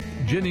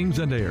Jennings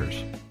and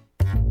Ayers.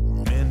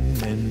 Men.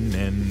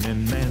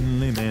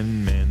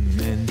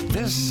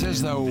 This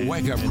is the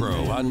Wake Up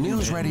Crew on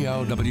News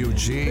Radio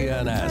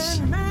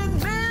WGNS.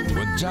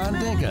 With John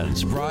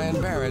Dinkins,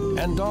 Brian Barrett,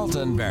 and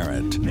Dalton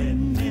Barrett.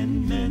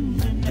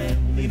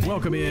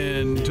 Welcome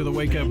in to the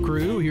Wake Up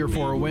Crew here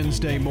for a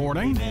Wednesday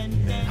morning,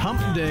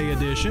 Hump Day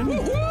edition.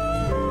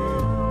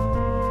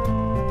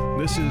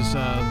 This is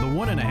the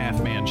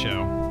 1.5 Man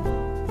show.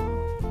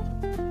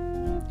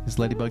 Is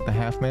Ladybug the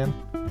half man?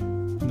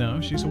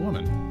 No, she's a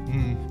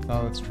woman.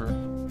 Oh, that's true.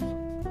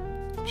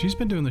 She's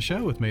been doing the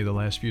show with me the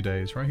last few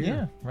days, right here.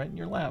 Yeah, right in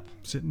your lap.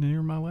 Sitting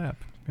near my lap.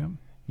 Yep.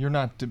 You're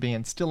not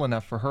being still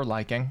enough for her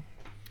liking,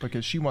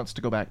 because she wants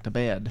to go back to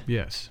bed.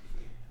 Yes.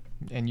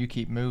 And you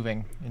keep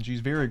moving, and she's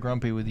very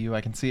grumpy with you.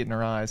 I can see it in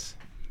her eyes.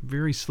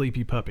 Very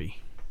sleepy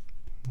puppy.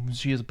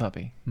 She is a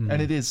puppy.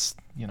 And it is,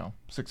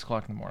 6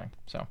 o'clock in the morning,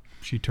 so.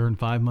 She turned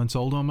 5 months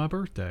old on my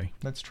birthday.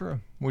 That's true,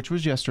 which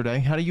was yesterday.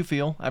 How do you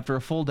feel after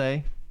a full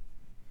day?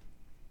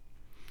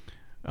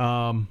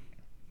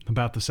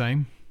 About the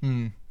same.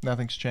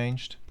 Nothing's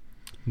changed?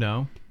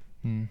 No.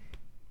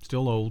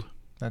 Still old.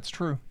 That's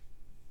true.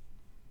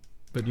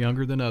 But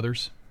younger than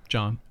others.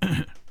 John.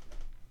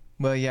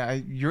 Well, yeah,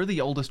 you're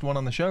the oldest one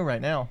on the show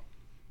right now.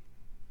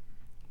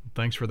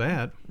 Thanks for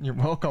that. You're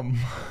welcome.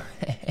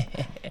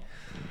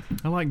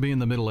 I like being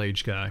the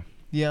middle-aged guy.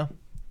 Yeah,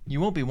 you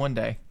won't be one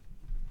day.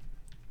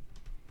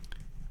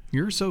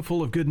 You're so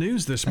full of good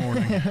news this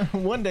morning.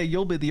 One day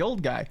you'll be the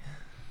old guy.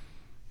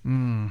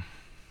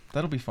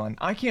 That'll be fun.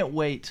 I can't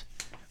wait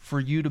for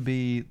you to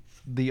be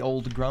the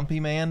old grumpy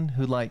man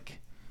who you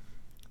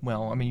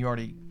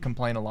already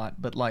complain a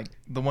lot, but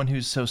the one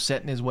who's so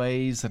set in his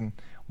ways and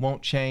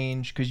won't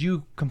change, because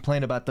you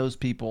complain about those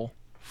people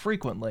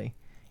frequently.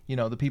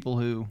 The people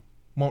who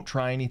won't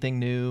try anything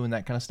new and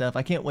that kind of stuff.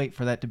 I can't wait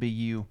for that to be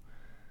you.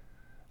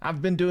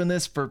 I've been doing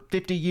this for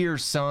 50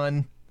 years,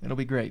 son. It'll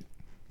be great.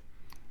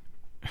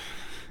 I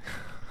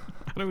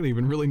don't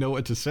even really know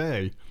what to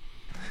say.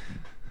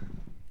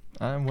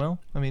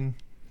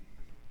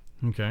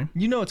 Okay.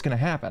 You know it's going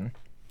to happen.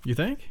 You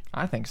think?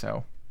 I think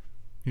so.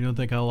 You don't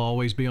think I'll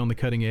always be on the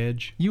cutting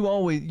edge? You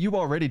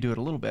already do it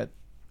a little bit.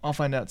 I'll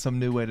find out some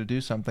new way to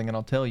do something, and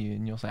I'll tell you,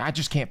 and you'll say, I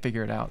just can't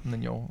figure it out, and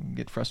then you'll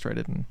get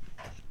frustrated and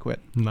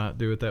quit. Not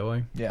do it that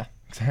way? Yeah,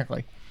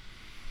 exactly.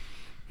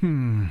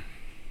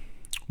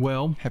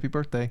 Well. Happy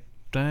birthday.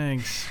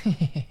 Thanks.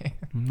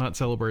 I'm not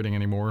celebrating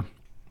anymore.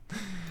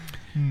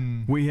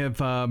 We have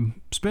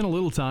spent a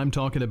little time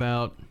talking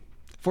about...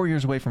 4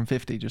 years away from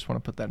 50. Just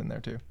want to put that in there,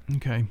 too.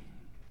 Okay.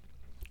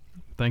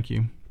 Thank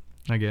you,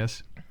 I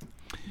guess.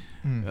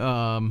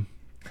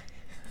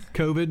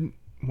 COVID.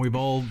 We've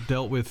all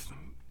dealt with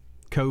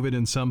COVID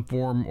in some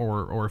form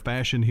or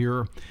fashion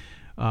here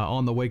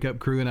on the Wake Up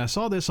Crew. And I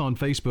saw this on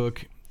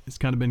Facebook. It's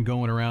kind of been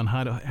going around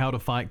how to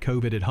fight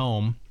COVID at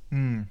home.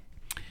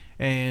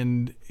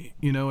 And,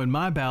 in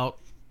my bout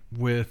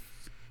with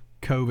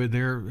COVID,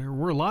 there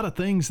were a lot of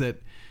things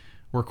that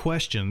were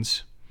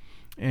questions.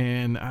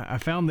 And I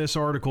found this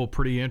article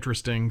pretty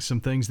interesting, some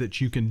things that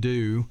you can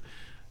do.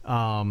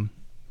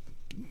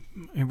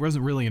 It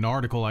wasn't really an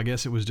article. I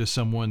guess it was just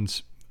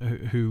someone's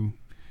who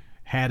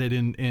had it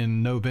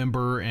in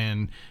November,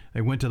 and they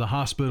went to the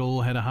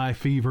hospital, had a high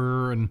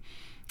fever, and,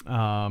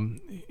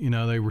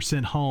 they were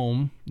sent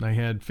home. They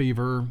had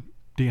fever,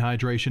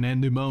 dehydration,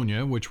 and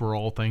pneumonia, which were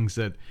all things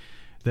that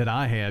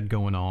I had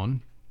going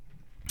on.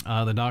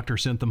 The doctor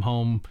sent them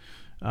home,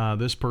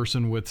 this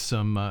person with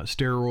some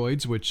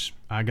steroids, which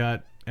I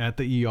got at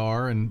the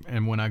ER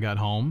and when I got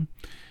home.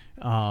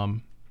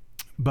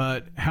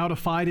 But how to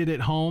fight it at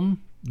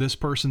home, this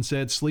person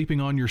said, sleeping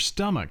on your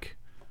stomach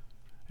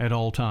at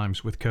all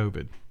times with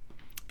COVID.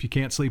 If you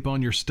can't sleep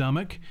on your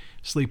stomach,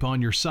 sleep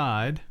on your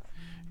side.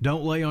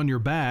 Don't lay on your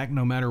back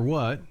no matter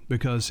what,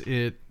 because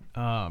it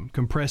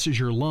compresses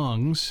your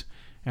lungs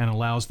and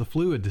allows the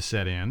fluid to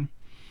set in.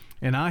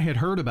 And I had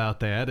heard about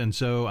that, and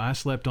so I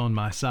slept on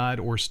my side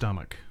or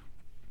stomach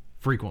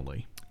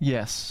frequently.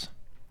 Yes,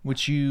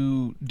 which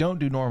you don't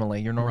do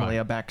normally. You're normally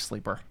a back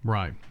sleeper.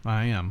 Right,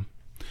 I am.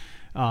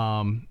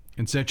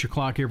 And set your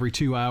clock every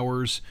 2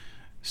 hours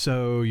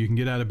so you can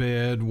get out of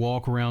bed,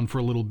 walk around for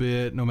a little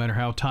bit, no matter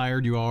how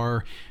tired you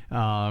are.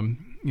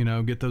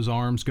 Get those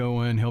arms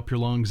going, help your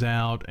lungs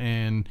out,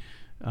 and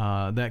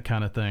that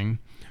kind of thing.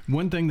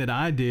 One thing that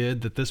I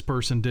did that this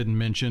person didn't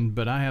mention,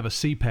 but I have a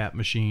CPAP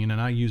machine, and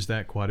I use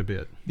that quite a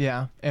bit.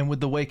 Yeah, and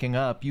with the waking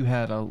up, you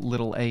had a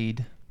little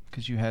aid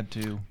because you had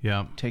to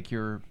take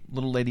your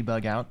little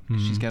ladybug out.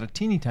 She's got a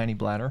teeny tiny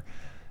bladder.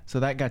 So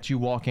that got you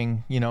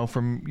walking,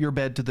 from your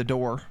bed to the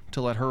door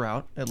to let her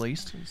out, at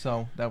least.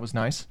 So that was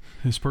nice.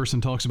 This person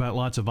talks about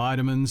lots of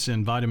vitamins,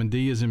 and vitamin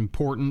D is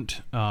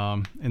important,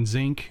 and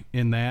zinc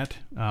in that.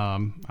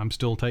 I'm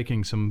still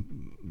taking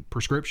some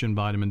prescription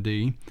vitamin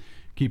D,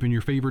 keeping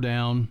your fever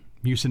down.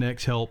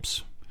 Mucinex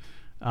helps.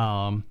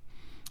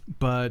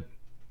 But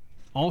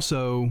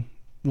also,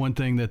 one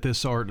thing that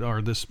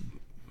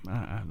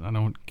I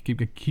don't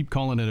keep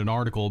calling it an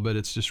article, but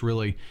it's just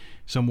really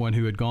someone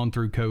who had gone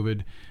through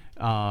COVID.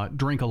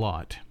 Drink a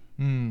lot,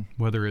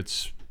 whether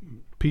it's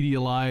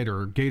Pedialyte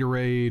or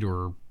Gatorade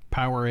or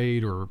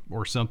Powerade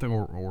or something,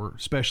 or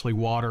especially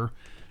water.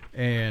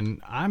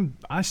 And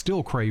I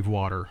still crave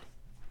water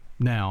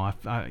now.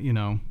 I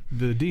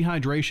the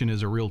dehydration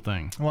is a real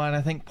thing. Well, and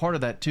I think part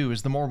of that too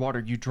is the more water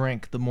you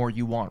drink, the more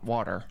you want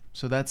water.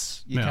 So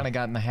that's, you kind of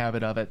got in the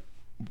habit of it,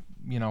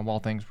 while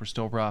things were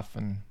still rough,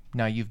 and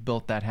now you've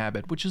built that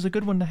habit, which is a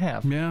good one to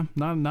have. Yeah,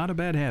 not a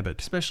bad habit.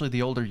 Especially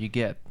the older you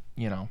get,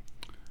 Here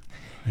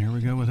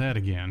we go with that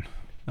again.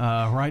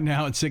 Right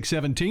now at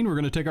 6:17, we're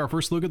going to take our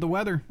first look at the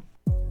weather.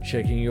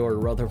 Checking your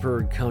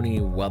Rutherford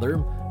County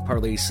weather.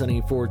 Partly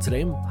sunny for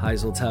today.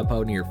 Highs will top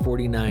out near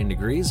 49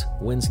 degrees.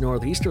 Winds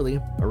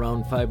northeasterly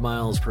around 5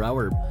 miles per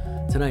hour.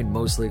 Tonight,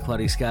 mostly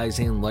cloudy skies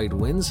and light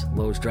winds.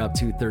 Lows drop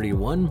to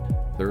 31.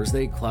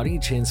 Thursday, cloudy.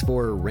 Chance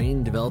for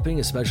rain developing,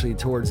 especially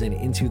towards and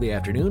into the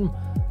afternoon.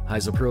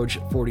 Highs approach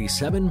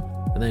 47.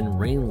 And then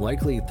rain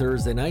likely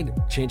Thursday night,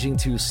 changing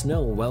to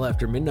snow well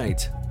after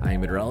midnight. I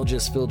am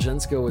meteorologist Phil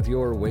Jensko with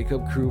your Wake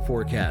Up Crew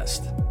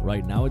forecast.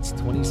 Right now, it's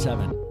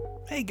 27.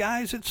 Hey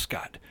guys, it's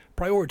Scott.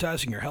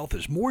 Prioritizing your health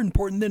is more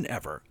important than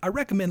ever. I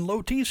recommend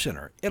Low T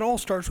Center. It all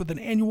starts with an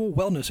annual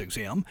wellness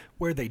exam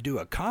where they do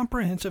a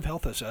comprehensive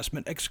health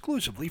assessment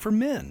exclusively for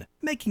men,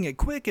 making it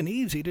quick and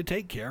easy to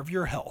take care of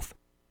your health.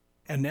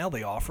 And now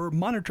they offer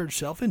monitored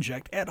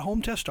self-inject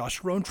at-home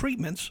testosterone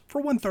treatments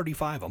for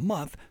 $135 a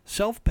month,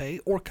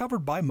 self-pay, or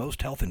covered by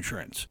most health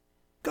insurance.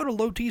 Go to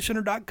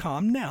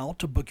lowtcenter.com now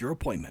to book your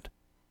appointment.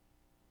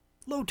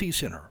 Low T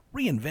Center,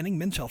 reinventing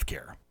men's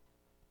healthcare.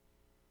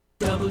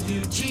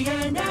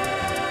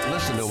 WGNS.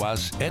 Listen to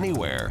us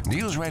anywhere.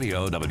 News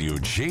Radio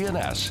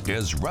WGNS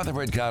is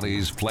Rutherford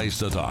County's place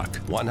to talk.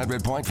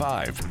 100.5,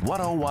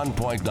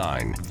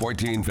 101.9,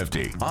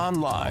 1450.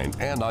 Online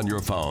and on your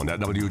phone at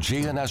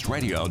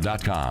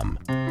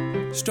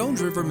WGNSradio.com.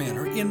 Stones River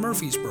Manor in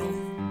Murfreesboro.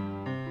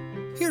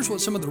 Here's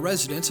what some of the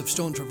residents of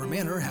Stones River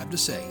Manor have to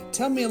say.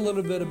 Tell me a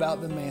little bit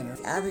about the manor.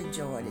 I've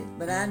enjoyed it,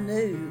 but I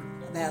knew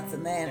about the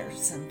manor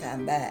some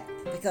time back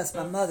because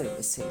my mother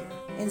was here.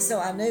 And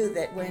so I knew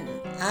that when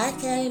I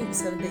came, it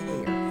was going to be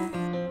here.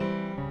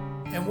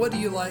 And what do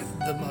you like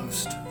the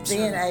most?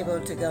 Being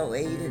able to go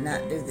eat and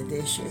not do the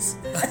dishes.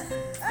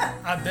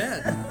 I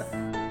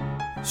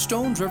bet.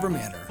 Stones River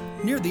Manor,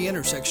 near the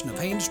intersection of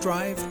Haynes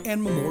Drive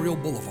and Memorial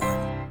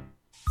Boulevard.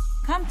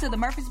 Come to the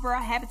Murfreesboro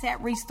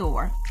Habitat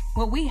Restore,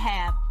 where we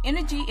have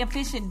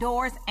energy-efficient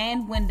doors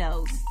and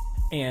windows.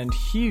 And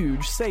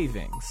huge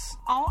savings.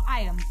 All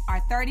items are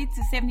 30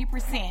 to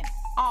 70%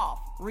 off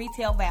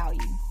retail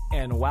value.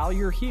 And while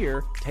you're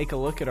here, take a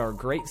look at our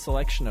great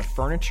selection of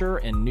furniture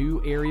and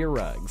new area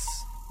rugs.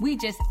 We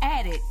just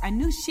added a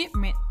new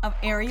shipment of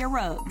area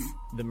rugs.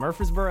 The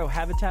Murfreesboro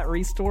Habitat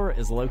Restore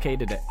is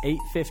located at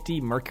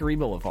 850 Mercury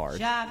Boulevard.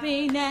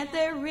 Shopping at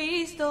the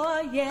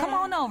Restore, yeah. Come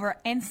on over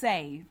and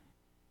save.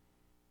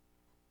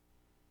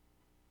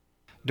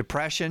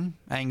 Depression,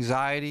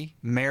 anxiety,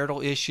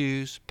 marital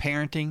issues,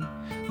 parenting,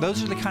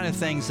 those are the kind of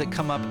things that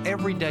come up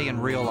every day in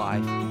real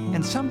life.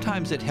 And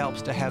sometimes it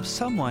helps to have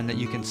someone that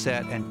you can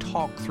sit and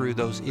talk through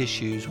those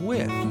issues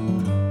with.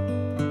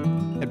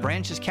 At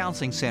Branches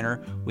Counseling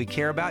Center, we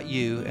care about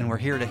you and we're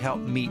here to help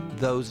meet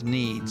those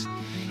needs.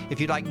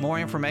 If you'd like more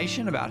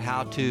information about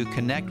how to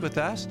connect with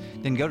us,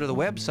 then go to the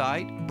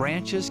website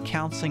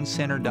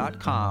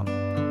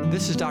branchescounselingcenter.com.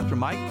 This is Dr.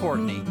 Mike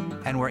Courtney,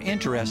 and we're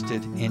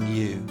interested in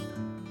you.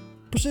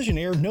 Precision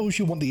Air knows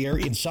you want the air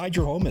inside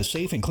your home as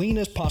safe and clean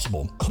as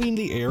possible. Clean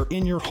the air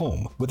in your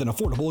home with an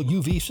affordable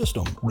UV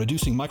system,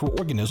 reducing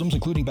microorganisms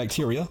including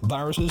bacteria,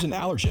 viruses, and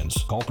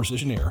allergens. Call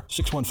Precision Air,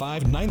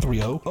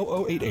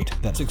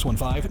 615-930-0088. That's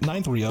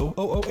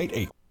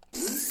 615-930-0088.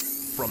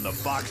 From the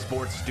Fox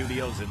Sports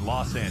Studios in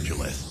Los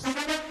Angeles,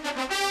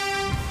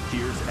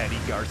 here's Eddie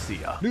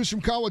Garcia. News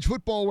from college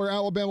football, where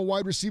Alabama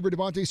wide receiver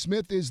Devontae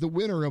Smith is the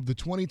winner of the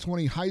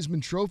 2020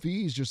 Heisman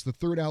Trophy. He's just the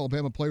third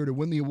Alabama player to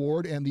win the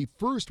award and the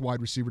first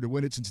wide receiver to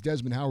win it since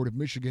Desmond Howard of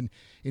Michigan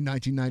in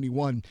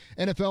 1991.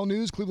 NFL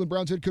news, Cleveland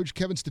Browns head coach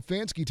Kevin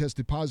Stefanski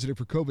tested positive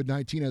for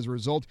COVID-19. As a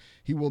result,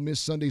 he will miss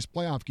Sunday's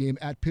playoff game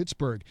at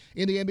Pittsburgh.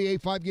 In the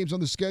NBA, 5 games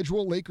on the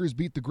schedule. Lakers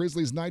beat the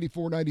Grizzlies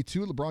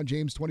 94-92. LeBron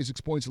James,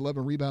 26 points,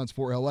 11 rebounds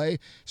for L.A.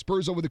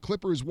 Spurs over the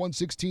Clippers,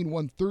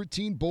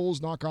 116-113.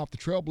 Bulls knock off the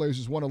Trailblazers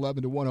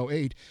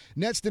 111-108.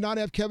 Nets did not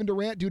have Kevin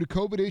Durant due to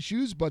COVID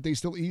issues, but they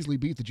still easily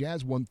beat the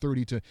Jazz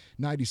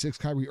 130-96.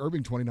 Kyrie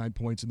Irving 29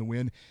 points in the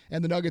win.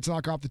 And the Nuggets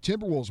knock off the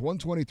Timberwolves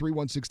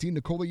 123-116.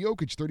 Nikola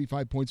Jokic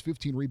 35 points,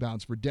 15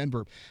 rebounds for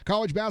Denver.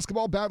 College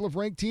basketball, battle of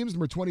ranked teams.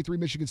 Number 23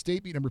 Michigan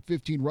State beat number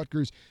 15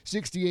 Rutgers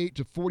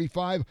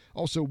 68-45.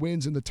 Also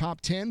wins in the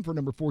top 10 for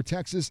number 4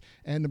 Texas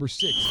and number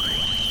 6.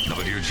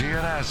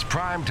 WGNS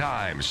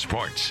Primetime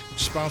Sports.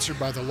 Sponsored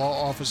by the law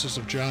offices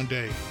of John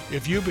Day.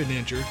 If you've been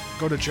injured,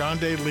 go to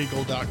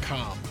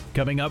johndaylegal.com.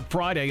 Coming up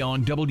Friday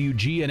on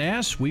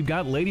WGNS, we've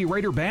got Lady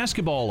Raider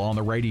basketball on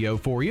the radio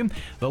for you.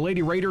 The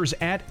Lady Raiders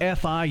at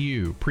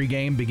FIU.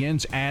 Pregame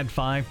begins at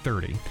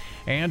 5:30.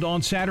 And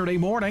on Saturday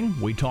morning,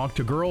 we talk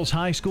to girls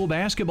high school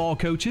basketball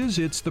coaches.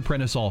 It's the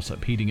Prentice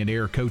Alsop Heating and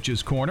Air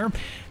Coaches Corner.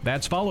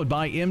 That's followed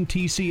by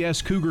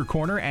MTCS Cougar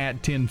Corner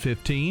at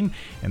 10:15.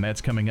 And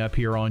that's coming up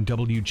here on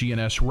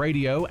WGNS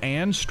Radio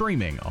and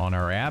streaming on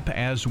our app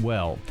as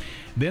well.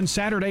 Then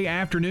Saturday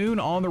afternoon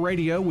on the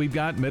radio, we've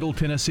got Middle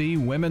Tennessee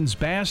women's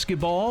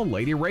basketball.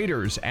 Lady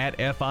Raiders at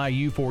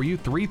FIU for you,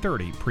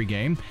 3:30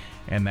 pregame.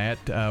 And that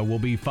will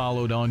be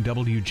followed on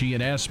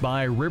WGNS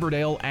by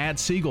Riverdale at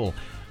Siegel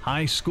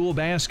High School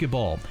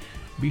basketball.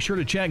 Be sure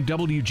to check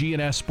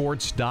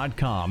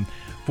WGNSSports.com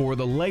for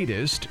the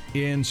latest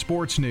in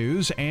sports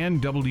news,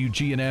 and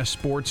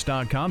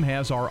WGNSSports.com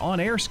has our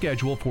on-air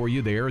schedule for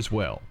you there as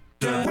well.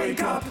 The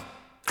Wake Up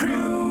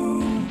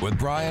Crew with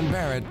Brian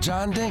Barrett,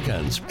 John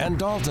Dinkins, and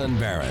Dalton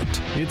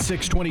Barrett. It's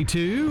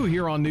 6:22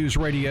 here on News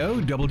Radio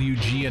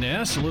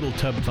WGNS. A little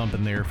tub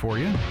thumping there for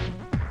you.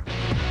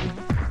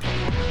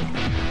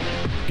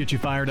 Get you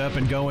fired up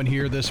and going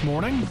here this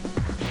morning.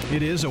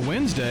 It is a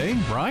Wednesday,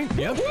 right?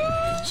 Yep.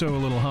 So a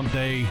little hump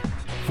day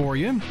for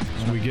you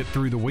as we get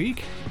through the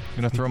week.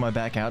 I'm going to throw my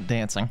back out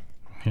dancing.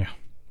 Yeah.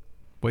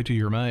 Wait till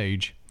you're my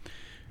age.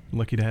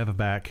 Lucky to have a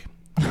back.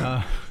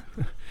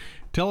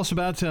 Tell us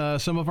about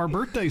some of our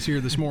birthdays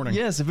here this morning.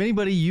 Yes, if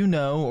anybody you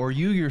know, or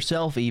you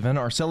yourself even,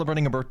 are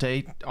celebrating a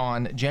birthday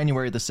on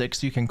January the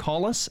 6th, you can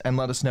call us and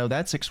let us know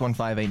that,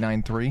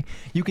 615-893.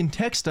 You can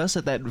text us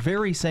at that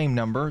very same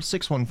number,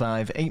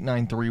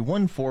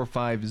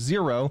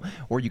 615-893-1450,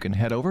 or you can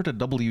head over to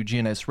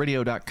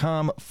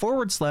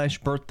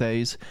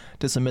WGNSradio.com/birthdays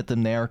to submit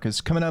them there,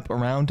 because coming up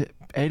around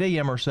 8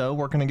 a.m. or so,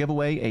 we're going to give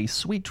away a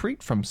sweet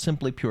treat from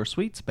Simply Pure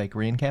Sweets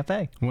Bakery and Cafe.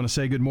 I want to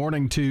say good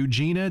morning to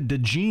Gina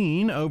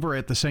DeJean over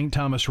at the St.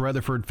 Thomas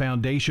Rutherford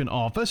Foundation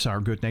office,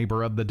 our good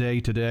neighbor of the day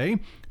today,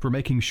 for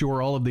making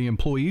sure all of the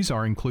employees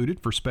are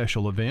included for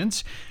special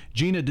events.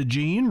 Gina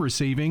DeJean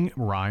receiving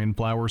Ryan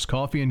Flowers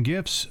Coffee and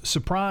Gifts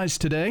surprise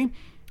today.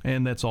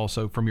 And that's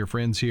also from your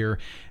friends here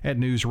at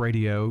News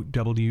Radio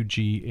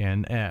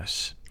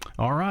WGNS.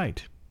 All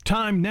right,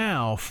 time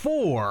now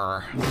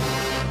for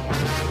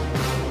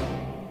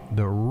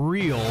the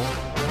real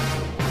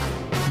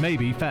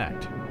maybe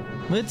fact.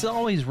 It's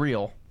always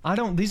real.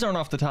 These aren't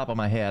off the top of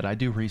my head. I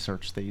do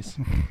research these.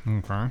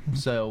 Okay.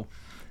 So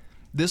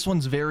this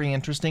one's very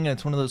interesting, and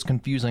it's one of those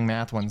confusing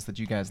math ones that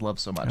you guys love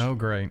so much. Oh,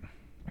 great.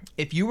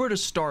 If you were to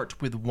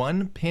start with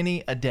 1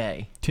 penny a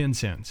day. 10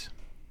 cents.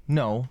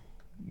 No.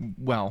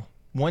 Well,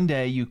 one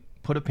day you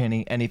put a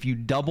penny, and if you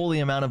double the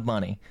amount of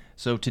money,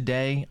 so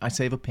today I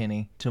save a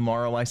penny,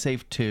 tomorrow I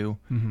save 2,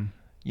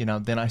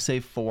 then I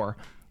save 4.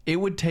 It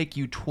would take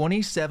you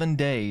 27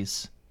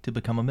 days to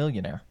become a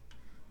millionaire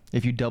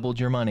if you doubled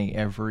your money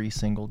every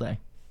single day.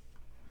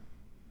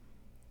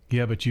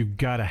 Yeah, but you've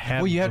got to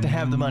have you have to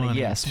have the money,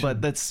 yes, to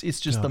but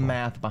it's just the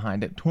math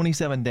behind it.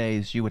 27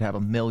 days, you would have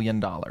 $1 million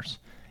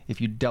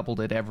if you doubled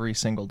it every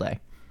single day.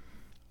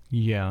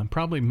 Yeah,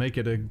 probably make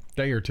it a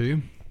day or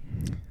two.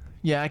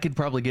 Yeah, I could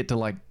probably get to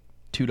like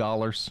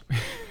 $2.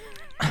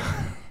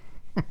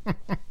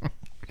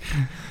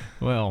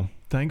 Well,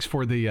 thanks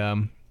for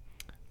the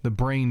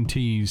brain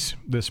tease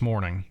this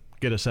morning.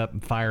 Get us up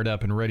and fired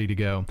up and ready to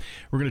go.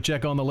 We're going to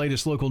check on the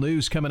latest local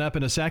news coming up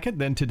in a second.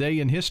 Then Today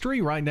in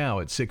History right now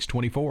at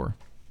 6:24.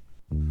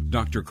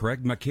 Dr.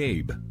 Craig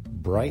McCabe.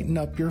 Brighten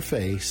up your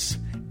face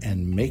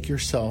and make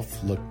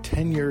yourself look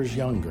 10 years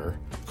younger.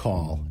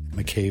 Call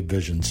McCabe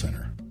Vision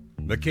Center.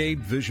 McCabe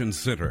Vision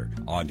Center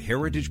on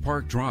Heritage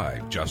Park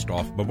Drive, just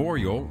off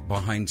Memorial,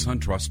 behind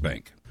SunTrust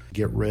Bank.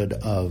 Get rid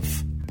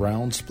of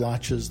brown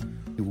splotches,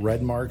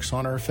 red marks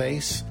on our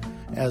face,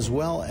 as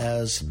well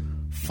as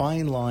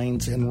fine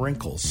lines and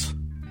wrinkles.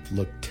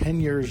 Look 10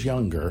 years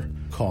younger.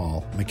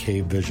 Call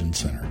McCabe Vision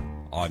Center.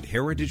 On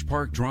Heritage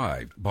Park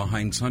Drive,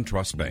 behind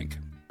SunTrust Bank.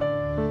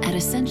 At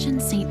Ascension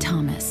St.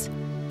 Thomas,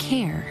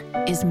 care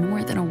is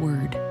more than a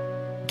word.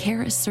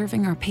 Care is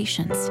serving our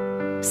patients,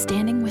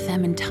 standing with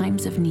them in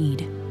times of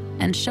need,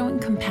 and showing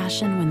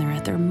compassion when they're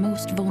at their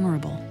most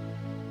vulnerable.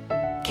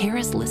 Care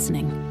is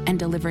listening and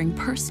delivering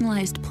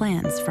personalized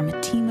plans from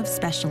a team of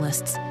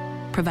specialists,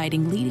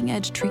 providing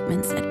leading-edge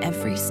treatments at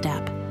every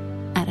step.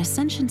 At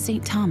Ascension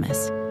St.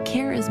 Thomas,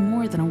 care is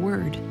more than a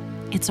word.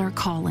 It's our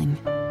calling.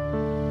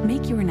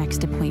 Make your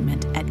next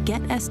appointment at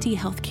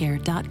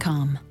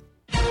getsthealthcare.com.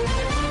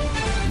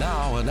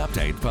 Now an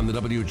update from the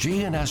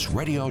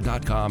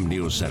WGNSradio.com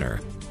News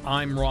Center.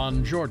 I'm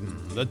Ron Jordan.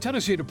 The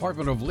Tennessee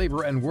Department of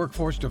Labor and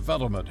Workforce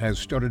Development has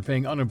started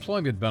paying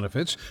unemployment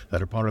benefits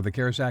that are part of the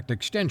CARES Act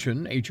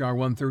extension, H.R.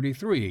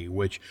 133,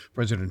 which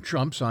President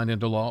Trump signed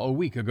into law a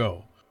week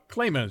ago.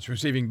 Claimants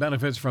receiving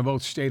benefits from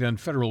both state and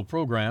federal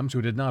programs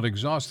who did not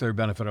exhaust their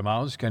benefit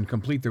amounts can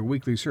complete their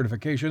weekly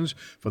certifications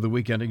for the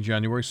week ending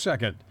January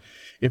 2nd.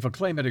 If a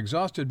claimant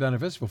exhausted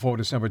benefits before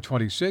December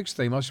 26th,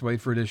 they must wait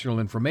for additional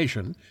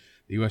information.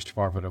 The U.S.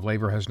 Department of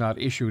Labor has not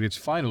issued its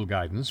final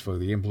guidance for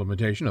the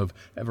implementation of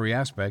every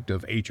aspect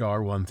of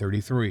H.R.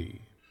 133.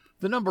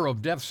 The number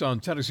of deaths on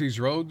Tennessee's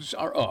roads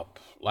are up.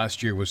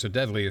 Last year was the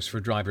deadliest for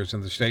drivers in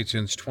the state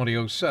since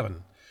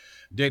 2007.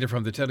 Data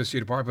from the Tennessee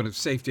Department of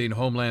Safety and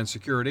Homeland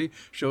Security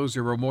shows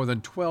there were more than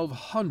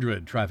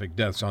 1,200 traffic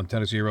deaths on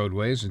Tennessee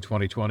roadways in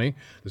 2020,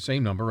 the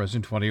same number as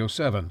in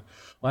 2007.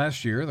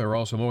 Last year, there were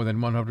also more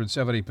than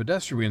 170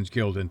 pedestrians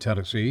killed in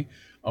Tennessee,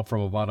 up from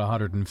about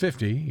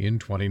 150 in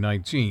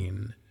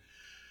 2019.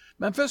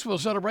 Memphis will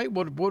celebrate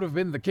what would have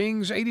been the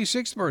King's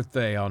 86th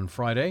birthday on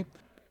Friday.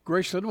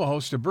 Graceland will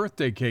host a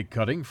birthday cake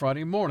cutting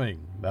Friday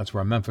morning. That's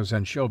where Memphis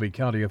and Shelby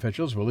County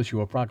officials will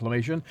issue a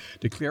proclamation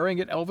declaring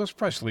it Elvis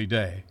Presley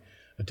Day.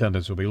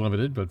 Attendance will be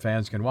limited, but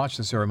fans can watch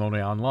the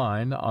ceremony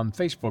online on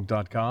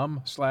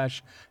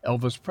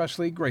Facebook.com/Elvis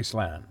Presley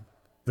Graceland.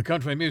 The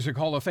Country Music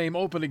Hall of Fame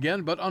opened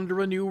again, but under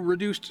a new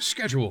reduced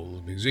schedule.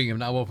 The museum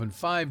now open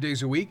 5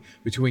 days a week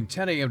between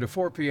 10 a.m. to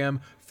 4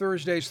 p.m.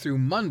 Thursdays through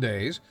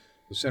Mondays.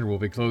 The center will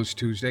be closed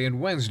Tuesday and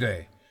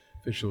Wednesday.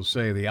 Officials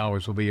say the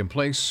hours will be in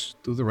place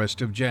through the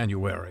rest of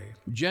January.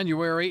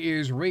 January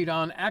is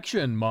Radon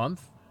Action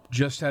Month.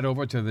 Just head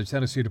over to the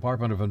Tennessee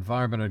Department of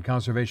Environment and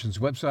Conservation's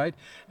website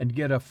and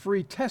get a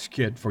free test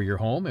kit for your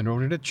home in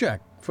order to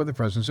check for the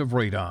presence of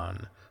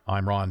radon.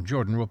 I'm Ron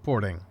Jordan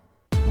reporting.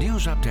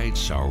 News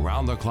updates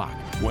around the clock,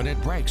 when it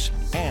breaks,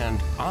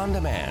 and on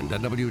demand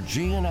at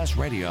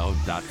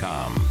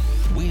WGNSradio.com.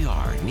 We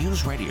are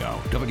News Radio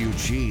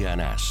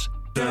WGNS.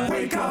 The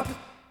Wake Up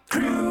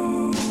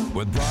Crew.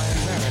 With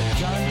Brian Barrett,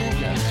 John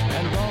Dinkins,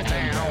 and Dalton.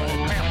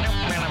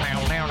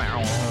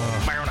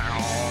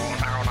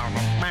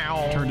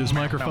 Turned his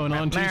microphone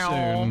on too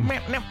soon.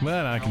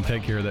 But I can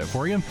take care of that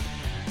for you.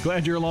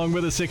 Glad you're along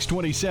with us.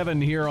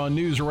 627 here on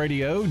News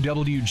Radio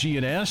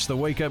WGNS. The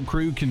Wake Up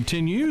Crew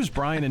continues.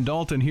 Brian and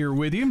Dalton here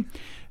with you.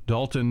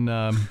 Dalton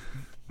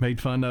made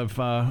fun of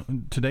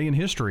Today in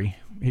History.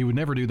 He would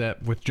never do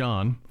that with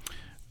John.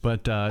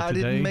 But I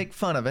today, didn't make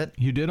fun of it.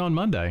 You did on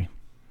Monday.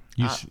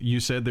 You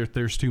said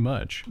there's too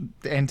much.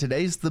 And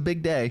today's the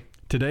big day.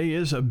 Today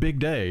is a big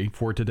day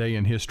for Today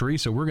in History,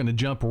 so we're going to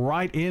jump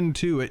right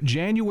into it.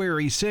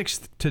 January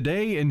 6th,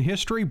 Today in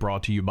History,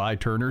 brought to you by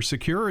Turner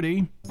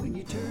Security. When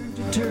you turn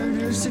to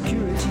Turner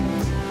Security,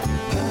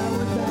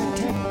 powered by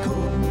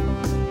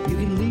TechCore, you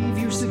can leave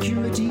your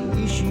security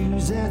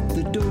issues at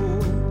the door.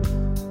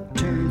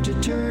 Turn to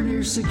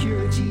Turner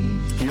Security.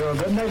 You're a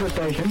good neighbor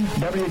station,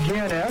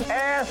 WGNS.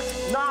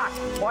 Ask not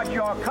what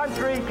your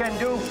country can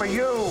do for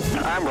you.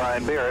 I'm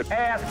Brian Barrett.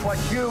 Ask what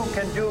you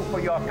can do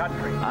for your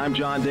country. I'm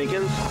John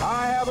Dinkins.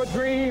 I have a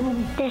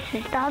dream. This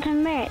is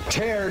Dalton Merritt.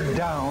 Tear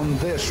down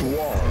this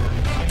wall.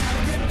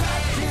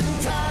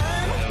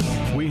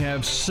 We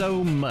have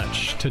so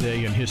much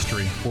Today in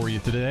History for you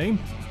today.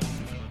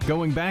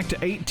 Going back to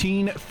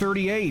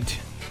 1838,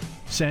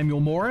 Samuel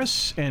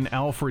Morse and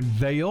Alfred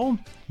Vail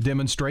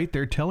demonstrate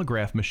their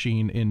telegraph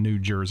machine in New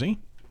Jersey.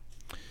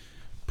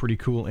 Pretty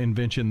cool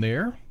invention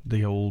there,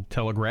 the old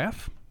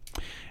telegraph.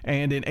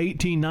 And in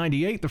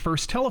 1898, the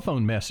first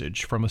telephone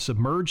message from a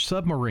submerged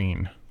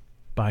submarine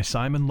by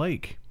Simon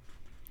Lake.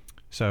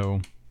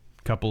 So,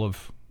 a couple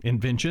of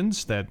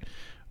inventions that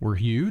were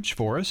huge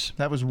for us.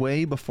 That was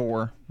way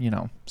before,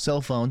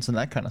 cell phones and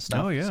that kind of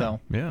stuff. Oh, yeah. So.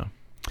 Yeah.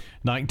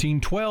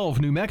 1912,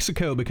 New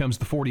Mexico becomes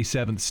the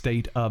 47th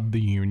state of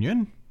the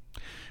Union.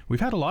 We've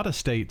had a lot of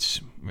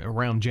states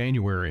around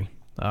January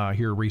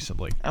here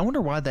recently. I wonder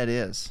why that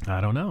is.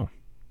 I don't know.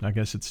 I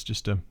guess it's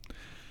just a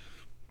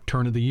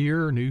turn of the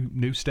year,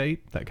 new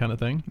state, that kind of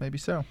thing. Maybe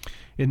so.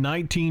 In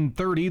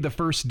 1930, the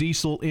first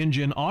diesel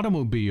engine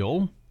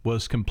automobile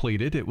was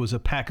completed. It was a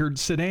Packard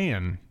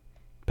sedan.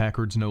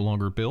 Packard's no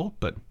longer built,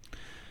 but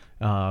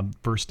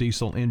first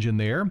diesel engine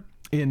there.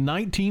 In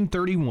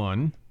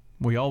 1931,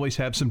 we always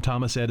have some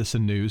Thomas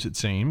Edison news, it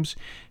seems.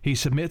 He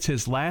submits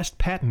his last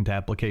patent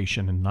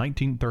application in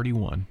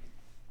 1931.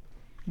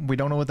 We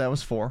don't know what that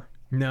was for.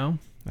 No,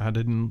 I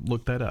didn't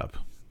look that up,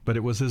 but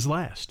it was his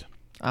last.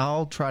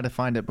 I'll try to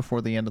find it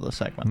before the end of the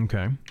segment.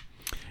 Okay.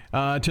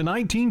 To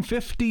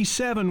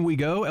 1957 we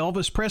go.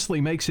 Elvis Presley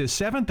makes his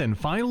 7th and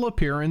final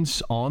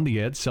appearance on The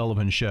Ed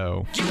Sullivan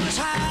Show. You was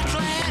high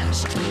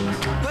class.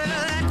 Well,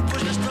 that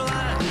was just a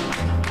lie.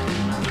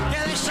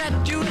 Yeah, they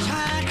said you was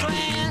high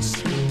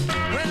class.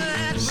 Well,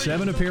 that was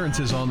 7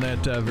 appearances on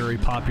that very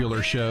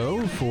popular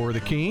show for the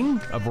king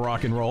of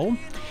rock and roll.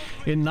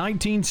 In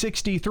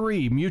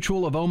 1963,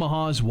 Mutual of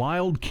Omaha's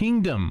Wild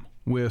Kingdom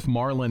with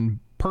Marlon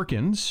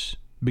Perkins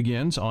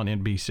begins on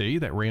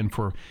NBC. That ran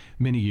for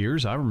many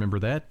years. I remember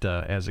that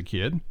as a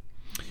kid.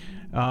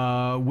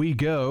 We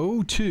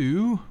go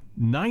to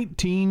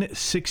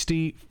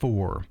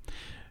 1964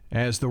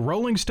 as the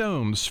Rolling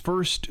Stones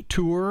first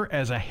tour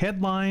as a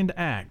headlined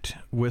act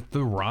with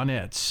the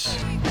Ronettes.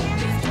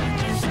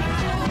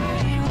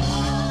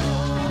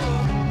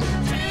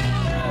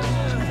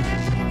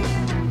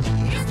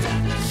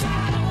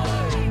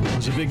 It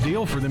was a big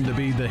deal for them to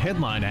be the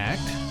headline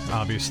act,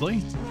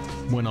 obviously.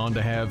 Went on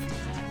to have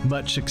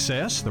much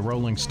success. The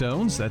Rolling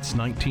Stones, that's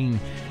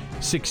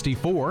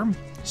 1964.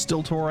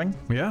 Still touring?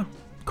 Yeah,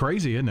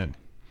 crazy, isn't it?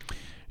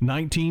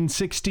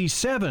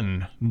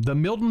 1967, The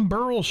Milton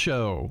Berle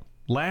Show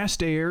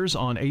last airs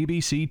on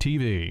ABC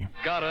TV.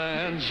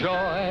 Gotta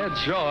enjoy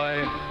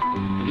joy.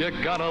 You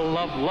gotta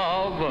love.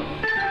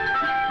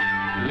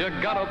 You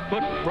gotta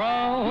put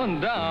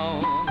frown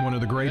down. One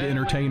of the great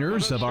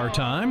entertainers of our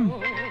time,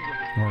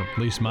 or at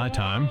least my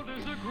time.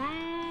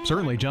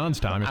 Certainly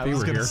John's time if he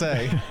were here. I was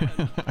going to say.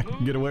 I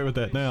can get away with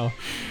that now.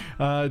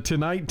 To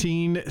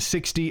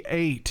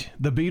 1968,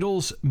 the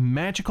Beatles'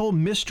 Magical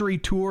Mystery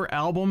Tour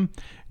album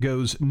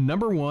goes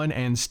 #1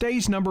 and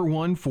stays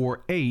 #1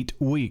 for 8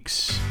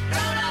 weeks.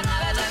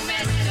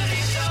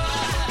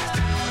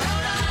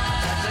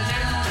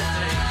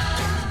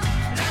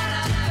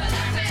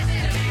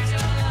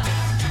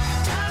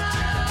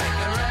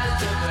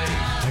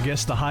 I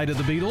guess the height of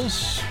the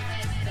Beatles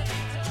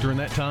during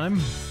that time?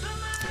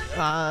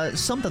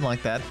 Something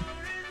like that.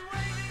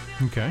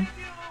 Okay.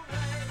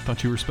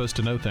 Thought you were supposed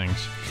to know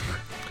things.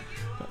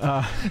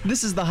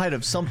 This is the height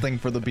of something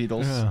for the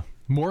Beatles. Yeah.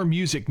 More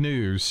music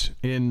news.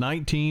 In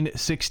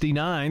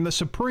 1969, the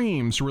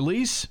Supremes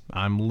release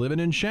I'm Living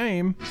in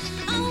Shame.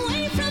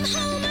 Away from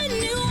home, a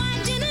new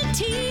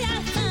identity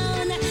I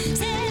found.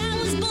 Said I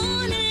was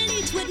born and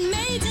each with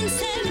maids and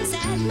servants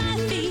at my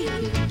feet.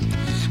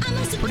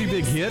 Pretty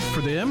big hit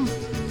for them.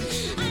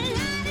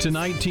 To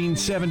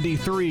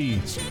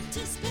 1973.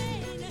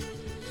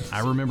 I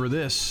remember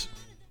this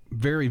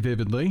very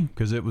vividly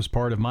because it was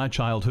part of my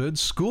childhood.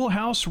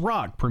 Schoolhouse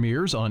Rock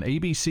premieres on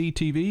ABC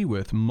TV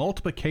with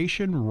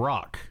Multiplication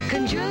Rock.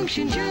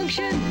 Conjunction,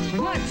 junction,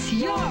 what's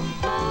your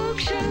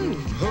function?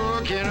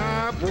 Hooking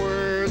up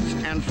words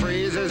and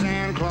phrases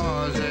and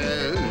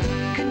clauses.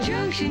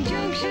 Conjunction,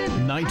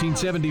 junction.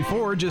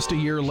 1974, just a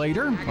year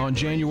later, on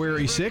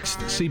January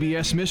 6th,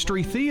 CBS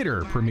Mystery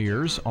Theater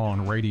premieres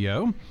on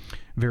radio.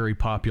 Very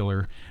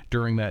popular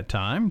during that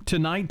time. To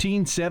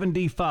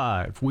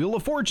 1975, Wheel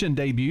of Fortune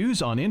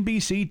debuts on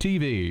NBC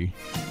TV.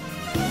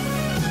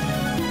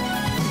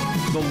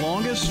 The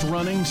longest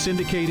running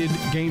syndicated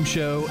game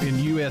show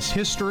in U.S.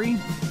 history.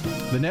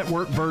 The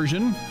network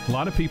version, a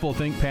lot of people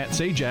think Pat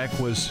Sajak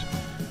was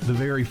the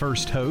very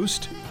first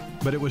host,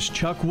 but it was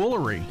Chuck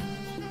Woolery,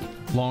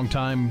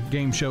 longtime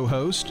game show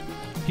host.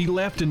 He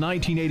left in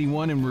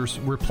 1981 and was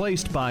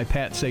replaced by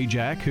Pat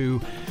Sajak, who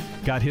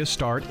got his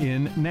start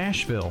in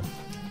Nashville.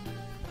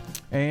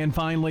 And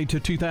finally, to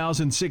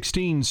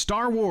 2016,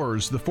 Star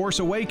Wars: The Force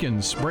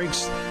Awakens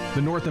breaks the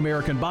North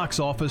American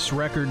box office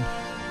record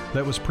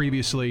that was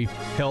previously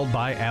held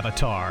by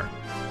Avatar.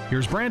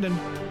 Here's Brandon.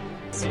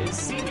 This is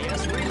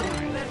CBS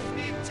Rewind.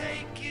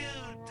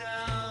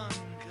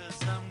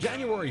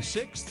 January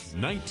 6th,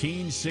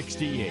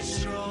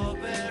 1968.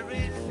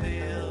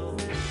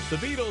 The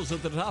Beatles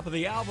at the top of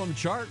the album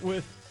chart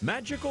with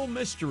Magical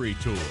Mystery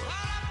Tour.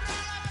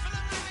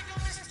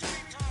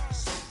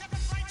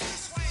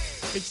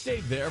 It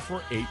stayed there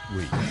for 8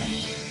 weeks.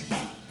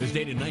 It was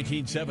dated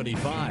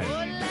 1975.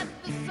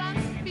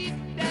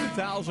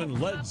 2,000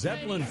 Led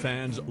Zeppelin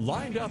fans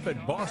lined up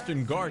at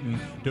Boston Garden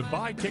to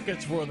buy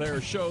tickets for their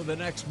show the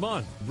next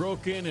month.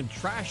 Broke in and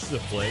trashed the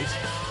place.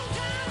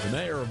 The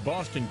mayor of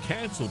Boston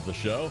canceled the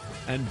show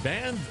and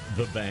banned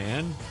the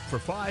band for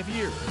 5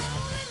 years.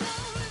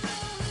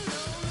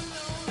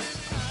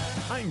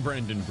 I'm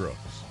Brendan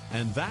Brooks,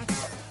 and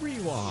that's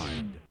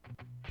Rewind.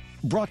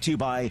 Brought to you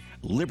by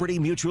Liberty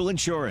Mutual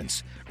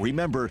Insurance.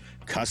 Remember,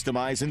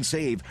 customize and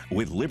save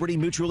with Liberty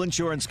Mutual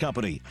Insurance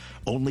Company.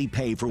 Only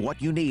pay for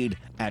what you need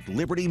at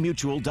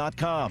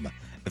libertymutual.com.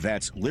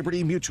 That's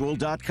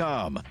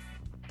libertymutual.com.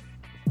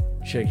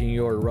 Checking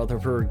your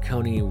Rutherford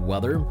County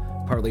weather.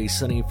 Partly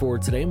sunny for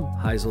today.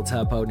 Highs will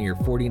top out near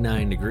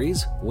 49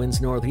 degrees. Winds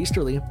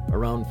northeasterly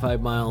around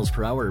 5 miles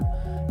per hour.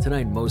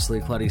 Tonight,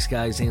 mostly cloudy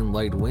skies and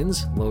light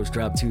winds. Lows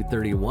drop to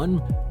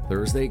 31.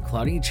 Thursday,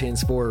 cloudy.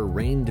 Chance for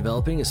rain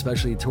developing,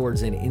 especially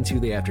towards and into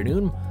the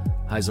afternoon.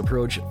 Highs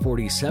approach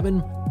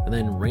 47. And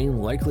then rain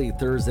likely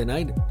Thursday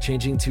night,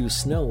 changing to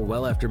snow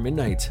well after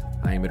midnight.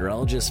 I'm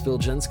meteorologist Phil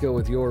Jensko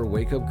with your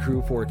Wake Up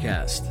Crew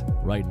forecast.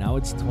 Right now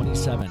it's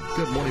 27.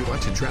 Good morning.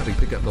 Watching traffic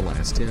pick up the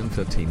last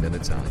 10-15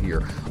 minutes out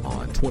here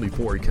on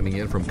 24 coming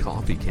in from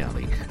Coffee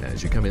County.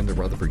 As you come into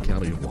Rutherford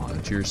County,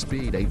 watch your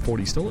speed.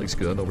 840 still looks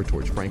good over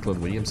towards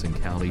Franklin Williamson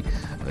County.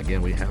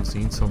 Again, we have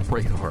seen some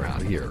radar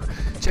out here.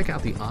 Check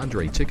out the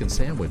Andre Chicken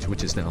Sandwich,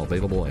 which is now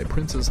available at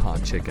Prince's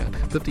Hot Chicken,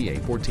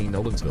 5814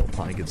 Nolensville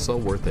Pike. It's so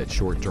worth that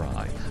short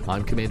drive.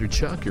 I'm Commander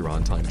Chuck, your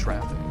on-time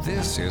traffic.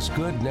 This is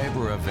Good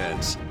Neighbor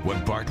Events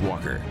with Bart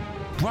Walker.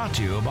 Brought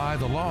to you by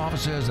the law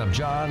offices of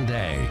John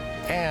Day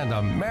and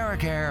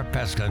Americare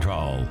Pest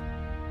Control.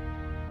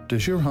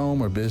 Does your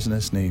home or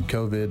business need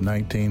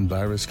COVID-19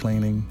 virus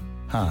cleaning?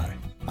 Hi,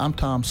 I'm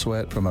Tom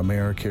Sweat from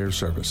Americare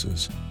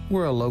Services.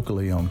 We're a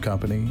locally owned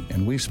company,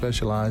 and we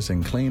specialize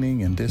in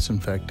cleaning and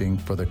disinfecting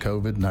for the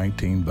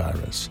COVID-19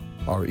 virus.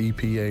 Our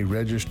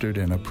EPA-registered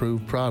and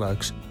approved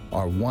products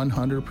are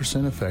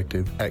 100%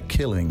 effective at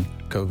killing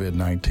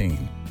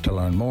COVID-19. To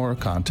learn more,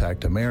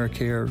 contact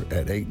Americare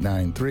at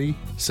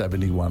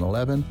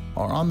 893-7111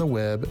 or on the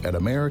web at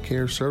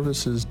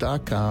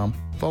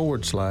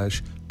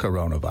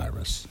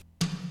americareservices.com/coronavirus.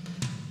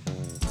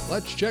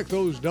 Let's check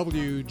those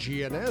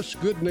WGNS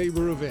Good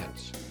Neighbor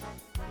events.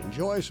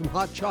 enjoy some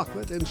hot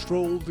chocolate, and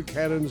stroll to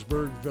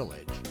Cannonsburg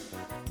Village.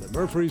 The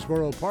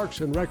Murfreesboro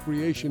Parks and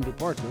Recreation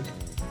Department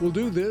will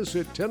do this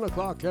at 10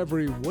 o'clock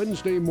every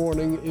Wednesday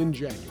morning in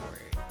January.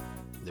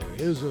 There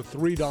is a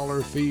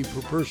 $3 fee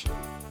per person.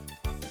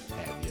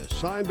 Have you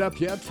signed up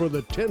yet for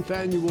the 10th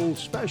annual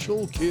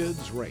Special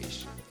Kids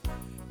Race?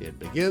 It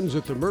begins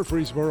at the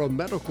Murfreesboro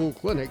Medical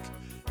Clinic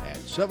at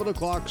 7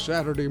 o'clock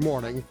Saturday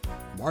morning,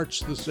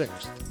 March the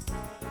 6th.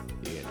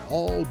 It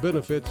all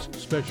benefits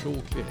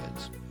special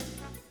kids.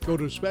 Go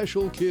to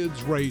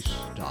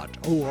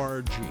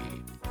specialkidsrace.org.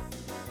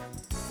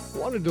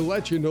 Wanted to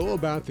let you know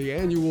about the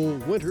annual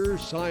Winter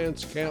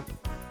Science Camp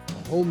for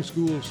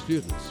homeschool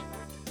students.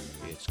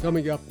 It's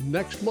coming up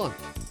next month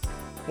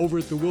over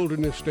at the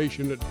Wilderness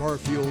Station at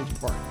Barfield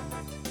Park.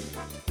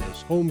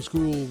 This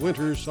homeschool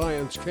Winter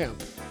Science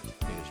Camp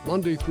is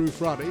Monday through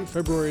Friday,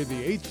 February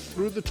the 8th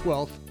through the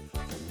 12th,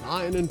 from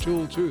 9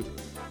 until 2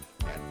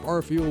 at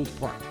Barfield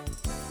Park.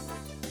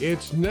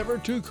 It's never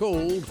too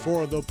cold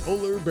for the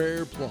Polar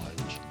Bear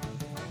Plunge.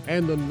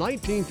 And the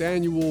 19th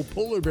annual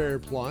Polar Bear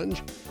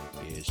Plunge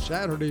is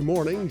Saturday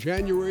morning,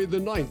 January the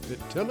 9th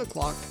at 10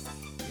 o'clock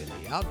in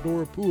the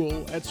outdoor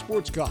pool at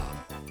SportsCom.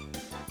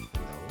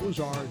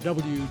 Those are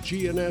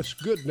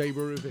WGNS Good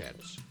Neighbor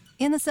events.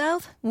 In the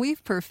South,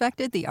 we've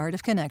perfected the art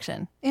of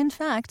connection. In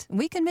fact,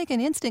 we can make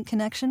an instant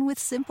connection with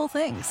simple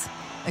things.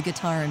 A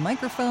guitar and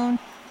microphone,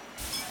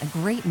 a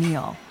great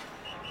meal,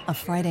 a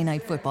Friday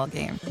night football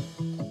game.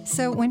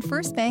 So when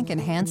First Bank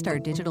enhanced our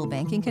digital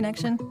banking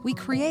connection, we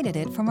created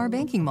it from our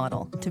banking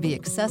model to be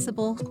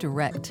accessible,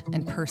 direct,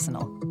 and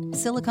personal.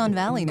 Silicon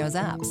Valley knows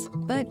apps,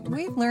 but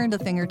we've learned a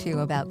thing or two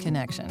about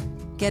connection.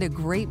 Get a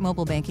great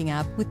mobile banking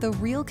app with the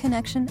real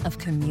connection of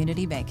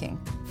community banking.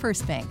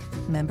 First Bank,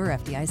 member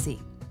FDIC.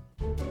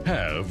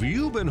 Have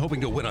you been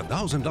hoping to win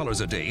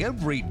 $1,000 a day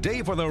every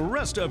day for the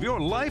rest of your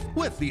life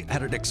with the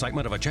added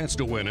excitement of a chance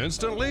to win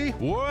instantly?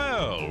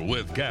 Well,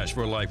 with Cash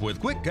for Life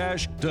with Quick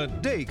Cash,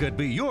 today could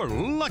be your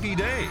lucky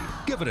day.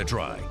 Give it a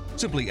try.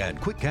 Simply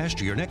add Quick Cash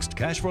to your next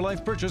Cash for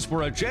Life purchase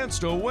for a chance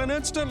to win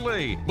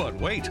instantly. But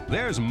wait,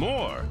 there's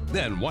more.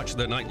 Then watch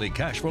the nightly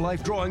Cash for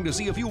Life drawing to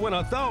see if you win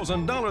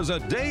 $1,000 a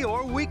day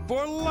or week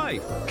for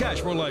life.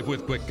 Cash for Life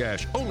with Quick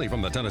Cash, only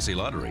from the Tennessee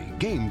Lottery.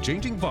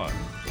 Game-changing fun.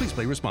 Please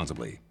play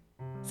responsibly.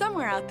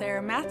 Somewhere out there,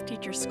 a math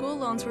teacher's school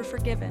loans were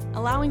forgiven,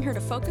 allowing her to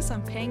focus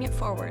on paying it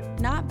forward,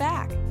 not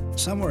back.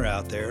 Somewhere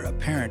out there, a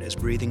parent is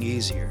breathing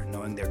easier,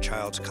 knowing their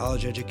child's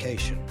college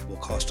education will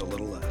cost a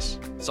little less.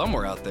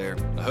 Somewhere out there,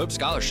 a Hope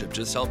Scholarship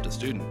just helped a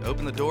student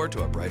open the door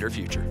to a brighter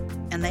future.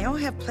 And they all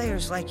have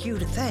players like you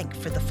to thank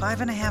for the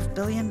 $5.5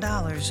 billion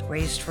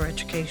raised for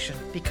education.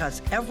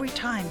 Because every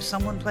time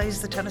someone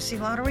plays the Tennessee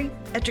Lottery,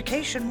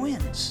 education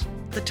wins.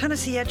 The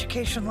Tennessee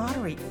Education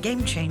Lottery,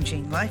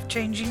 game-changing,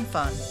 life-changing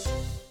fun.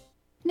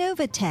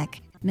 Novatech,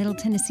 Middle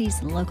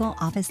Tennessee's local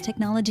office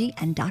technology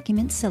and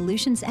document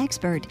solutions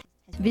expert.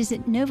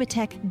 Visit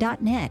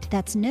Novatech.net.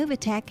 That's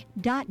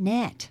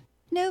Novatech.net.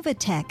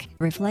 Novatech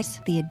reflects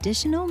the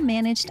additional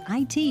managed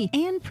IT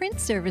and print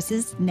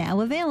services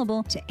now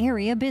available to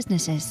area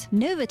businesses.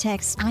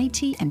 Novatech's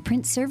IT and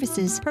print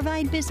services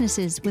provide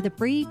businesses with a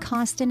free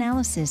cost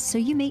analysis so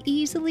you may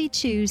easily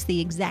choose the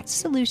exact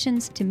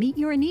solutions to meet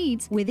your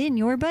needs within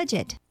your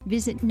budget.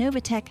 Visit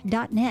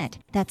Novatech.net.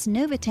 That's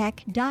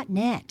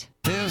Novatech.net.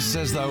 This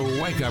is the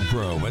Wake Up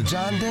Crew with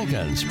John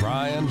Dinkins,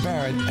 Brian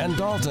Barrett, and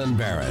Dalton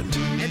Barrett.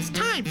 It's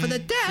time for the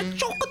dad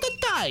joke of the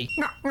day.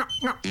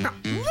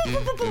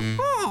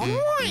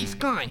 Oh, nice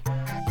guy.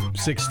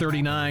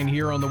 6:39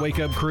 here on the Wake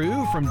Up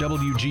Crew from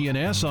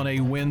WGNS on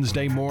a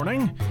Wednesday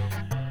morning.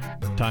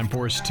 Time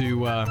for us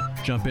to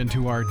jump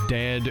into our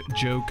dad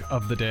joke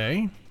of the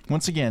day.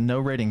 Once again, no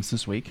ratings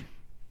this week.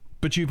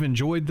 But you've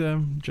enjoyed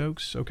the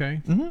jokes,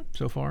 okay,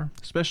 so far?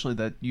 Especially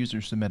that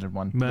user submitted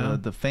one.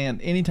 The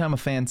fan. Anytime a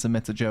fan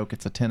submits a joke,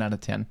 it's a 10 out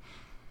of 10.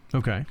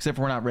 Okay. Except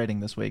for we're not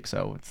rating this week,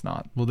 so it's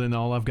not. Well, then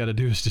all I've got to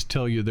do is just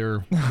tell you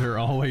they're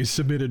always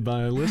submitted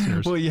by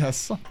listeners. Well,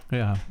 yes.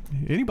 Yeah.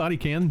 Anybody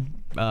can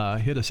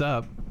hit us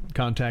up,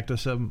 contact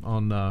us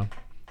on the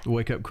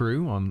Wake Up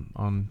Crew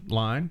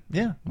online.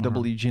 Yeah.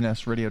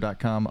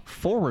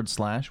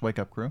 WGNSradio.com/Wake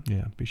Up Crew.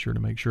 Yeah. Be sure to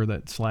make sure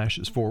that slash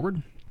is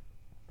forward.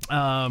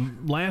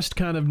 Last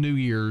kind of New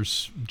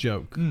Year's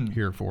joke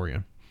here for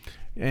you.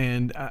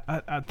 And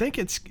I think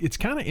it's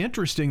kind of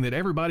interesting that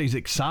everybody's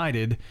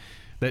excited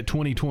that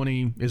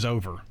 2020 is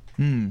over.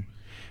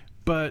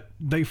 But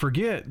they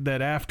forget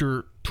that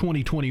after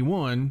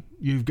 2021,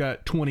 you've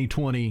got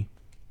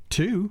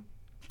 2022.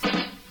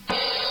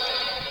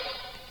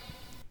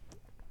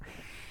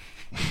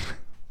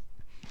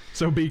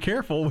 So be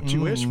careful what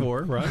you wish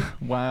for, right?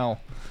 Wow.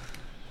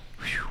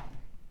 Whew.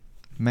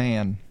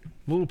 Man.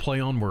 A little play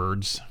on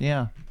words.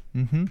 Yeah.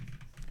 It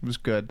was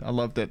good. I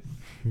loved it.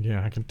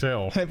 Yeah, I can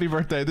tell. Happy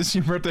birthday. This is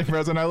your birthday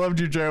present. I loved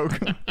your joke.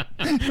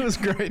 It was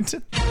great.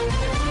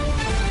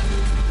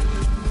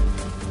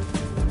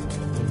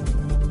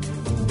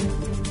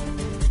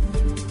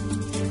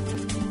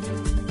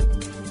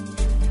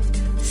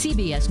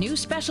 CBS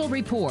News special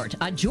report.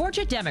 A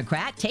Georgia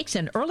Democrat takes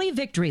an early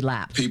victory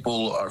lap.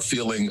 People are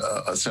feeling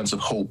a sense of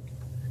hope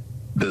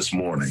this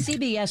morning.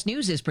 CBS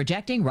News is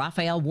projecting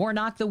Raphael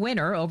Warnock the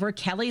winner over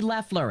Kelly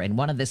Loeffler in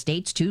one of the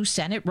state's 2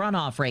 Senate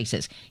runoff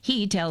races.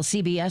 He tells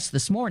CBS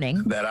This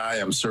Morning that I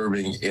am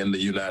serving in the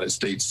United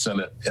States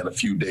Senate in a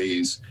few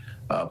days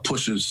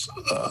pushes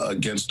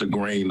against the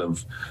grain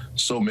of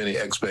so many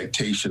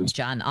expectations.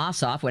 John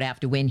Ossoff would have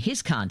to win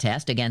his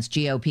contest against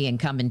GOP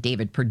incumbent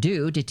David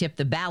Perdue to tip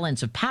the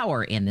balance of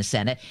power in the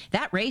Senate.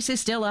 That race is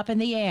still up in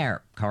the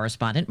air.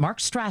 Correspondent Mark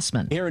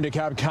Strassman. Here in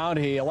DeKalb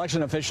County,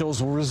 election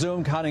officials will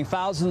resume counting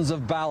thousands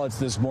of ballots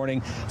this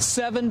morning.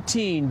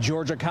 17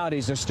 Georgia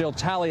counties are still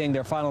tallying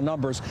their final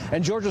numbers,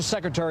 and Georgia's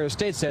Secretary of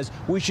State says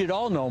we should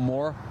all know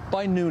more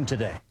by noon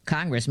today.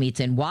 Congress meets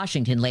in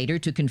Washington later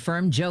to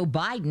confirm Joe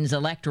Biden's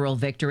electoral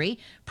victory.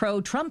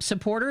 Pro-Trump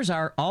supporters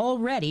are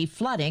already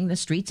flooding the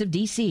streets of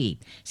D.C.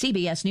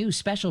 CBS News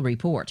special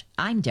report.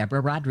 I'm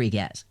Deborah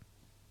Rodriguez.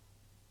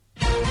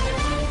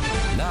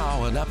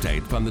 Now an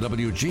update from the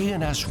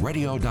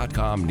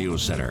WGNSradio.com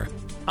News Center.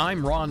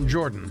 I'm Ron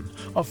Jordan.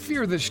 A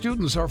fear that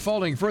students are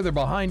falling further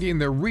behind in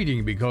their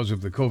reading because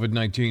of the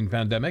COVID-19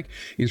 pandemic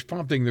is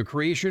prompting the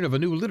creation of a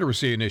new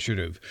literacy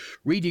initiative.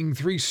 Reading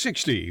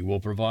 360 will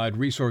provide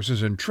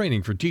resources and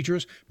training for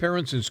teachers,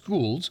 parents, and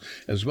schools,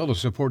 as well as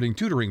supporting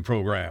tutoring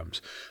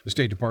programs. The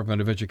State Department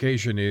of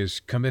Education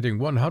is committing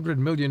 $100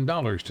 million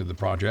to the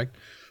project.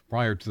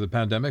 Prior to the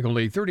pandemic,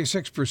 only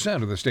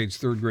 36% of the state's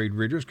third-grade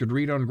readers could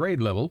read on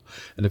grade level,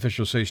 and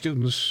officials say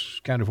students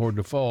can't afford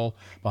to fall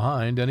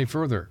behind any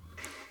further.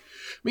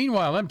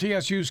 Meanwhile,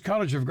 MTSU's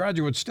College of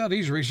Graduate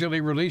Studies recently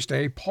released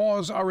a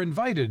Paws Are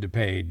Invited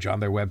page on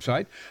their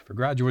website for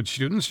graduate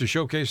students to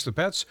showcase the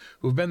pets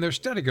who've been their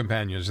study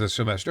companions this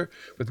semester,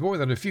 with more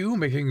than a few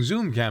making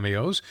Zoom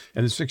cameos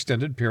in this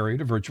extended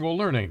period of virtual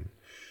learning.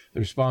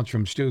 The response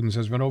from students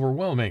has been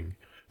overwhelming.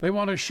 They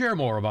want to share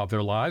more about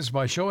their lives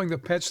by showing the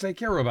pets they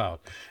care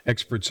about.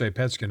 Experts say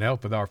pets can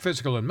help with our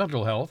physical and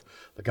mental health.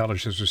 The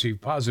college has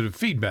received positive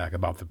feedback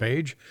about the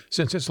page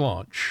since its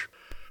launch.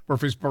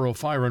 Murfreesboro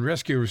Fire and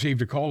Rescue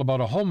received a call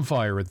about a home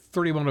fire at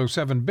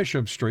 3107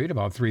 Bishop Street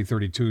about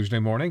 3:30 Tuesday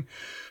morning.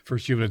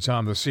 First units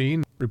on the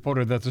scene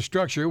reported that the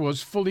structure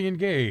was fully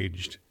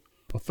engaged.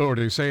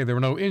 Authorities say there were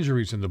no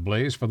injuries in the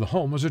blaze, but the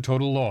home was a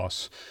total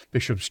loss.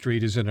 Bishop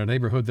Street is in a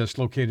neighborhood that's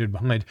located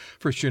behind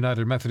First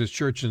United Methodist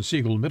Church and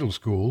Siegel Middle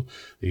School.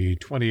 The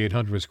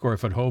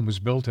 2,800-square-foot home was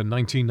built in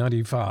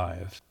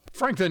 1995.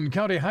 Franklin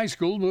County High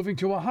School moving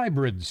to a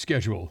hybrid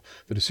schedule.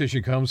 The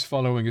decision comes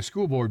following a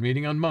school board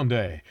meeting on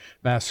Monday.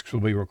 Masks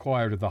will be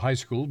required at the high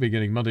school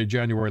beginning Monday,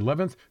 January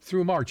 11th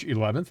through March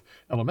 11th.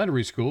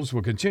 Elementary schools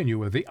will continue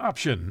with the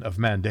option of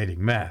mandating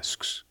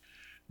masks.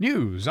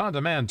 News on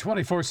demand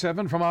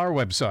 24/7 from our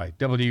website,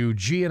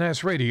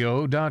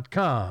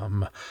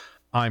 WGNSradio.com.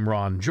 I'm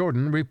Ron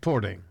Jordan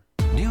reporting.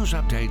 News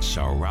updates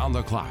around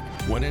the clock,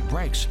 when it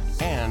breaks,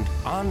 and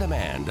on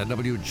demand at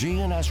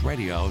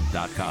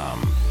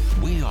WGNSradio.com.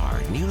 We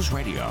are News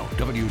Radio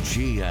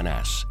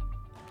WGNS.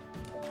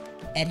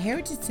 At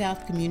Heritage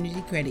South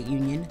Community Credit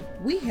Union,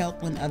 we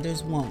help when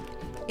others won't.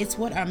 It's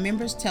what our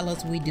members tell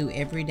us we do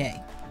every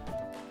day.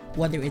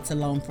 Whether it's a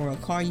loan for a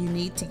car you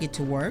need to get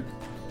to work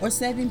or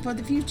saving for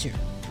the future,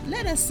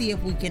 let us see if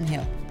we can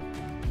help.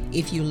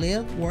 If you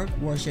live, work,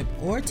 worship,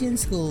 or attend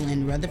school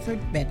in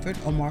Rutherford, Bedford,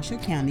 or Marshall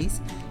counties,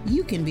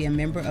 you can be a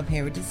member of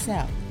Heritage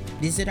South.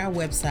 Visit our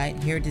website,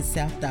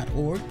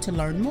 heritagesouth.org, to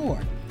learn more.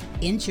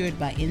 Insured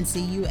by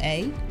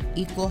NCUA,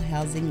 Equal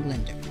Housing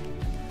Lender.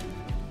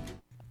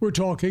 We're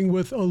talking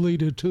with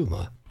Alita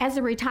Tuma. As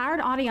a retired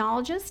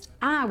audiologist,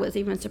 I was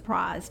even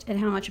surprised at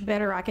how much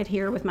better I could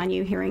hear with my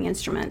new hearing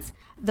instruments.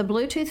 The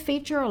Bluetooth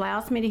feature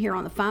allows me to hear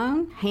on the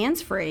phone,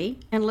 hands-free,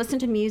 and listen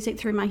to music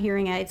through my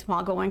hearing aids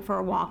while going for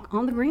a walk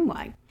on the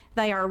Greenway.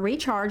 They are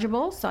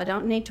rechargeable, so I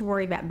don't need to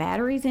worry about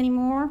batteries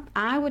anymore.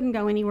 I wouldn't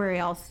go anywhere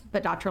else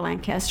but Dr.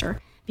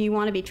 Lancaster. If you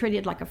want to be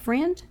treated like a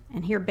friend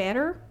and hear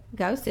better,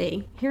 go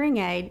see Hearing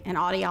Aid and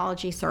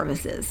Audiology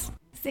Services.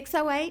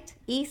 608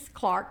 East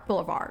Clark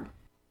Boulevard.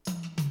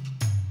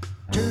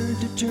 Turn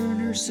to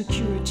Turner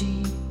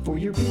Security for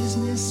your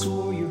business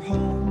or your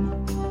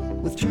home.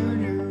 With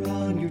Turner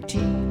on your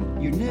team,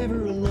 you're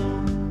never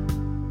alone.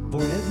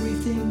 For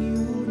everything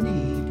you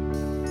need,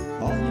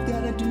 all you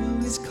gotta do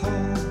is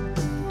call.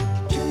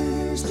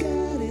 Turner's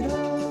got it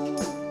all.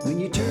 When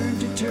you turn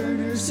to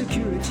Turner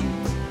Security,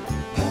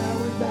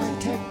 powered by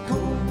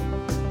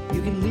TechCore,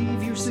 you can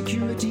leave your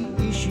security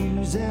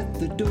issues at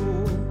the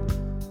door.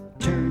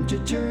 Turn to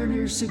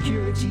Turner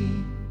Security.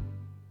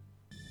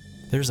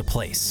 There's a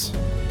place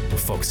where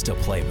folks still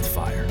play with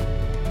fire.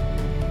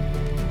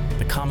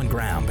 The common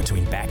ground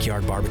between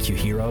backyard barbecue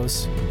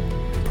heroes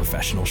and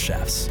professional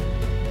chefs.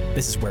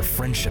 This is where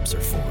friendships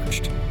are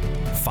forged,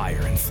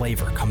 fire and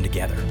flavor come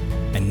together,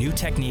 and new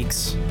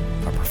techniques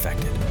are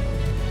perfected.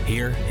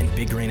 Here in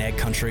Big Green Egg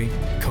Country,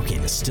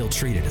 cooking is still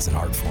treated as an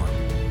art form.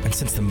 And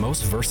since the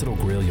most versatile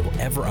grill you'll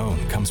ever own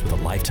comes with a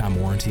lifetime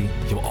warranty,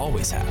 you'll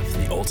always have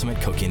the ultimate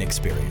cooking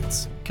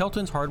experience.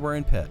 Kelton's Hardware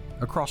and Pet,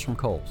 across from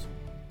Kohl's.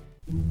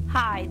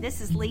 Hi,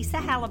 this is Lisa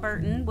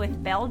Halliburton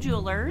with Bell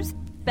Jewelers.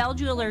 Bell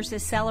Jewelers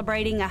is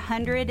celebrating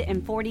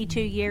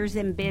 142 years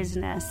in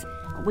business.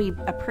 We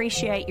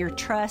appreciate your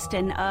trust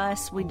in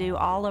us. We do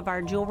all of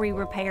our jewelry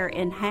repair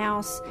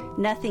in-house.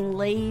 Nothing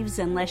leaves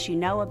unless you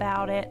know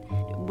about it.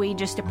 We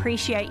just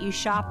appreciate you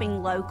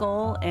shopping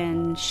local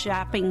and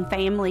shopping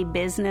family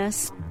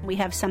business. We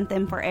have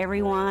something for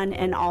everyone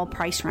in all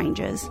price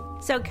ranges.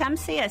 So come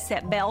see us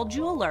at Bell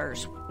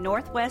Jewelers,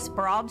 Northwest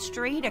Broad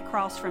Street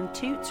across from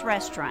Toots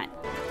Restaurant.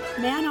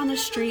 Man on the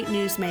Street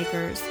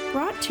Newsmakers,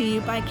 brought to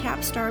you by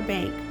Capstar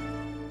Bank.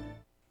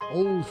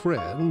 Old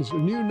friends,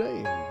 new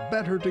name,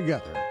 better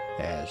together,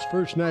 as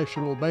First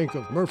National Bank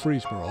of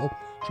Murfreesboro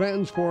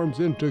transforms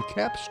into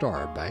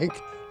Capstar Bank.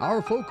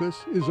 Our focus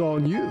is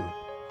on you.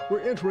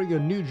 We're entering a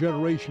new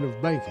generation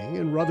of banking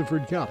in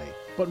Rutherford County,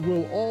 but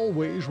will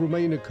always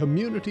remain a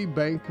community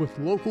bank with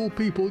local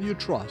people you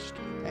trust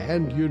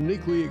and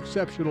uniquely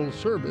exceptional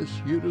service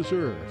you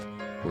deserve.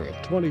 We're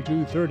at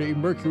 2230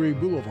 Mercury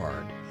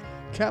Boulevard.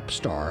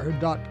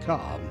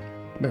 Capstar.com.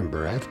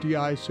 Member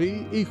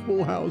FDIC,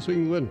 Equal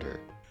Housing Lender.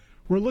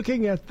 We're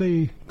looking at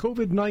the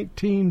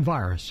COVID-19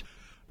 virus.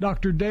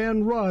 Dr.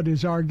 Dan Rudd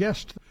is our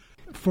guest.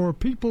 For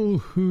people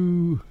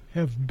who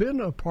have been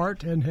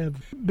apart and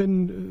have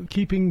been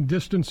keeping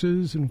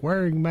distances and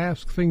wearing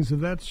masks, things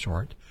of that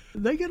sort,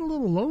 they get a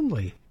little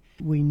lonely.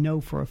 We know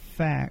for a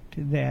fact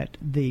that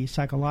the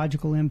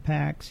psychological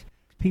impacts,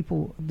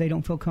 people, they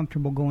don't feel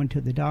comfortable going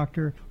to the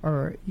doctor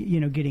or,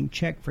 getting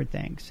checked for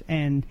things.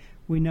 And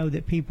we know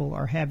that people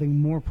are having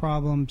more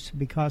problems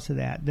because of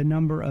that. The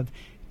number of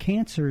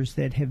cancers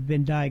that have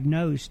been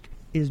diagnosed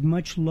is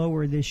much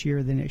lower this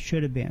year than it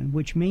should have been,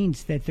 which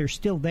means that they're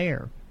still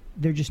there.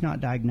 They're just not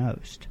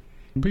diagnosed.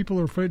 People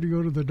are afraid to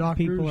go to the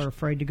doctors? People are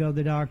afraid to go to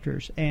the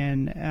doctors.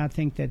 And I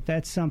think that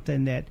that's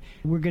something that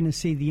we're going to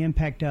see the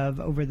impact of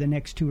over the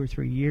next 2 or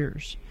 3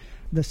 years.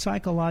 The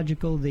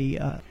psychological, the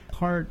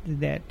part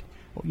that,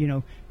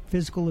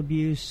 physical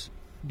abuse,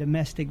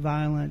 domestic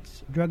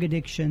violence, drug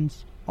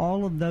addictions,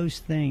 all of those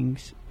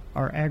things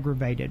are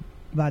aggravated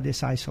by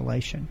this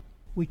isolation.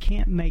 We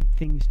can't make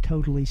things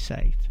totally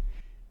safe.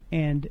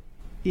 And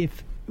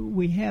if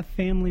we have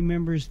family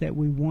members that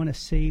we want to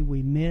see,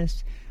 we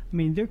miss,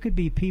 there could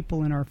be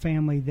people in our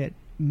family that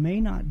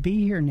may not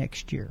be here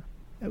next year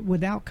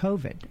without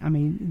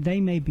COVID. They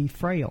may be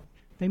frail.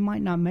 They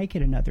might not make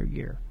it another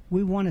year.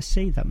 We want to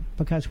see them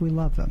because we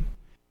love them.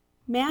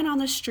 Man on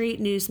the Street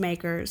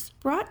Newsmakers,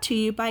 brought to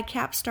you by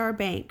Capstar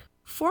Bank,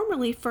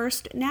 formerly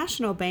First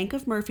National Bank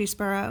of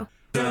Murfreesboro.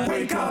 The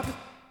Wake Up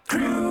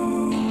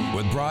Crew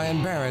with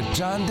Brian Barrett,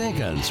 John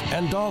Dinkins,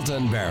 and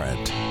Dalton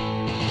Barrett.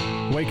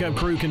 Wake Up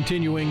Crew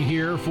continuing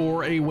here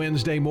for a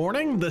Wednesday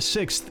morning, the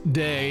 6th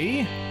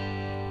day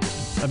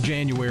of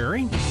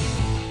January.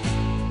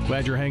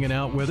 Glad you're hanging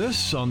out with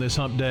us on this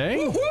hump day.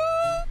 Woo-hoo!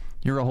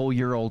 You're a whole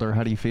year older.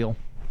 How do you feel?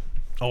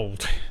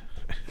 Old.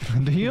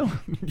 Do you?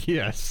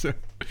 Yes.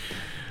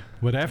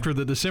 But after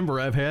the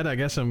December I've had, I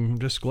guess I'm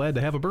just glad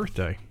to have a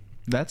birthday.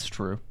 That's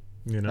true.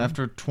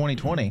 After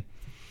 2020.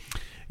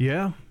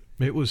 Yeah,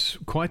 it was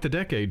quite the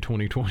decade,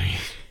 2020.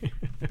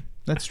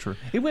 That's true.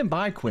 It went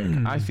by quick,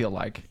 I feel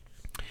like.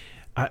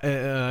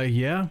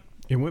 Yeah,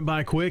 it went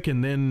by quick,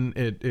 and then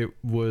it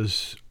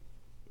was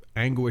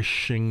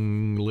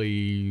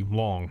anguishingly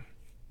long.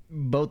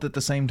 Both at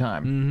the same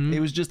time. Mm-hmm. It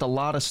was just a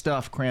lot of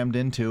stuff crammed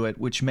into it,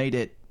 which made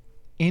it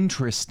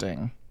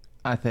interesting,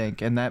 I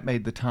think, and that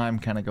made the time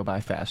kind of go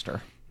by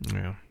faster.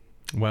 Yeah.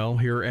 Well,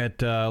 here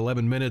at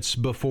 11 minutes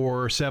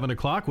before 7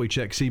 o'clock, we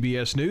check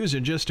CBS News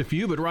in just a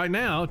few, but right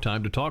now,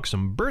 time to talk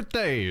some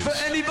birthdays. For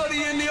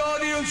anybody in the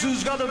audience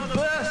who's got a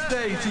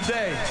birthday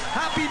today,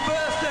 happy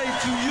birthday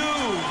to you!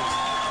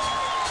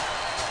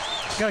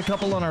 Got a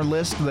couple on our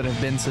list that have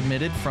been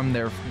submitted from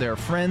their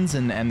friends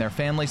and their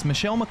families.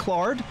 Michelle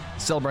McClard,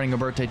 celebrating a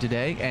birthday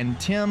today, and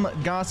Tim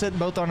Gossett,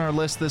 both on our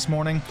list this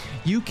morning.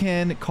 You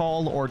can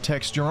call or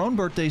text your own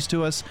birthdays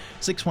to us,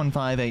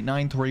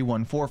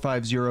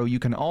 615-893-1450. You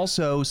can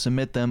also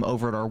submit them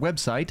over at our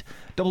website,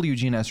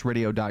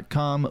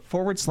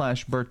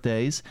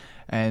 wgnsradio.com/birthdays.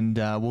 And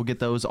we'll get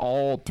those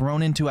all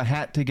thrown into a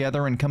hat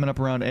together, and coming up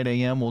around 8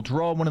 a.m., we'll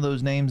draw one of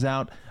those names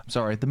out. I'm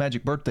sorry, the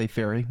Magic Birthday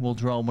Fairy will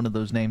draw one of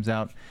those names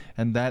out,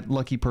 and that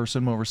lucky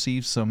person will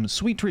receive some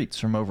sweet treats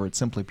from over at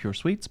Simply Pure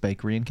Sweets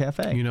Bakery and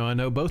Cafe. I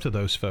know both of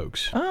those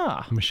folks.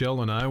 Ah.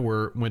 Michelle and I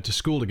went to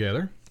school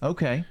together.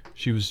 Okay.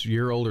 She was a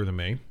year older than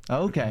me.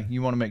 Okay.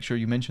 You want to make sure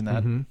you mention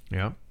that. Mm-hmm.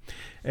 Yeah.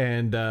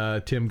 And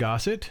Tim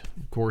Gossett,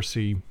 of course,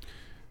 he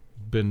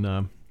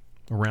been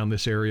around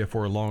this area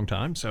for a long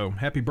time. So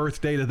happy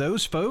birthday to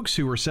those folks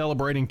who are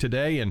celebrating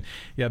today. And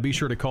yeah, be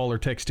sure to call or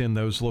text in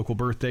those local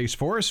birthdays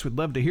for us. We'd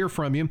love to hear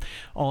from you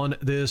on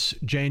this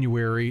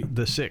January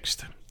the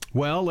 6th.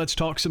 Well, let's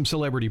talk some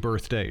celebrity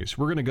birthdays.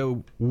 We're going to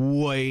go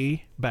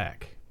way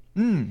back.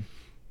 Yep,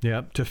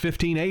 to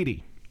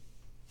 1580.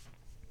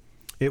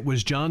 It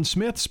was John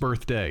Smith's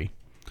birthday.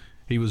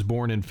 He was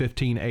born in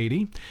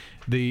 1580.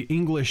 The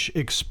English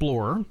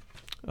explorer,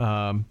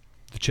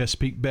 the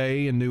Chesapeake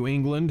Bay in New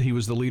England. He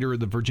was the leader of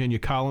the Virginia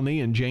colony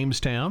in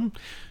Jamestown.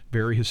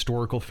 Very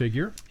historical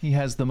figure. He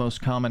has the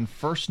most common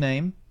first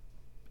name,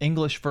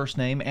 English first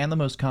name, and the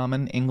most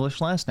common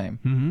English last name.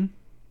 Mm-hmm.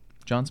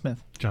 John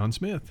Smith. John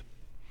Smith.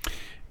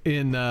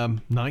 In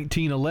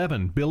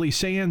 1911, Billy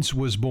Sands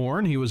was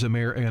born. He was an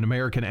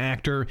American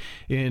actor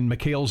in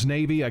McHale's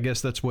Navy. I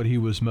guess that's what he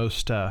was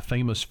most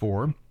famous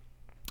for.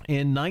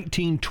 In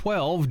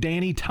 1912,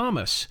 Danny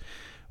Thomas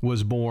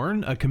was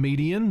born, a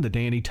comedian, The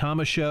Danny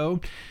Thomas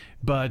Show.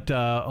 But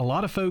a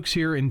lot of folks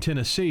here in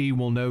Tennessee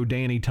will know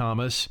Danny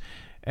Thomas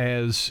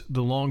as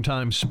the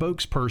longtime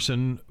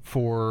spokesperson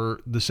for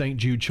the St.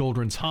 Jude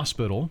Children's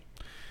Hospital,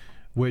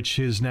 which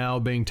is now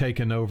being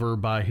taken over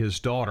by his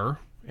daughter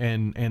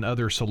and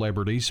other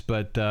celebrities,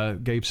 but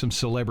gave some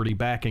celebrity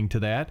backing to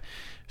that.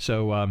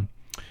 So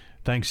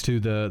thanks to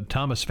the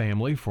Thomas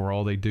family for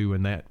all they do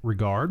in that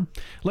regard.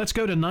 Let's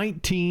go to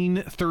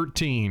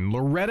 1913.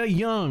 Loretta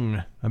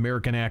Young,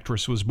 American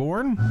actress, was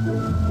born.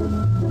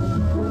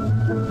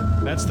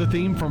 That's the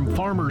theme from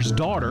Farmer's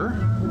Daughter.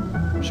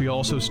 She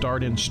also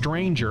starred in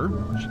Stranger.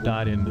 She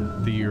died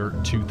in the year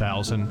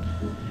 2000.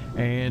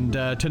 And to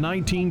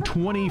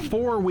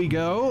 1924 we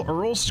go.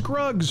 Earl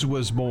Scruggs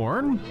was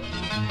born.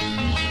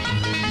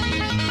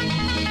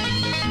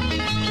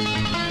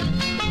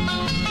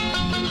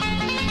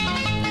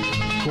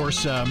 Of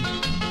course,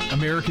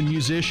 American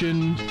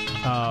musician,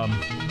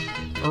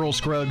 Earl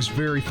Scruggs,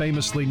 very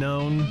famously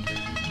known.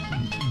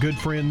 Good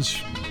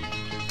friends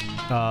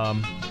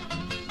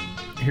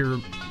here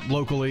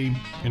locally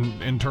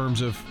in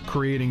terms of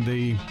creating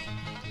the,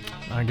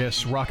 I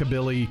guess,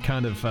 rockabilly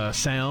kind of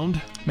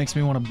sound. Makes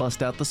me want to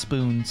bust out the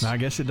spoons. I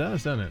guess it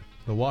does, doesn't it?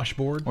 The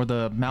washboard. Or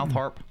the mouth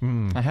harp.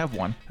 I have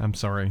one. I'm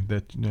sorry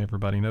that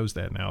everybody knows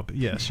that now, but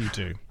yes, you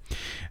do.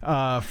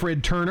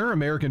 Fred Turner,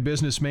 American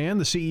businessman,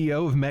 the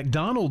CEO of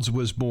McDonald's,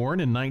 was born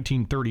in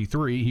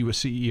 1933. He was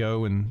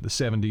CEO in the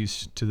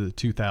 70s to the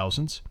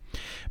 2000s.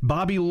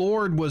 Bobby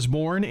Lord was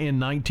born in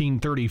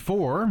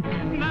 1934.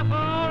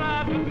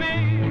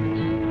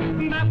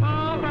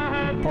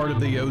 Part of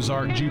the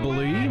Ozark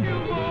Jubilee.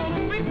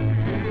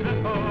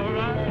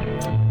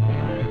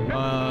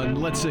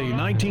 Let's see,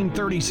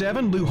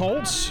 1937, Lou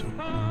Holtz,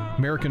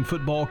 American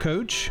football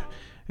coach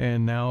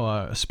and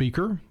now a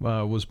speaker,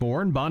 was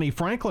born. Bonnie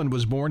Franklin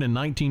was born in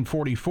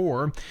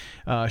 1944.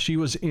 She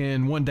was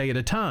in One Day at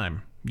a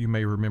Time. You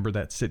may remember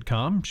that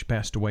sitcom. She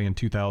passed away in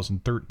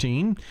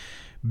 2013.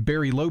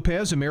 Barry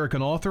Lopez,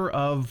 American author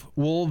of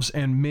Wolves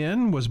and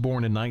Men, was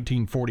born in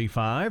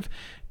 1945.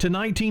 To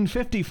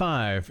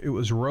 1955, it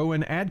was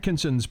Rowan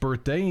Atkinson's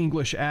birthday,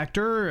 English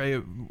actor.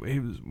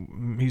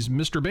 He's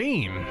Mr.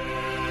 Bean.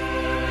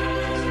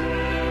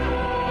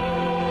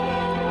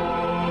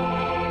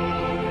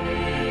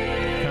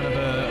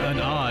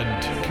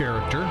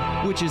 Character.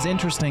 Which is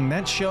interesting.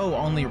 That show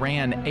only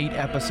ran 8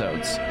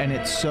 episodes, and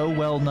it's so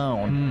well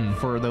known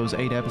for those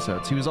 8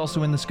 episodes. He was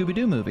also in the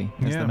Scooby-Doo movie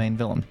as the main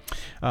villain.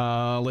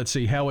 Let's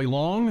see. Howie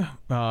Long,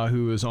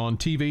 who is on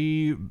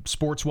TV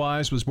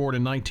sports-wise, was born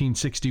in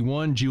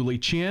 1961. Julie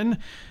Chen,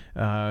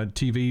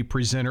 TV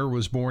presenter,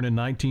 was born in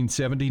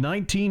 1970.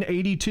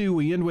 1982,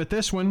 we end with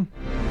this one.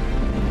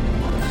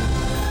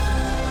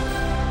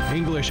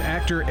 English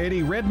actor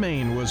Eddie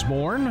Redmayne was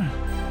born.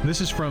 This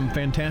is from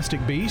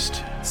Fantastic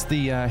Beast. It's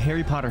the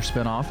Harry Potter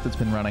spinoff that's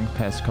been running the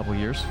past couple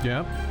years.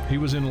 Yeah, he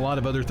was in a lot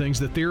of other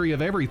things. The Theory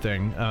of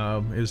Everything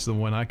is the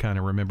one I kind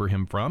of remember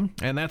him from.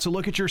 And that's a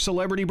look at your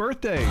celebrity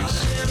birthdays.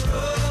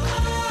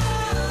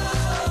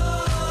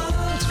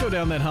 Let's go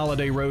down that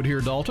holiday road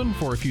here, Dalton,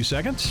 for a few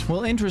seconds.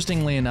 Well,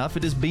 interestingly enough,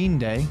 it is Bean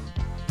Day.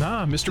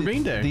 Ah, Mr.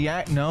 Bean Day.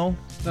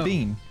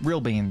 Bean.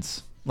 Real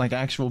beans. Like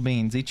actual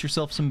beans. Eat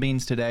yourself some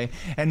beans today.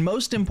 And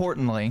most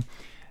importantly,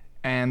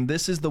 and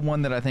this is the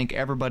one that I think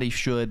everybody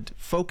should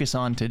focus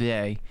on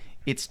today,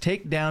 it's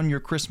Take Down Your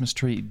Christmas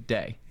Tree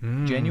Day.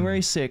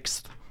 January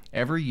 6th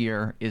every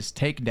year is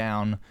Take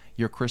Down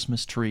Your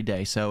Christmas Tree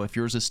Day. So if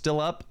yours is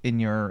still up in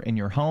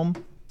your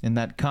home, in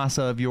that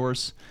casa of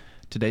yours,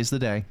 today's the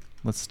day.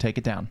 Let's take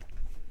it down.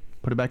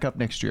 Put it back up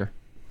next year.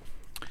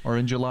 Or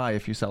in July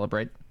if you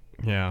celebrate.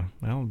 Yeah,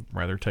 I'll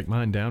rather take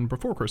mine down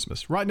before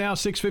Christmas. Right now,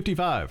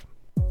 6:55.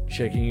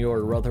 Checking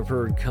your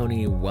Rutherford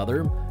County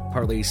weather.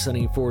 Partly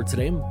sunny for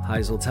today.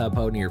 Highs will top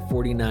out near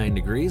 49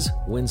 degrees.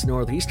 Winds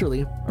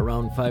northeasterly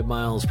around 5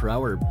 miles per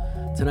hour.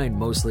 Tonight,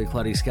 mostly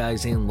cloudy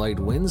skies and light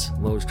winds.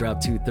 Lows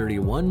drop to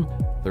 31.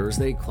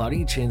 Thursday,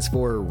 cloudy. Chance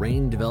for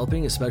rain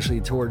developing,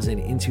 especially towards and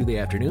into the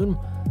afternoon.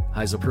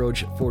 Highs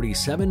approach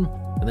 47.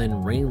 And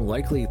then rain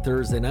likely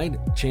Thursday night,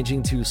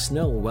 changing to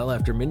snow well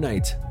after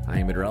midnight.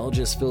 I'm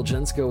meteorologist Phil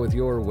Jensko with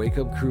your Wake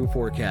Up Crew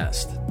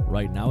forecast.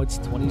 Right now it's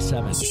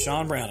 27. This is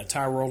Sean Brown at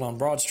Tire World on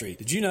Broad Street.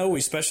 Did you know we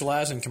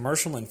specialize in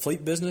commercial and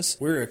fleet business?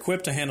 We're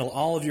equipped to handle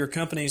all of your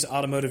company's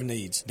automotive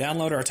needs.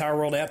 Download our Tire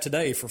World app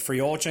today for free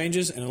oil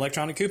changes and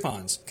electronic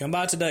coupons. Come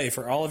by today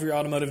for all of your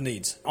automotive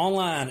needs.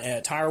 Online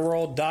at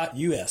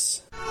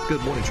tireworld.us.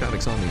 Good morning.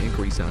 Traffic's on the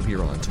increase out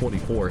here on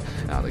 24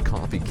 out of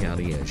Coffee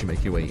County as you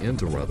make your way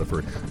into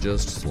Rutherford.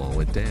 Just slow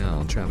it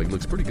down. Traffic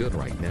looks pretty good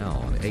right now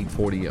on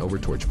 840 over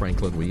towards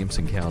Franklin,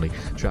 Williamson County.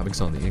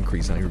 Traffic's on the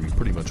increase out here. You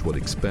pretty much would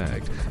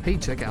expect. Hey,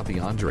 check out the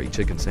Andre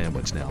Chicken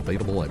Sandwich now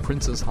available at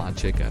Princess Hot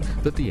Chicken,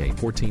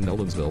 5814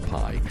 Nolensville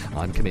Pike.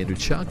 I'm Commander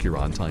Chuck. You're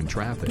on-time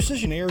traffic.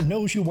 Precision Air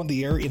knows you want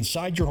the air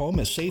inside your home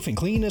as safe and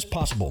clean as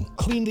possible.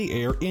 Clean the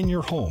air in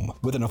your home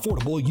with an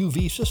affordable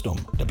UV system.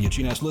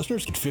 WGNS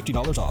listeners get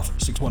 $50 off.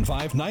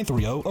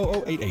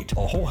 615-930-0088.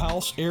 A whole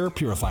house air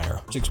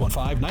purifier.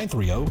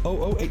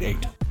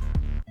 615-930-0088.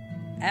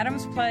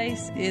 Adams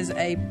Place is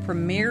a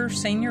premier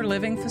senior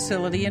living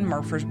facility in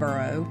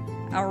Murfreesboro.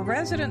 Our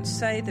residents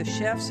say the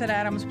chefs at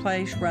Adams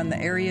Place run the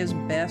area's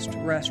best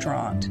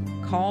restaurant.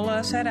 Call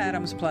us at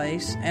Adams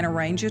Place and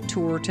arrange a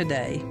tour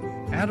today.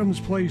 Adams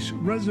Place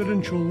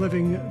Residential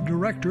Living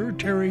Director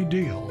Terry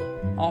Deal.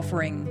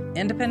 Offering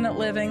independent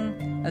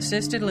living,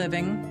 assisted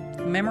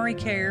living, memory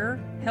care,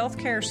 health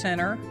care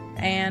center,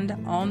 and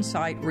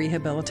on-site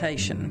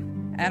rehabilitation.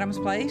 Adams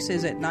Place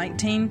is at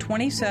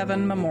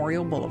 1927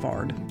 Memorial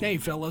Boulevard. Hey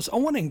fellas, I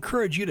want to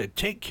encourage you to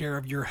take care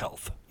of your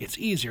health. It's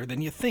easier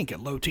than you think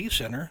at Low T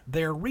Center.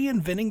 They're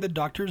reinventing the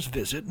doctor's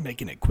visit,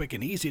 making it quick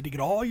and easy to get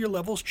all your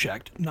levels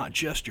checked, not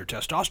just your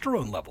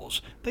testosterone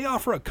levels. They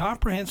offer a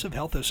comprehensive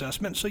health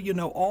assessment so you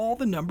know all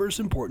the numbers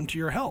important to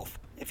your health.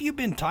 If you've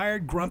been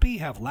tired, grumpy,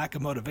 have lack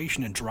of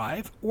motivation and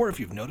drive, or if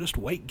you've noticed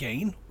weight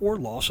gain or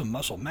loss of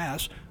muscle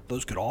mass,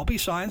 those could all be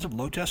signs of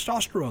low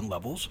testosterone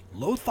levels,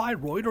 low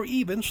thyroid, or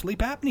even sleep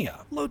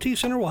apnea. Low T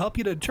Center will help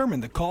you determine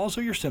the cause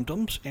of your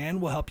symptoms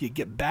and will help you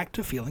get back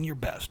to feeling your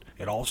best.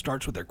 It all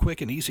starts with their quick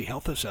and easy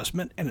health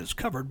assessment and is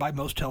covered by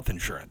most health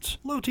insurance.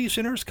 Low T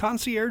Center's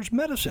concierge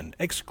medicine,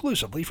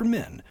 exclusively for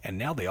men, and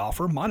now they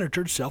offer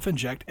monitored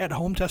self-inject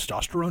at-home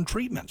testosterone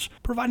treatments,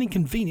 providing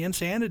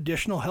convenience and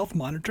additional health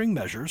monitoring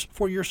measures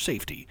for your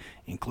safety,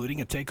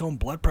 including a take-home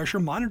blood pressure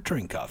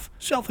monitoring cuff.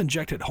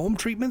 Self-injected home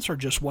treatments are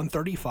just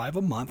 $135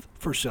 a month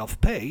for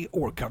self-pay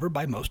or covered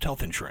by most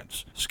health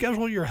insurance.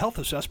 Schedule your health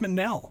assessment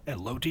now at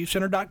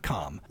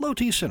lowtcenter.com. Low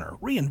T Center,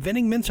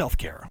 reinventing men's health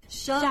care.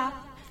 Shop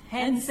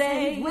and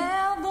save.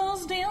 Well,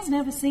 those deals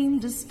never seem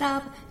to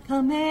stop.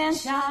 Come and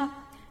shop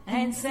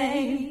and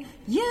save.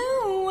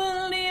 You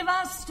will leave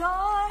our store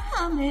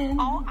humming.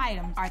 All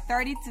items are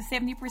 30 to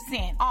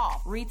 70%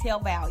 off retail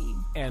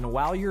value. And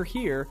while you're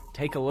here,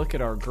 take a look at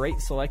our great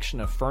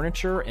selection of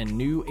furniture and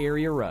new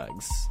area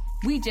rugs.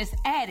 We just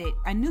added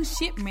a new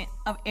shipment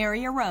of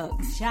area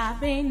rugs.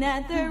 Shopping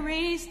at the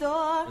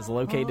Restore is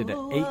located at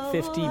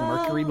 850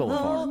 Mercury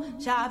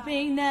Boulevard.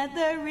 Shopping at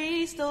the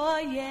Restore,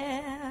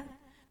 yeah.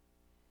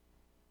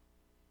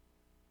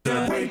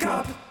 The Wake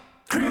Up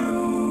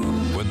Crew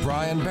with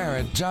Brian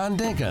Barrett, John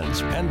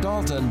Dinkins, and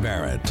Dalton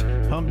Barrett.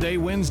 Hump Day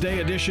Wednesday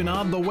edition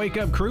of the Wake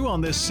Up Crew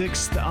on this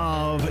 6th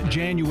of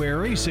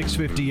January,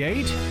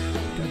 6:58.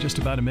 Got just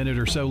about a minute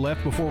or so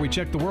left before we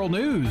check the world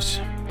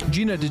news.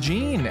 Gina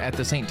DeJean at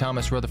the St.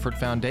 Thomas Rutherford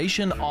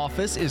Foundation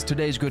office is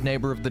today's Good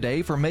Neighbor of the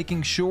Day for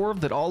making sure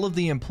that all of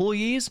the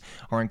employees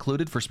are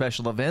included for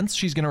special events.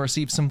 She's going to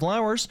receive some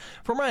flowers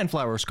from Ryan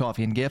Flowers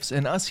Coffee and Gifts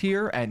and us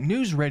here at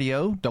News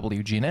Radio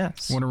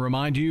WGNS. Want to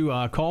remind you,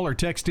 call or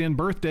text in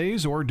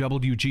birthdays or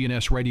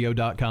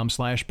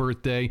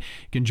WGNSradio.com/birthday. You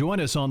can join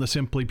us on the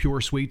Simply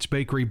Pure Sweets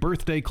Bakery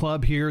Birthday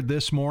Club here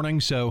this morning.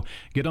 So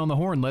get on the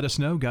horn. Let us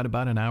know. Got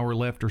about an hour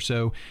left or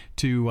so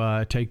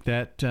to take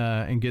that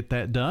and get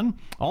that done.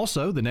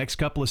 Also, the next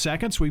couple of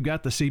seconds, we've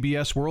got the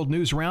CBS World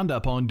News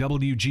Roundup on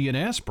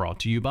WGNS, brought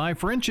to you by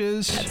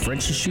French's. At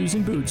French's Shoes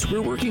and Boots,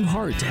 we're working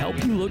hard to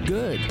help you look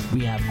good.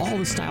 We have all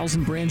the styles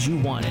and brands you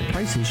want at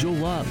prices you'll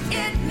love.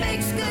 It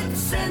makes good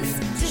sense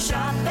to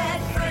shop at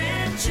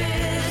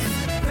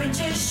French's.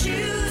 French's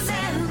Shoes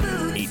and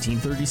Boots.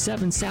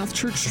 1837 South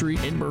Church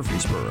Street in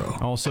Murfreesboro.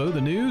 Also, the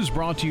news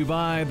brought to you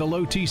by the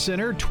Low T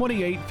Center,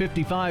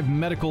 2855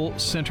 Medical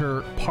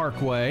Center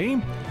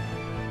Parkway.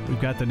 We've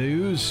got the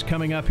news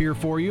coming up here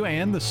for you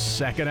and the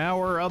second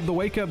hour of the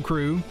Wake Up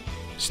Crew.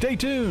 Stay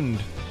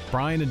tuned.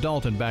 Brian and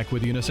Dalton back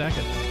with you in a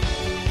second.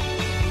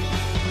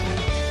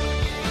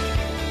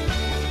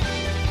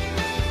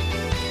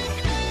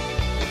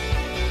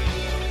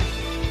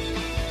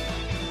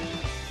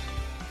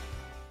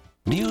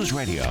 News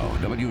Radio,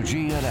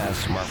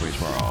 WGNS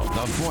Murfreesboro,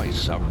 the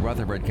voice of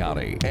Rutherford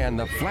County, and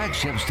the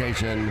flagship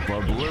station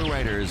for Blue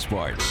Raiders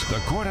sports.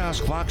 The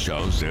Courthouse Clock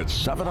shows it's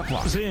 7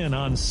 o'clock. In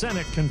on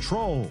Senate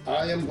control.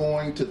 I am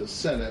going to the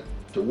Senate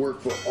to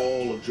work for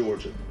all of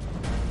Georgia.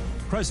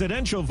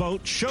 Presidential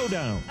vote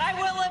showdown. I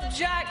will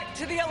object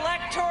to the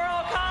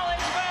Electoral College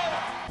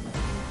vote.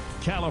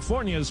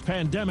 California's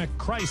pandemic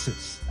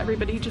crisis.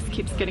 Everybody just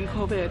keeps getting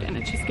COVID, and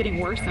it's just getting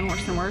worse and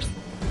worse and worse.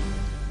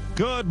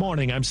 Good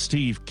morning, I'm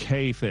Steve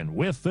Kathan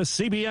with the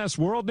CBS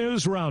World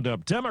News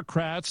Roundup.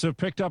 Democrats have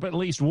picked up at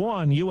least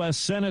one U.S.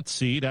 Senate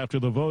seat after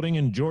the voting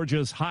in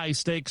Georgia's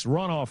high-stakes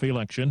runoff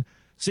election.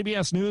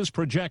 CBS News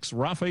projects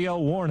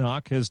Raphael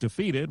Warnock has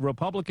defeated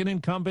Republican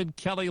incumbent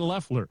Kelly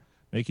Loeffler,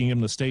 making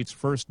him the state's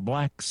first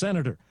black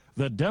senator.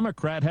 The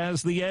Democrat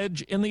has the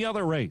edge in the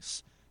other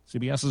race.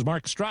 CBS's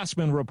Mark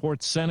Strassman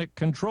reports Senate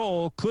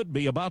control could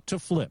be about to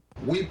flip.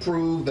 We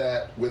prove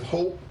that with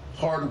hope,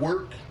 hard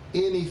work,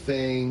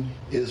 anything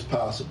is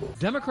possible.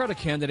 Democratic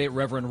candidate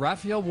Reverend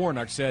Raphael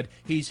Warnock said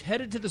he's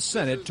headed to the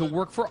Senate to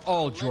work for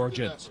all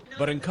Georgians.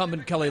 But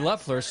incumbent Kelly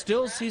Loeffler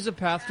still sees a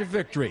path to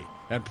victory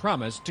and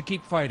promised to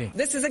keep fighting.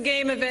 This is a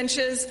game of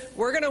inches.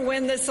 We're going to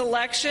win this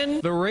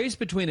election. The race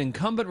between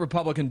incumbent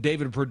Republican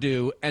David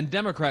Perdue and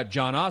Democrat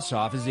Jon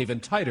Ossoff is even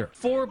tighter.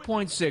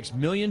 4.6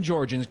 million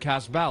Georgians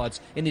cast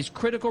ballots in these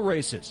critical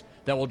races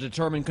that will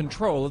determine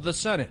control of the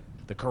Senate.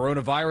 The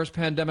coronavirus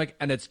pandemic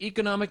and its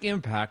economic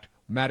impact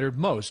mattered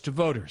most to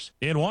voters.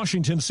 In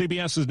Washington,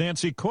 CBS's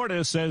Nancy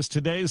Cordes says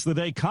today's the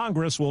day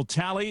Congress will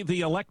tally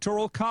the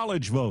Electoral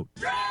College vote.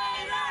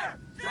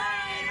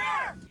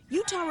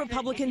 Utah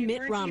Republican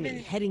Mitt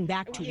Romney, heading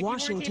back to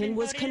Washington,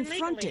 was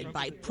confronted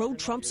by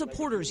pro-Trump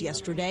supporters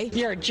yesterday.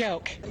 You're a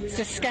joke. It's a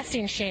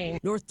disgusting shame.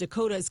 North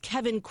Dakota's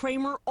Kevin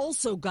Cramer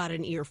also got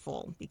an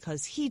earful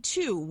because he,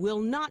 too,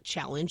 will not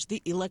challenge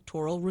the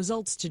electoral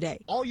results today.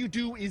 All you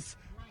do is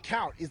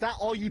count. Is that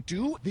all you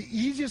do? The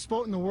easiest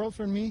vote in the world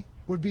for me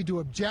would be to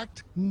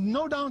object,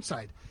 no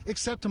downside,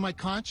 except to my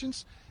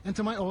conscience and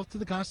to my oath to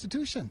the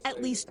Constitution.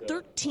 At least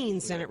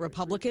 13 Senate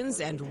Republicans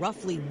and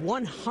roughly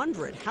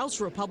 100 House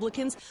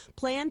Republicans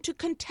plan to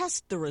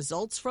contest the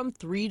results from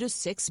 3 to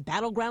 6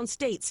 battleground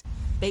states.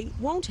 They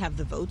won't have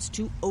the votes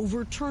to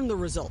overturn the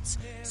results.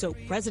 So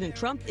President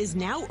Trump is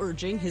now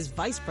urging his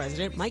Vice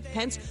President, Mike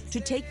Pence, to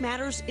take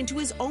matters into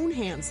his own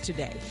hands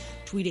today,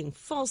 tweeting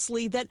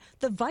falsely that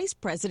the Vice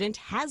President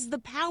has the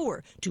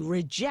power to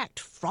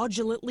reject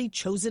fraudulently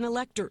chosen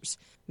electors.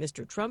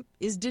 Mr. Trump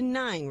is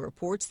denying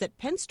reports that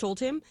Pence told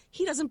him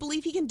he doesn't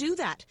believe he can do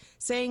that,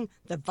 saying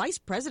the Vice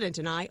President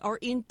and I are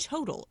in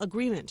total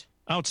agreement.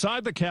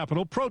 Outside the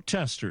Capitol,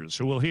 protesters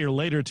who will hear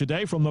later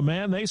today from the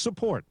man they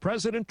support,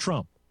 President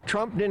Trump.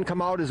 Trump didn't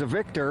come out as a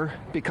victor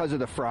because of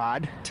the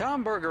fraud.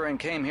 Tom Bergeron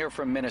came here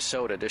from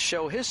Minnesota to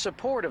show his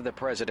support of the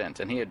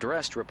president, and he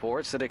addressed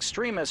reports that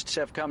extremists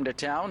have come to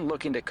town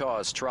looking to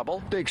cause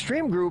trouble. The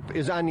extreme group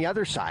is on the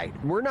other side.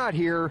 We're not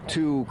here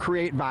to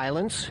create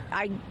violence.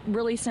 I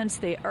really sense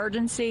the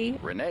urgency.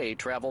 Renee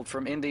traveled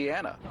from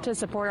Indiana to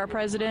support our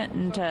president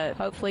and to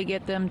hopefully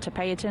get them to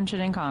pay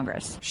attention in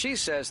Congress. She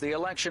says the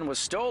election was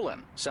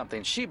stolen,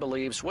 something she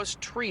believes was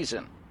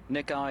treason.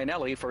 Nick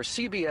Iannelli for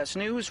CBS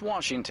News,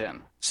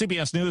 Washington.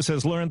 CBS News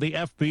has learned the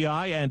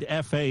FBI and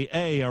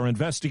FAA are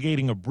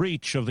investigating a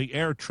breach of the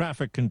air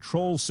traffic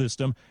control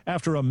system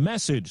after a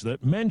message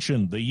that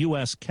mentioned the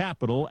U.S.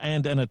 Capitol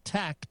and an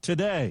attack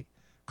today.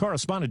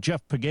 Correspondent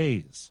Jeff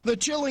Pegues. The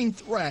chilling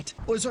threat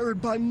was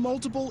heard by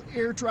multiple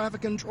air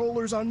traffic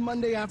controllers on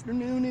Monday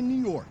afternoon in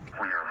New York.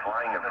 We are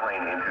flying a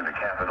plane into the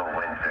Capitol Wednesday.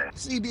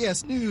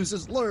 CBS News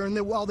has learned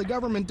that while the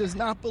government does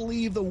not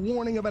believe the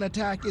warning of an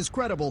attack is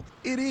credible,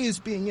 it is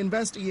being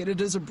investigated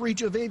as a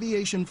breach of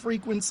aviation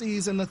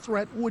frequencies and the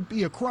threat would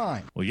be a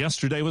crime. Well,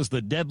 yesterday was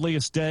the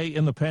deadliest day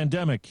in the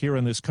pandemic here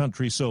in this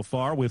country so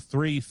far, with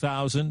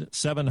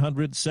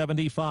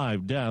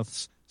 3,775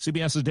 deaths.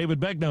 CBS's David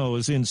Begnaud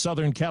is in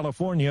Southern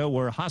California,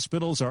 where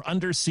hospitals are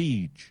under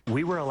siege.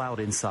 We were allowed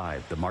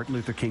inside the Martin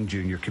Luther King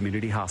Jr.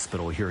 Community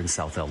Hospital here in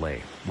South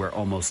L.A., where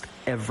almost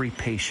every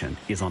patient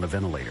is on a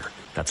ventilator.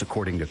 That's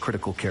according to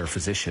critical care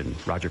physician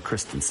Roger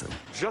Christensen.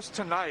 Just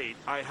tonight,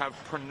 I have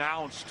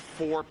pronounced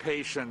 4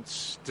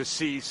 patients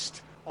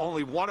deceased,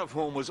 only one of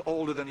whom was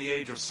older than the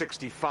age of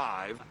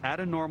 65.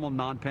 At a normal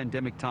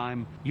non-pandemic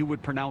time, you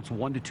would pronounce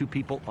 1 to 2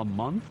 people a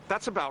month?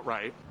 That's about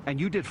right. And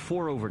you did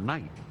 4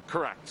 overnight.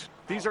 Correct.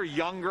 These are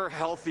younger,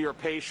 healthier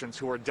patients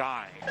who are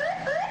dying.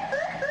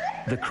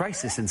 The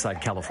crisis inside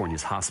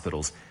California's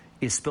hospitals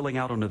is spilling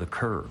out onto the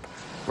curb,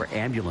 where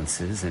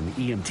ambulances and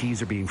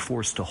EMTs are being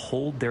forced to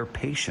hold their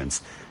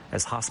patients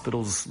as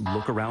hospitals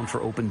look around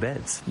for open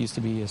beds. Used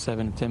to be a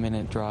 7 to 10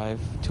 minute drive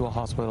to a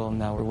hospital, and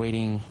now we're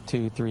waiting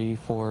 2, 3,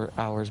 4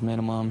 hours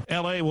minimum.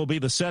 L.A. will be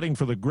the setting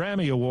for the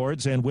Grammy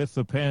Awards, and with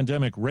the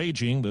pandemic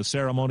raging, the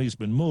ceremony's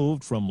been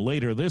moved from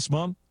later this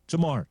month to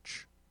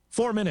March.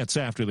 4 minutes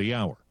after the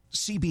hour.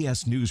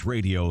 CBS News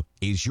Radio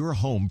is your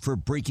home for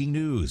breaking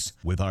news.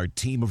 With our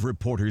team of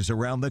reporters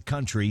around the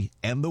country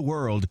and the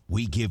world,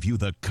 we give you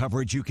the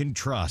coverage you can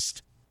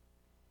trust.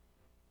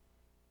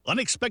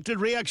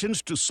 Unexpected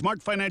reactions to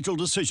smart financial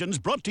decisions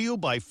brought to you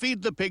by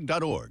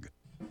feedthepig.org.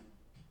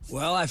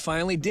 Well, I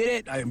finally did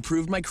it. I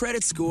improved my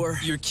credit score.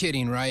 You're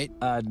kidding, right?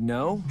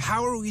 No.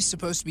 How are we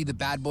supposed to be the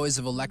bad boys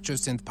of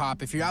electro-synth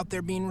pop if you're out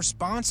there being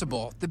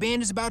responsible? The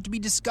band is about to be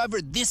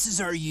discovered. This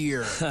is our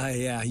year.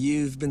 Yeah,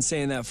 you've been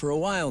saying that for a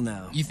while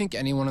now. You think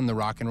anyone in the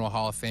Rock and Roll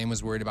Hall of Fame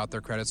was worried about their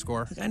credit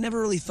score? I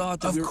never really thought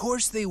that. Of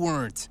course they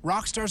weren't.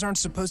 Rock stars aren't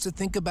supposed to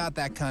think about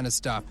that kind of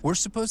stuff. We're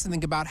supposed to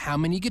think about how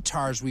many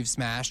guitars we've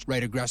smashed,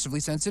 write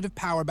aggressively sensitive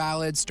power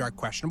ballads, start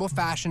questionable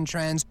fashion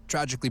trends,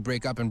 tragically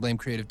break up and blame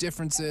creative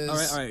differences. All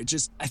right.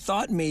 I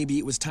thought maybe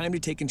it was time to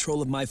take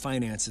control of my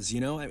finances,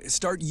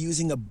 Start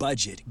using a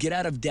budget, get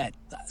out of debt,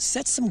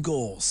 set some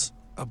goals.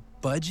 A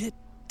budget?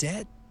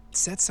 Debt?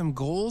 Set some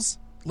goals?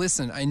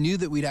 Listen, I knew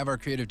that we'd have our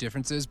creative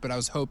differences, but I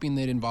was hoping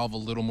they'd involve a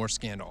little more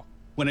scandal.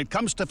 When it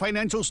comes to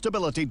financial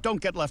stability, don't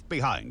get left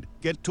behind.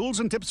 Get tools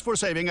and tips for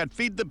saving at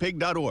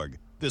feedthepig.org.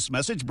 This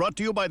message brought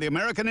to you by the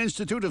American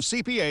Institute of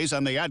CPAs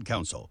and the Ad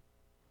Council.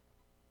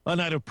 A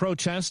night of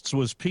protests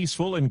was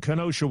peaceful in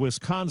Kenosha,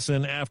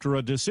 Wisconsin, after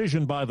a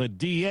decision by the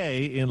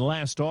DA in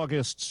last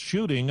August's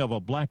shooting of a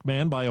black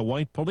man by a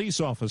white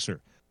police officer.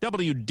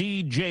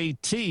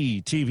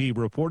 WDJT TV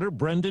reporter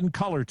Brendan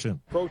Cullerton.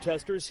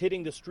 Protesters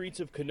hitting the streets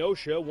of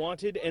Kenosha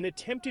wanted an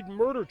attempted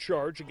murder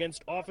charge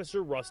against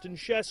Officer Rustin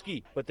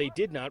Sheskey, but they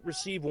did not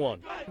receive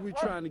one. We're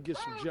trying to get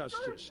some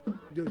justice.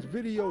 The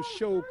video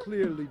showed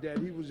clearly that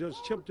he was just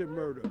attempted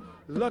murder.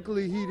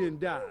 Luckily, he didn't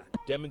die.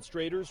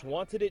 Demonstrators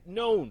wanted it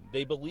known.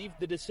 They believed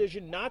the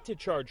decision not to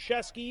charge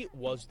Sheskey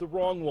was the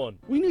wrong one.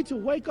 We need to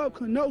wake up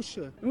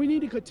Kenosha, and we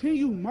need to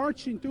continue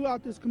marching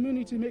throughout this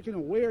community, making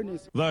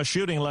awareness. The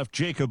shooting left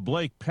Jacob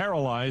Blake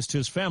paralyzed.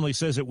 His family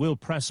says it will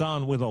press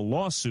on with a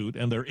lawsuit,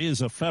 and there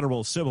is a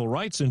federal civil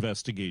rights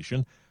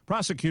investigation.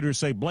 Prosecutors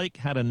say Blake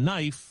had a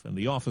knife, and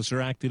the officer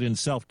acted in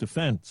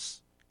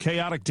self-defense.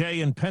 Chaotic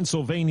day in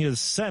Pennsylvania's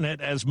Senate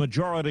as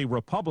majority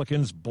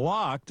Republicans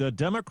blocked a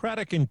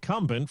Democratic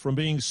incumbent from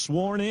being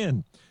sworn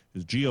in.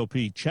 His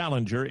GOP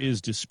challenger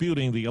is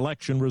disputing the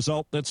election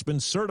result that's been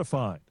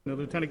certified. The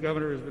lieutenant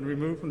governor has been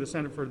removed from the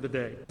Senate for the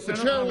day. The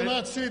chair will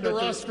not cede the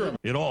rostrum.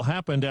 It all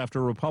happened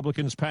after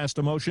Republicans passed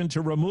a motion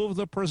to remove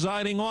the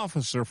presiding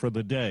officer for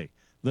the day,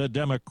 the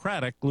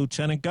Democratic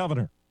lieutenant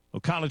governor. Well,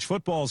 college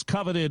football's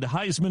coveted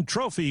Heisman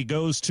Trophy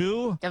goes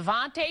to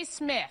Devontae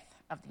Smith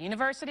of the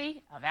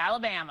University of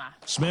Alabama.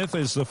 Smith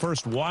is the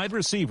first wide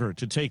receiver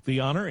to take the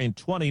honor in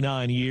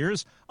 29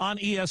 years. On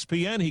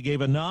ESPN, he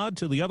gave a nod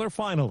to the other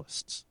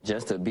finalists.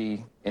 Just to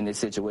be in this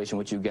situation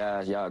with you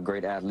guys, y'all are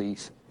great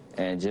athletes,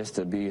 and just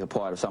to be a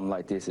part of something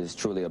like this is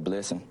truly a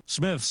blessing.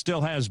 Smith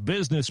still has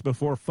business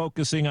before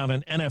focusing on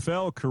an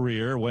NFL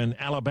career when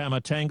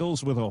Alabama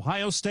tangles with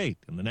Ohio State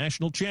in the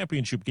national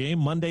championship game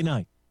Monday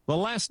night. The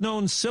last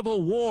known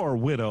Civil War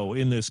widow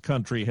in this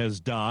country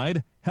has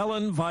died.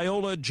 Helen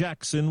Viola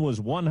Jackson was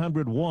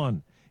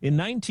 101. In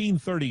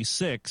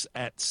 1936,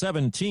 at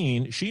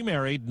 17, she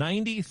married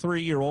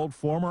 93-year-old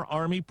former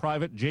Army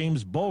Private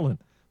James Bolin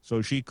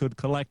so she could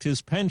collect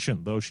his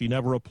pension, though she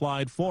never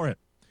applied for it.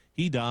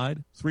 He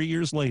died 3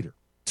 years later.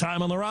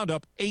 Time on the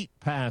roundup, 8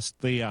 past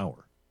the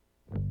hour.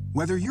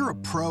 Whether you're a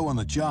pro on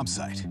the job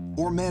site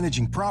or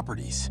managing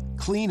properties,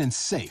 clean and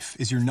safe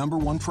is your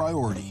 #1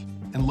 priority.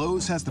 And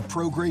Lowe's has the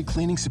pro-grade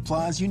cleaning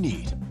supplies you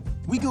need.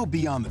 We go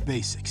beyond the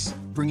basics,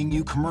 bringing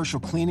you commercial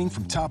cleaning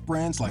from top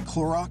brands like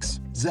Clorox,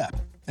 Zep,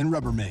 and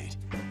Rubbermaid.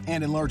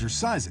 And in larger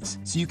sizes,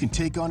 so you can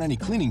take on any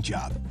cleaning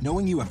job,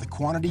 knowing you have the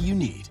quantity you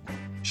need.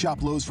 Shop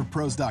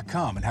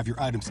Lowe'sForPros.com and have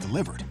your items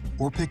delivered,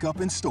 or pick up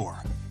in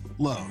store.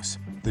 Lowe's,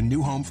 the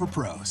new home for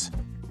pros.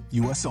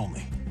 U.S.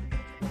 only.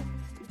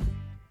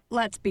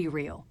 Let's be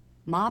real.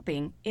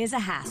 Mopping is a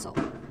hassle.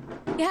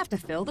 You have to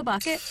fill the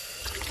bucket,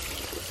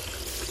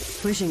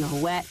 pushing a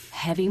wet,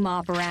 heavy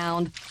mop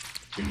around,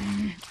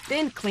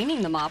 then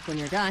cleaning the mop when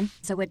you're done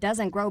so it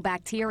doesn't grow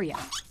bacteria.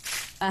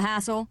 A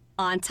hassle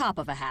on top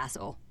of a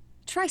hassle.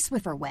 Try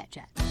Swiffer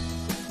WetJet.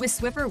 With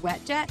Swiffer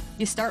WetJet,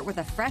 you start with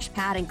a fresh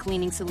pad and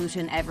cleaning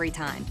solution every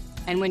time.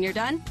 And when you're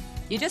done,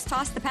 you just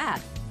toss the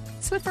pad.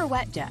 Swiffer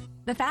WetJet,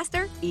 the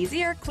faster,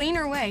 easier,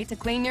 cleaner way to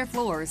clean your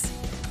floors.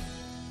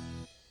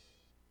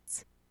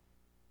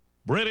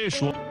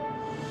 British.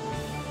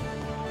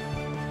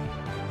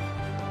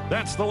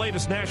 That's the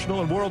latest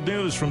national and world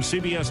news from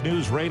CBS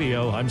News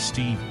Radio. I'm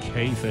Steve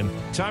Kathan.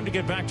 Time to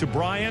get back to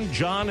Brian,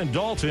 John, and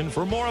Dalton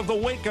for more of the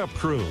Wake Up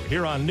Crew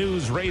here on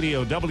News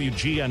Radio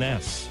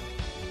WGNS.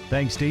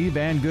 Thanks, Steve,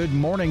 and good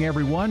morning,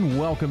 everyone.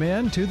 Welcome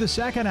in to the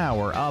second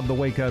hour of the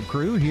Wake Up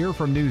Crew here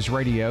from News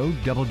Radio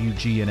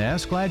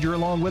WGNS. Glad you're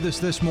along with us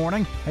this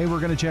morning. Hey,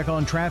 we're going to check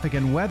on traffic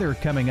and weather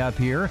coming up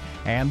here,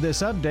 and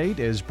this update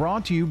is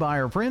brought to you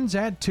by our friends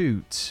at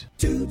Toots.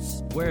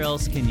 Toots. Where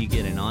else can you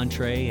get an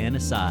entree and a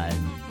side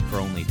for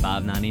only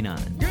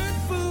 $5.99? Good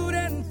food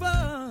and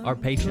fun. Our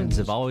patrons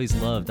have always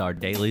loved our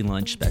daily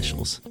lunch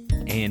specials,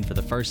 and for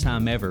the first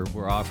time ever,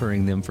 we're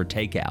offering them for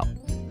takeout.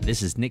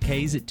 This is Nick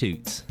Hayes at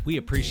Toots. We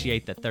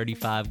appreciate the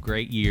 35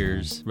 great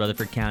years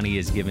Rutherford County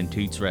has given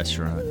Toots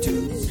Restaurant.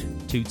 Toots.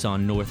 Toots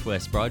on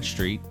Northwest Broad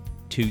Street,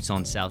 Toots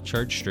on South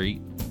Church Street,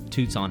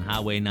 Toots on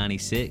Highway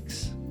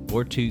 96,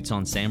 or Toots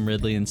on Sam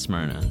Ridley and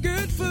Smyrna.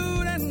 Good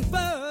food and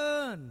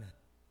fun.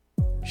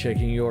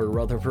 Checking your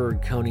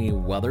Rutherford County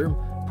weather.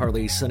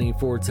 Partly sunny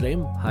for today.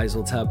 Highs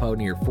will top out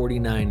near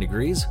 49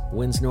 degrees.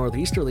 Winds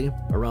northeasterly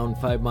around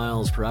 5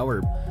 miles per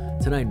hour.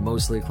 Tonight,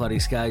 mostly cloudy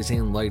skies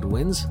and light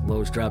winds.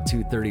 Lows drop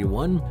to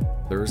 31.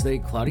 Thursday,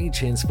 cloudy.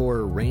 Chance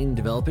for rain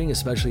developing,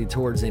 especially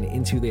towards and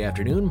into the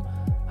afternoon.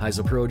 Highs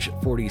approach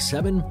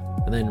 47.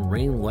 And then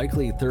rain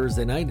likely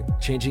Thursday night,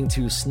 changing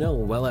to snow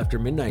well after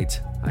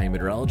midnight. I am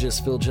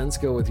meteorologist Phil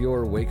Jensko with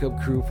your Wake Up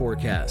Crew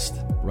forecast.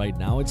 Right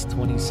now, it's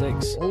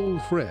 26.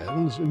 Old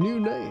friends, new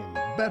name,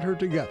 better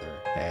together.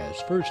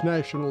 As First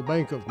National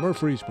Bank of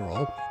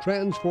Murfreesboro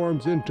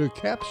transforms into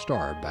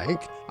Capstar Bank,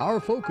 our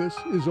focus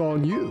is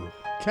on you.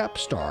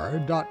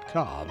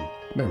 Capstar.com.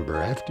 Member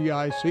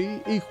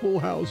FDIC, equal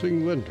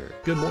housing lender.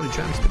 Good morning.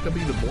 Traffic's picked up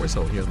even more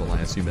so here in the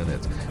last few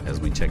minutes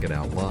as we check it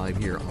out live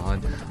here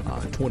on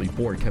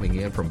 24 coming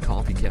in from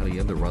Coffee County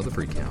into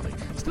Rutherford County.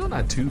 Still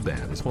not too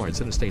bad as far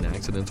as interstate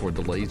accidents or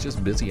delays,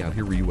 just busy out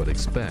here where you would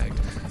expect.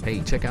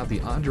 Hey, check out the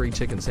Andre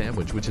Chicken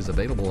Sandwich, which is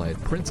available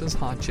at Princess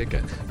Hot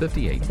Chicken,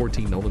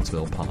 5814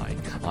 Nolensville Pike.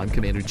 I'm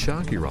Commander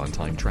Chuck, you're on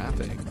time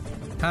traffic.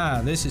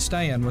 Hi, this is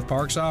Stan with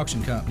Parks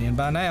Auction Company, and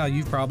by now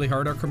you've probably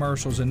heard our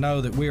commercials and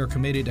know that we are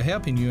committed to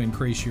helping you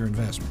increase your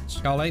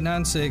investments. Call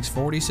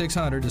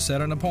 896-4600 to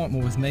set an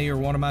appointment with me or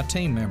one of my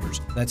team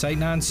members. That's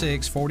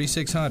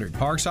 896-4600.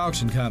 Parks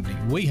Auction Company.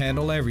 We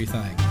handle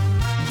everything.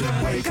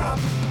 The Wake Up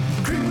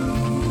Crew.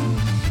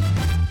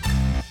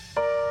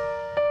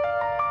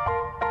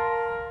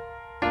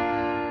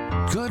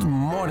 Good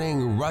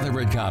morning,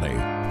 Rutherford County.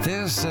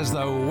 This is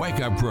the Wake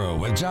Up Crew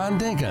with John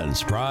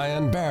Dinkins,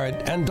 Brian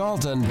Barrett, and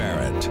Dalton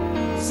Barrett.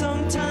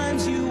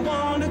 Sometimes you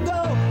want to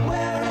go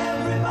where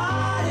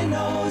everybody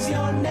knows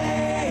your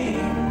name,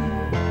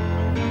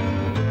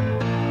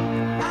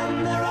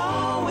 and they're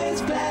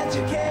always glad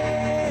you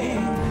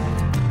came.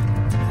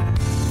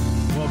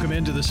 Welcome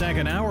into the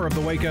second hour of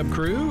the Wake Up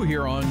Crew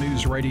here on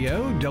News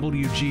Radio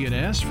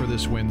WGNS for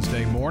this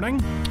Wednesday morning.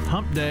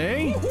 Hump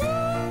Day.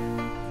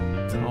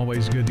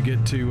 Always good to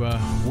get to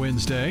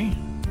Wednesday.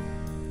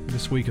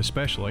 This week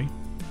especially. You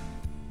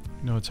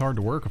know, it's hard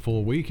to work a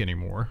full week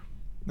anymore.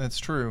 That's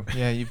true.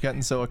 Yeah, you've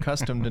gotten so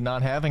accustomed to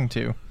not having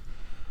to.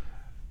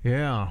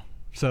 Yeah.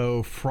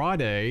 So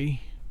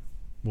Friday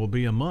will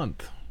be a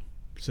month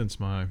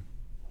since my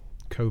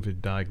COVID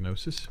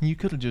diagnosis. You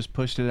could have just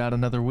pushed it out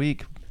another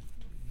week.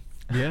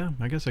 Yeah,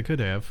 I guess I could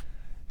have.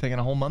 Taken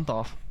a whole month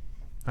off.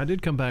 I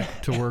did come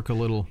back to work a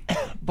little...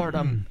 Bart,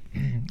 I'm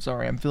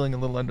sorry, I'm feeling a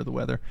little under the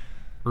weather.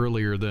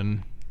 Earlier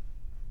than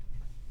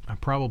I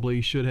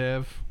probably should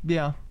have.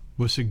 Yeah.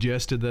 Was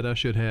suggested that I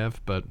should have,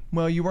 but...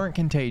 Well, you weren't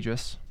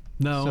contagious.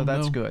 No, so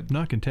that's good.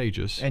 Not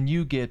contagious. And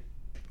you get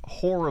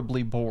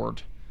horribly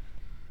bored.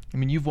 I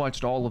mean, you've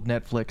watched all of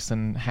Netflix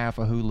and half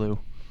of Hulu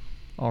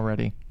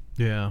already.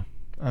 Yeah.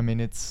 I mean,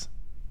 it's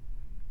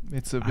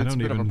a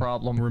bit of a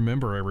problem.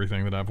 Remember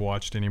everything that I've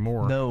watched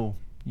anymore. No,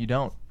 you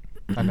don't.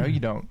 I know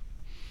you don't.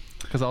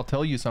 Because I'll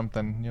tell you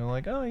something. You're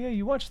like, oh, yeah,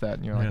 you watched that.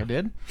 And you're like, I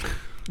did?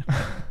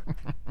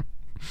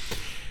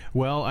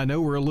 Well, I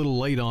know we're a little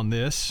late on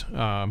this,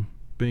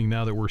 being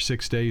now that we're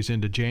 6 days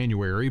into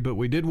January, but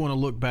we did want to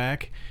look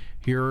back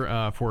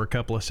here for a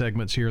couple of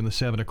segments here in the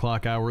 7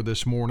 o'clock hour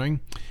this morning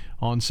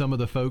on some of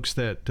the folks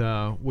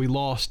that we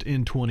lost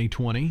in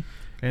 2020,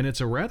 and it's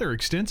a rather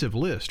extensive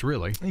list,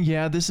 really.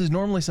 Yeah, this is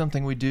normally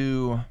something we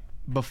do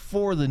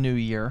before the new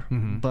year,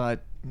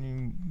 but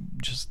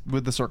just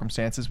with the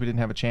circumstances, we didn't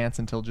have a chance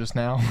until just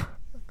now.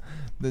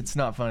 It's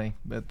not funny,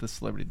 but the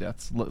celebrity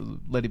deaths.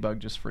 Ladybug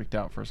just freaked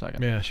out for a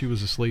second. Yeah, she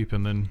was asleep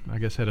and then I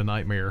guess had a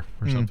nightmare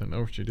or something.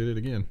 Oh, she did it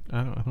again.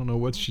 I don't know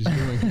what she's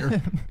doing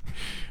here.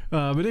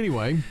 But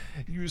anyway.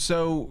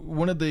 So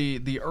one of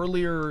the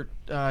earlier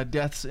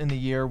deaths in the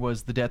year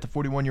was the death of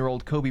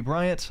 41-year-old Kobe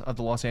Bryant of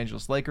the Los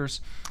Angeles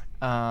Lakers.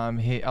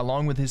 He,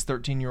 along with his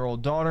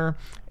 13-year-old daughter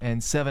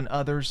and 7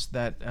 others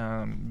that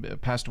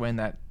passed away in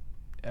that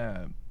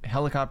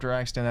helicopter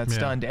accident that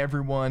stunned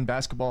everyone,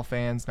 basketball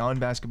fans,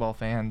 non-basketball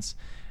fans.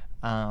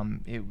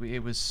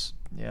 It was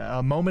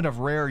a moment of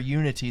rare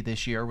unity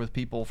this year with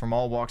people from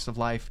all walks of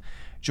life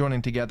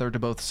joining together to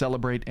both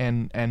celebrate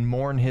and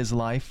mourn his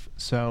life.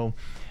 So,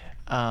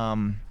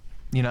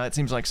 it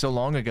seems like so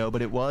long ago,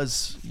 but it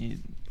was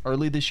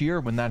early this year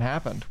when that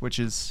happened, which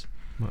is...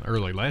 Well,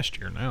 early last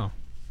year now.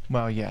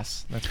 Well,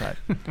 yes, that's right.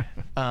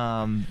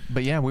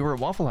 But yeah, we were at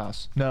Waffle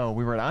House. No,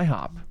 we were at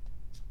IHOP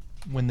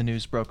when the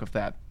news broke of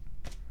that.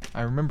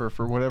 I remember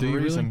for whatever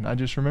reason. Really? I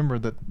just remember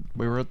that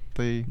we were at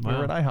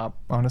IHOP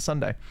on a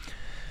Sunday.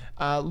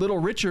 Little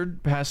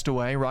Richard passed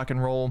away. Rock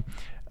and roll.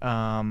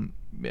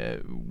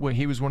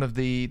 He was one of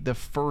the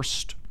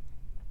first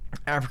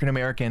African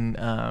American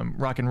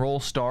rock and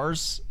roll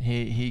stars.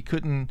 He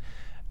couldn't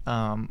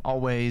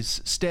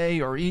always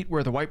stay or eat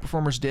where the white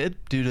performers did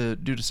due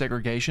to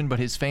segregation, but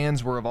his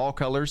fans were of all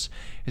colors.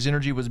 His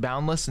energy was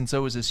boundless, and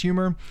so was his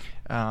humor.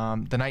 The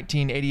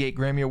 1988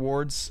 Grammy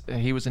Awards,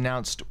 he was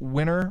announced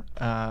winner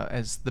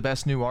as the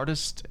best new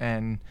artist,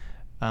 and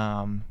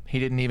he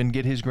didn't even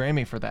get his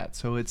Grammy for that.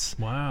 So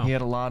he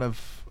had a lot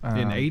of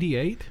in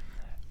 '88.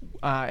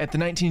 At the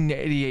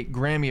 1988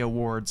 Grammy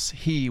Awards,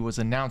 he was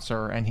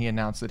announcer, and he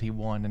announced that he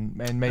won and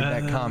made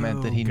that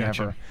comment that he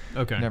never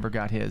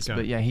got his.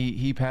 But yeah,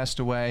 he passed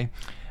away.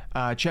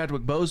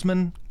 Chadwick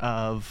Boseman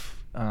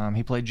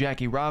he played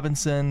Jackie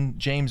Robinson,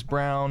 James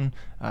Brown,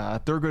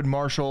 Thurgood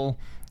Marshall,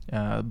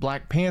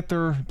 Black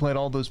Panther. He played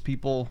all those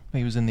people.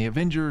 He was in the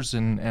Avengers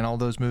and all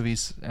those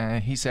movies.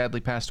 He sadly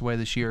passed away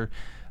this year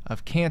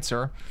of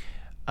cancer,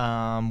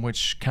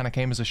 which kind of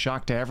came as a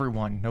shock to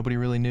everyone. Nobody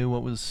really knew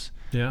what was...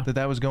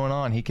 that was going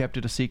on. He kept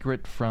it a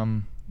secret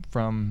from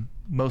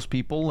most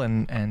people,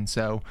 and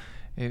so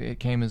it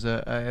came as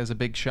a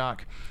big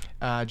shock.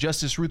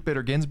 Justice Ruth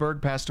Bader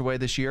Ginsburg passed away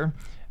this year,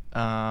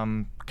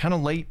 kind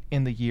of late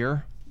in the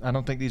year. I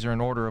don't think these are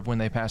in order of when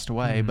they passed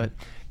away, but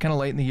kind of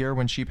late in the year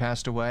when she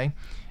passed away.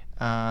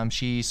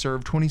 She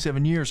served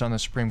 27 years on the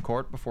Supreme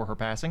Court before her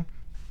passing.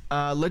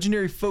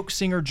 Legendary folk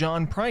singer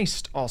John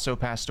Price also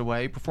passed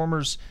away.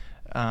 Performers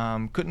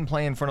couldn't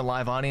play in front of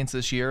live audience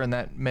this year, and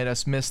that made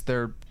us miss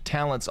their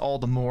talents all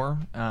the more.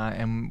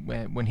 And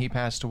when he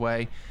passed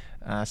away,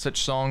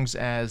 such songs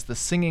as The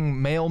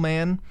Singing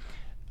Mailman,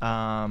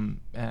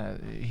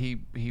 he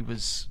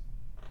was,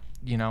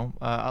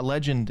 a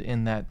legend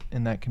in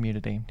that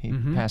community. He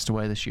passed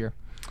away this year.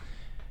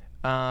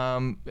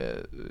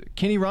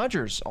 Kenny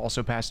Rogers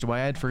also passed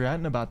away. I had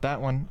forgotten about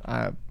that one.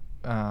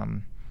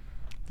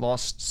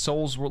 Lost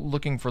souls were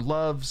looking for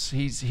loves.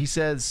 He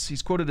says,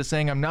 he's quoted as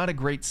saying, "I'm not a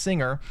great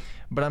singer,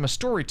 but I'm a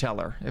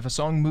storyteller. If a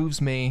song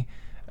moves me,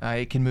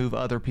 it can move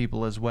other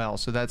people as well."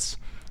 So that's,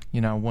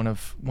 one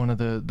of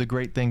the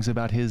great things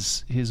about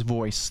his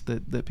voice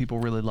that people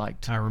really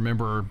liked. I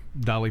remember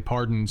Dolly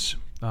Parton's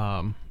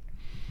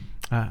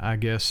I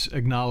guess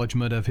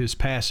acknowledgement of his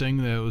passing.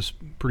 That was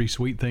a pretty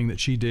sweet thing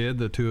that she did.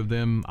 The two of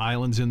them,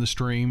 Islands in the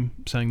Stream,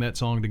 sang that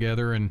song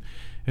together, and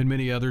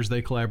many others.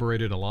 They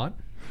collaborated a lot.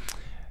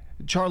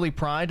 Charlie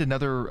Pride,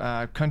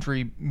 another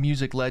country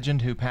music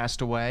legend who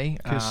passed away.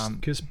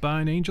 Kiss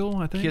by an Angel,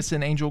 I think? Kiss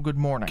an Angel, Good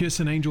Morning.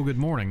 Kiss an Angel, Good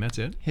Morning, that's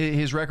it.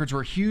 His records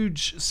were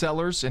huge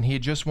sellers, and he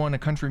had just won a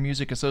Country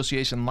Music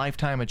Association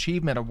Lifetime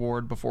Achievement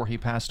Award before he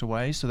passed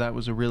away, so that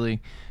was a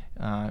really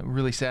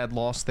sad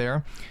loss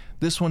there.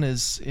 This one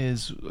is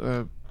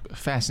a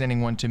fascinating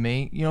one to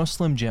me.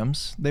 Slim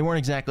Jims. They weren't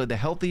exactly the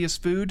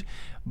healthiest food,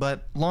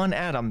 but Lon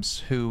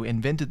Adams, who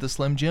invented the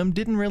Slim Jim,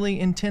 didn't really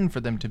intend for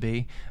them to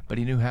be, but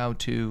he knew how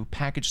to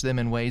package them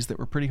in ways that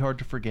were pretty hard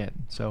to forget.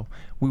 So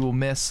we will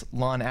miss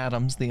Lon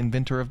Adams, the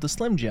inventor of the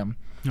Slim Jim.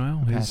 Well,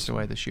 who passed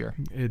away this year.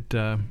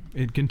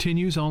 It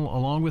continues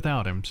along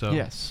without him. So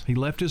yes, he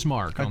left his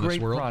mark on this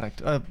world. A great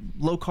product, a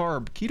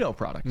low-carb keto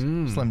product.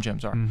 Slim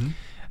Jims are.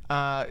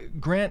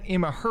 Grant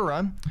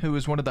Imahara, who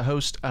is one of the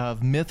hosts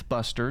of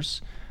Mythbusters.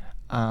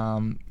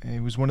 He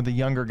was one of the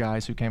younger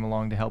guys who came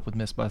along to help with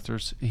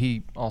Mythbusters.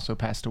 He also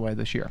passed away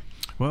this year.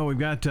 Well, we've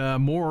got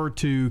more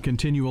to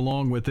continue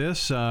along with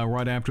this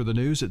right after the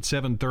news at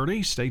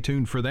 7:30. Stay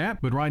tuned for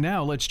that. But right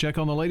now, let's check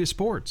on the latest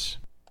sports.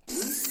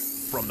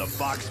 From the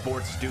Fox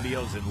Sports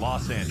Studios in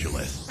Los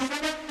Angeles,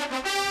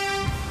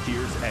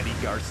 here's Eddie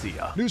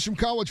Garcia. News from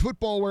college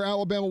football, where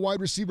Alabama wide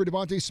receiver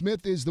Devontae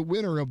Smith is the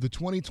winner of the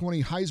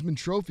 2020 Heisman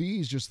Trophy.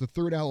 He's just the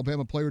third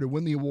Alabama player to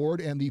win the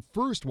award and the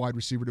first wide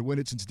receiver to win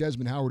it since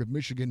Desmond Howard of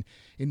Michigan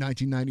in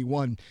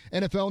 1991.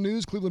 NFL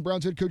news, Cleveland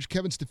Browns head coach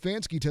Kevin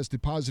Stefanski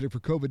tested positive for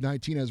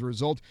COVID-19. As a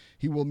result,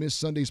 he will miss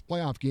Sunday's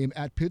playoff game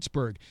at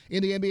Pittsburgh.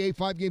 In the NBA,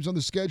 5 games on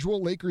the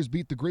schedule. Lakers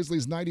beat the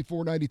Grizzlies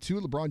 94-92.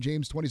 LeBron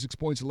James, 26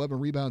 points, 11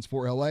 rebounds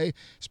for L.A.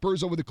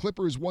 Spurs over the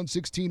Clippers,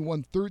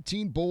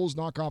 116-113. Bulls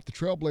knock off the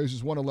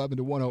Trailblazers,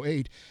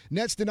 111-108.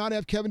 Nets did not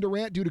have Kevin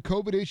Durant due to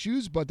COVID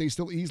issues, but they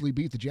still easily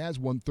beat the Jazz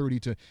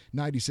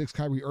 130-96.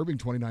 Kyrie Irving,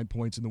 29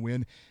 points in the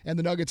win. And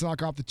the Nuggets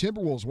knock off the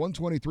Timberwolves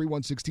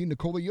 123-116.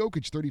 Nikola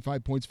Jokic,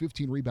 35 points,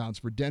 15 rebounds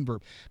for Denver.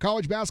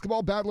 College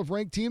basketball, battle of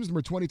ranked teams.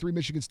 Number 23,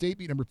 Michigan State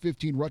beat number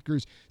 15,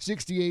 Rutgers,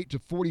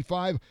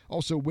 68-45.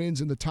 Also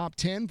wins in the top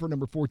 10 for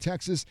number 4,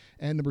 Texas,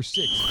 and number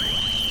 6.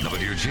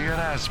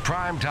 WGNS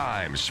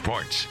Primetime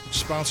Sports.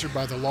 Sponsored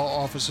by the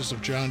law offices of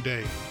John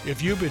Day.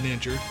 If you've been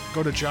injured,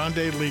 go to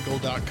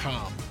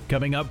johndaylegal.com.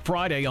 Coming up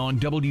Friday on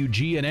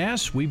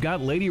WGNS, we've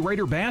got Lady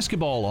Raider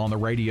basketball on the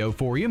radio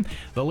for you.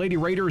 The Lady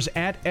Raiders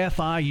at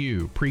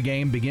FIU.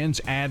 Pregame begins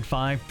at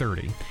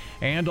 5:30.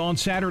 And on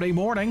Saturday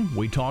morning,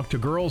 we talk to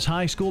girls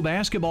high school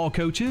basketball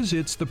coaches.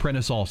 It's the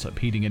Prentice Alsop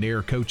Heating and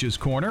Air Coaches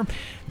Corner.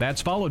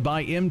 That's followed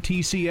by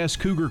MTCS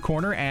Cougar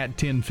Corner at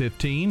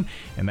 10:15.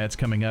 And that's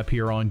coming up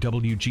here on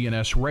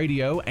WGNS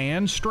Radio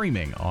and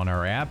streaming on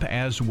our app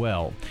as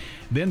well.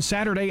 Then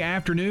Saturday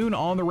afternoon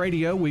on the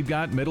radio, we've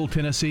got Middle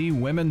Tennessee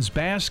women's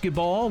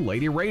basketball.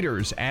 Lady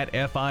Raiders at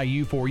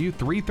FIU for you,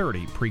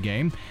 3:30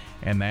 pregame.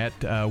 And that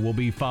will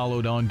be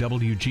followed on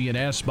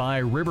WGNS by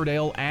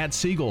Riverdale at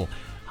Siegel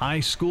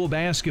High School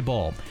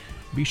basketball.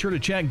 Be sure to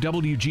check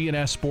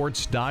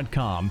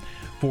WGNSSports.com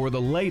for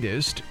the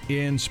latest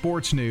in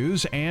sports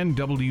news, and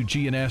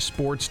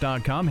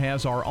WGNSSports.com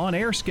has our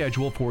on-air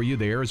schedule for you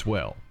there as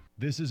well.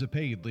 This is a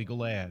paid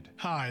legal ad.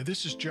 Hi,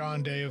 this is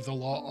John Day of the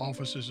law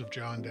offices of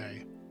John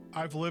Day.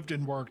 I've lived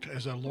and worked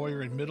as a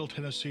lawyer in Middle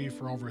Tennessee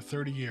for over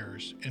 30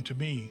 years, and to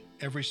me,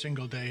 every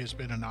single day has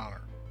been an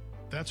honor.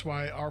 That's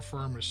why our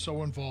firm is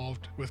so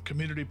involved with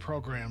community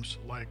programs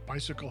like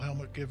bicycle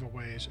helmet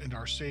giveaways and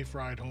our Safe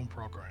Ride Home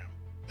program.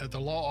 At the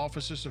law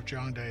offices of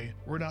John Day,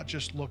 we're not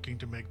just looking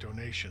to make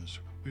donations.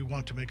 We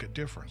want to make a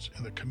difference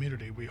in the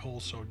community we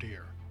hold so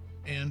dear.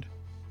 And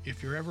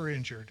if you're ever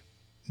injured,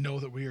 know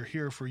that we are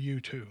here for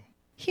you too.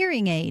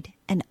 Hearing Aid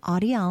and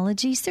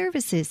Audiology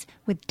Services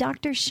with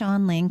Dr.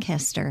 Sean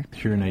Lancaster.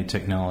 Hearing aid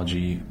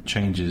technology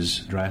changes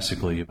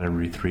drastically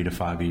every 3 to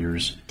 5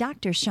 years.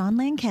 Dr. Sean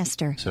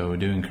Lancaster. So I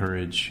do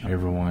encourage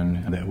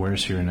everyone that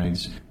wears hearing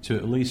aids to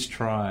at least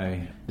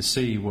try to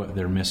see what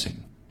they're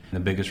missing. The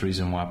biggest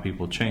reason why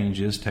people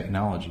change is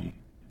technology.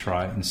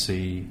 Try it and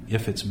see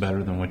if it's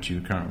better than what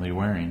you're currently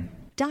wearing.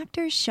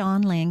 Dr.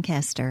 Sean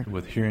Lancaster.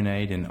 With Hearing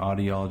Aid and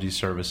Audiology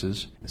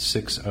Services,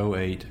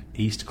 608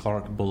 East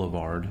Clark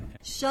Boulevard.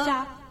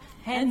 Shop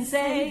and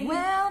save.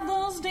 Well,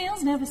 those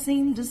deals never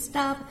seem to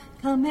stop.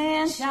 Come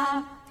and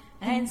shop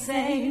and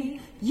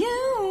save.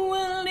 You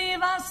will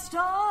leave our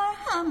store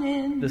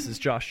humming. This is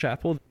Josh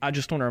Chappell. I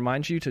just want to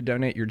remind you to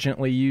donate your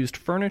gently used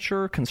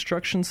furniture,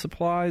 construction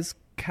supplies,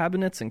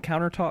 cabinets, and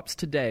countertops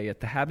today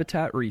at the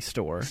Habitat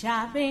Restore.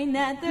 Shopping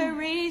at the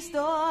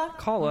Restore.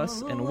 Call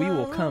us and we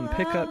will come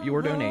pick up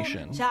your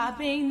donation.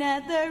 Shopping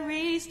at the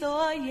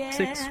Restore, yeah.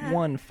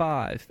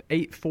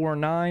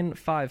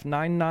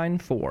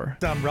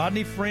 615-849-5994. I'm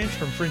Rodney French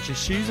from French's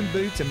Shoes and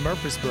Boots in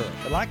Murfreesboro.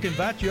 I'd like to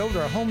invite you over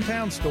to our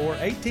hometown store,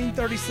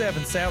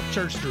 1837 South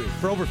Church Street.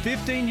 For over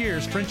 15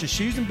 years, French's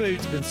Shoes and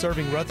Boots have been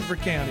serving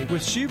Rutherford County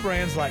with shoe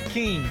brands like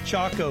King,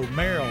 Chaco,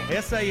 Merrill,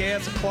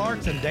 SAS,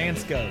 Clarks, and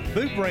Dansco.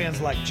 Boot brands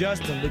like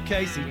Justin,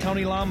 Lucchese,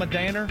 Tony Lama,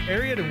 Danner,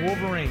 Ariat, and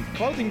Wolverine.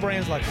 Clothing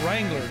brands like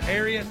Wrangler,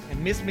 Ariat,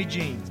 and Miss Me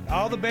Jeans.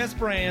 All the best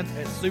brands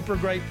at super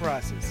great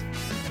prices.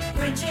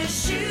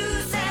 French's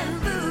Shoes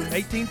and Boots.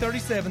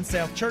 1837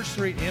 South Church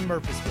Street in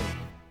Murfreesboro.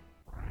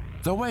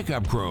 The Wake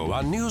Up Crew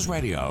on News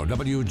Radio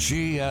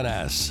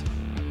WGNS.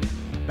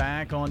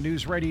 Back on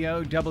News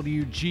Radio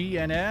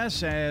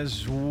WGNS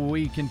as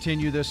we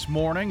continue this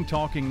morning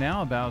talking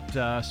now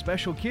about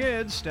special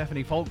kids.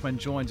 Stephanie Folkman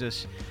joins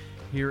us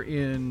here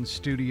in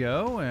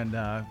studio, and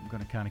I'm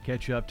going to kind of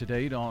catch you up to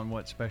date on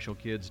what Special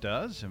Kids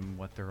does and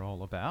what they're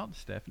all about.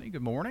 Stephanie,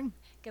 good morning.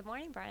 Good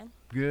morning, Brian.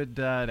 Good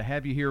to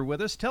have you here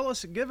with us.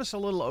 Give us a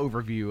little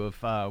overview of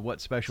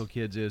what Special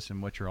Kids is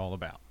and what you're all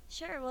about.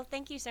 Sure. Well,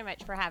 thank you so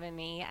much for having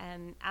me.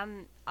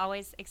 I'm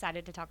always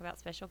excited to talk about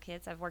Special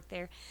Kids. I've worked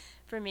there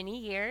for many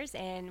years,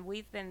 and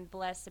we've been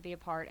blessed to be a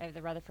part of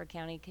the Rutherford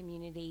County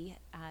community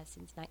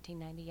since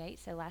 1998.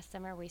 So last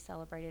summer we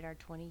celebrated our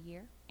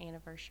 20-year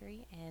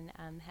anniversary and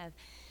have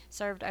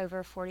served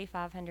over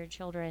 4,500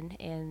 children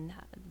in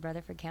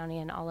Rutherford County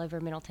and all over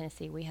Middle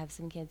Tennessee. We have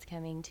some kids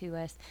coming to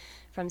us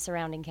from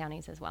surrounding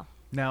counties as well.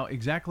 Now,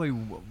 exactly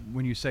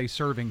when you say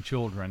serving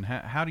children,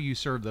 how do you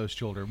serve those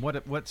children?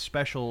 What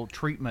special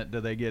treatment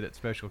do they get at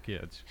Special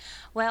Kids?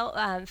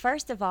 Well,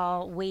 first of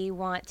all, we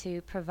want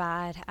to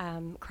provide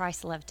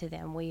Christ's love to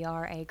them. We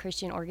are a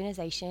Christian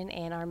organization,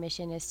 and our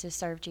mission is to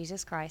serve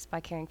Jesus Christ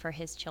by caring for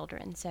his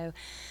children. So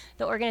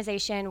the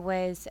organization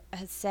was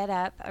set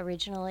up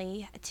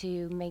originally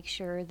to make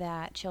sure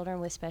that children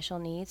with special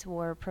needs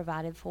were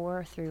provided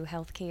for through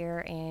health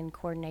care and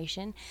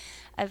coordination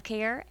of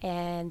care.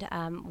 And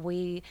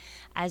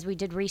as we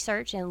did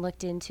research and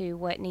looked into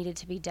what needed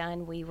to be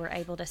done, we were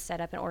able to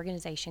set up an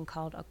organization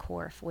called a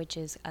CORF, which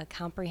is a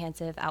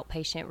Comprehensive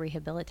Outpatient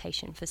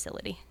Rehabilitation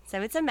Facility.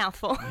 So it's a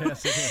mouthful.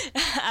 Yes, it is.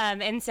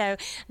 And so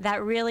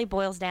that really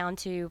boils down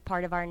to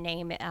part of our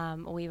name.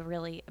 We've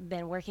really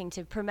been working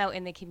to promote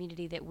in the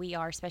community that we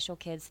are Special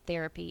Kids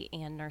Therapy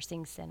and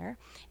Nursing Center.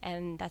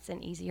 And that's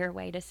an easier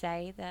way to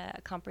say the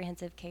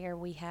comprehensive care.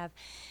 We have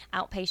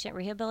outpatient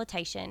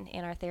rehabilitation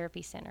in our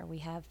therapy center. We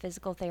have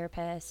physical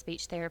therapists,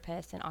 speech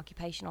therapists, and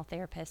occupational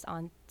therapists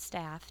on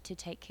staff to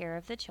take care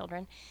of the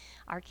children.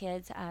 Our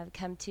kids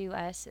come to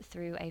us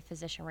through a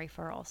physician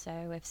referral.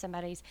 So if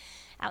somebody's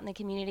out in the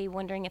community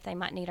wondering if they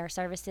might need our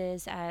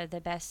services,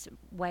 the best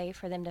way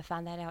for them to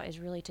find that out is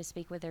really to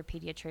speak with their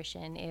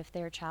pediatrician if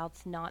their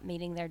child's not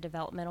meeting their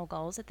developmental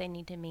goals that they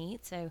need to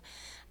meet. So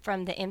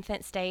from the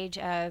infant stage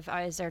of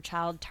is their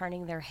child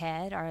turning their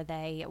head? Are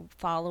they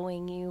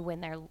following you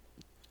when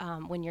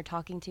you're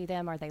talking to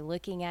them? Are they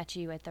looking at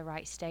you at the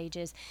right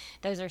stages?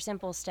 Those are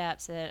simple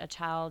steps that a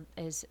child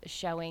is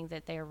showing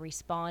that they're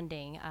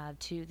responding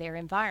to their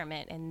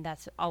environment, and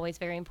that's always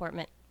very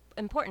important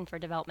for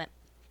development.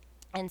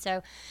 And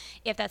so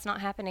if that's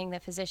not happening,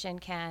 the physician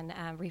can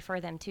refer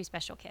them to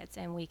Special Kids,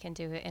 and we can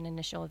do an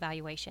initial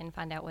evaluation,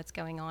 find out what's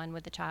going on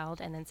with the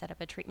child, and then set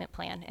up a treatment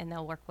plan, and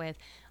they'll work with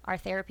our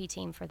therapy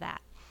team for that.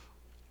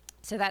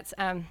 So that's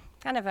kind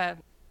of a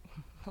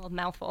little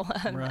mouthful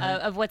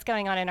of what's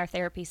going on in our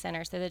therapy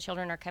center. So the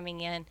children are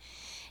coming in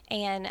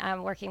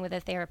and working with a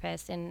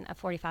therapist in a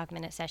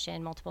 45-minute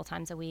session multiple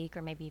times a week,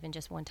 or maybe even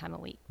just one time a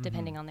week,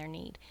 depending on their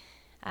need.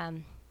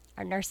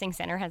 Our nursing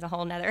center has a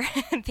whole nother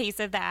piece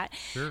of that.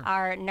 Sure.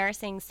 Our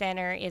nursing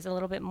center is a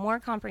little bit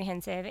more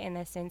comprehensive in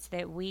the sense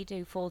that we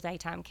do full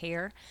daytime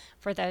care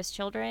for those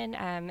children.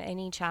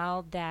 Any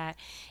child that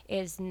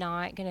is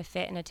not going to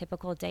fit in a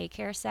typical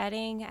daycare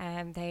setting,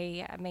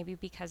 they maybe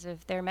because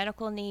of their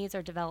medical needs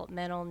or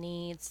developmental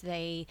needs,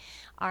 they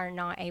are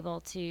not able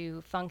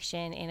to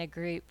function in a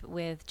group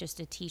with just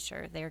a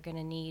teacher. They're going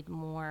to need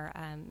more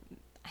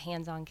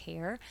hands-on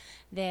care.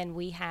 Then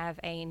we have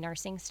a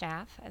nursing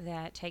staff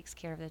that takes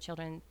care of the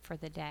children for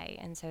the day,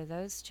 and so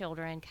those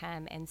children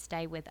come and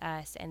stay with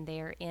us, and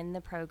they're in the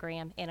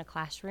program in a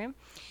classroom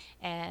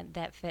and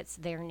that fits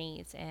their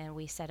needs, and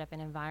we set up an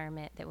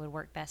environment that would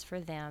work best for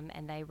them,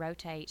 and they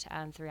rotate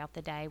throughout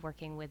the day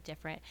working with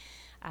different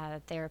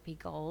therapy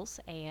goals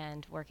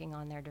and working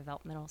on their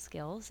developmental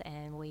skills.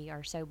 And we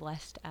are so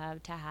blessed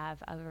to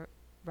have over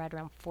right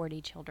around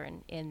 40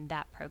 children in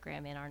that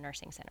program in our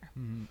nursing center.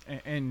 Mm-hmm.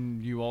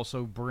 And you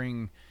also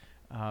bring,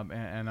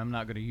 and I'm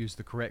not going to use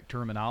the correct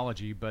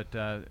terminology, but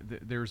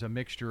there's a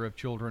mixture of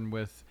children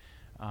with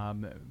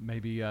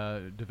maybe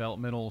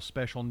developmental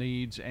special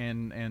needs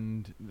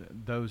and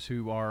those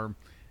who are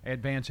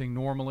advancing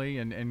normally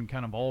and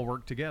kind of all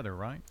work together,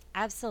 right?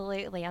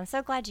 Absolutely. I'm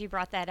so glad you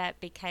brought that up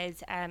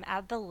because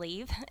I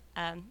believe,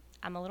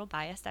 I'm a little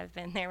biased, I've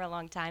been there a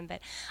long time, but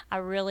I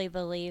really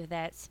believe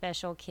that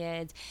special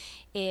kids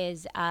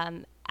is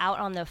out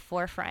on the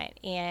forefront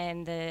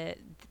in the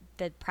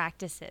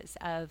practices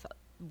of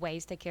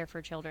ways to care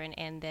for children,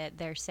 and that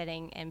they're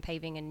setting and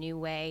paving a new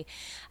way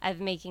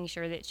of making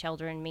sure that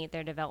children meet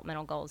their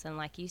developmental goals. And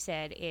like you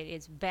said, it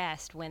is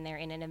best when they're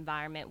in an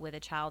environment with a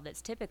child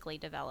that's typically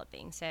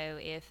developing. So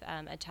if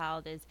a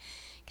child is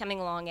coming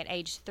along at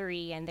age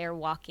 3 and they're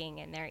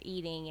walking and they're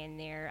eating and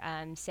they're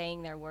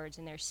saying their words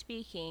and they're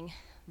speaking,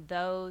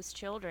 those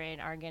children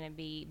are going to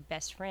be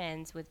best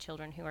friends with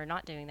children who are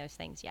not doing those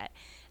things yet.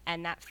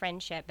 And that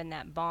friendship and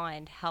that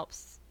bond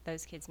helps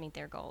those kids meet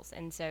their goals.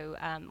 And so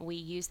we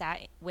use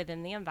that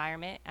within the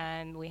environment.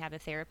 We have a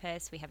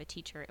therapist, we have a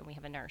teacher, and we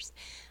have a nurse,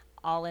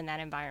 all in that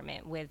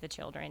environment with the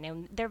children.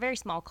 And they're very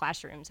small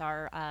classrooms.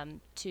 Our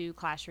 2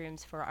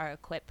 classrooms for our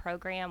EQUIP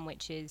program,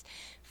 which is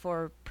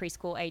for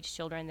preschool age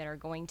children that are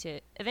going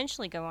to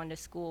eventually go on to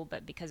school,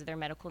 but because of their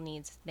medical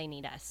needs, they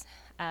need us.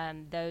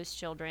 Those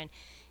children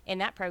in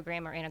that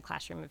program are in a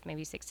classroom of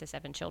maybe 6 to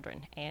 7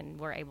 children, and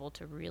we're able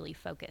to really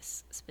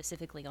focus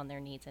specifically on their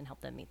needs and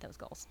help them meet those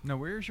goals. Now,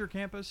 where's your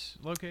campus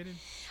located?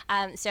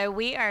 So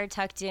we are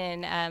tucked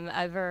in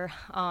over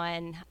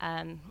on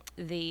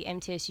the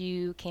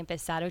MTSU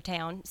campus side of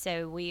town.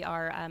 So we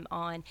are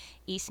on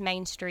East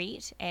Main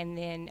Street, and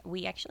then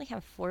we actually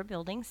have 4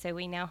 buildings. So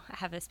we now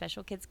have a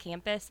special kids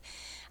campus.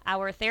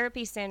 Our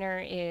therapy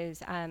center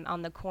is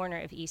on the corner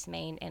of East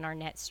Main and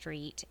Arnett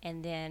Street,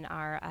 and then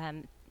our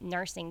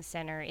nursing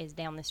center is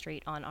down the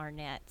street on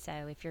Arnett. So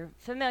if you're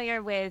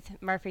familiar with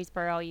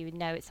Murfreesboro, you would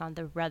know it's on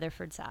the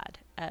Rutherford side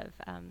of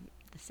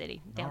the city,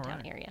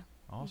 downtown area.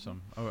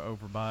 Awesome.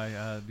 Over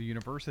by the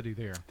university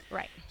there.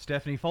 Right.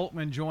 Stephanie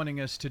Folkman joining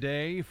us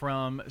today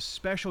from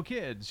Special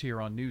Kids here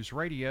on News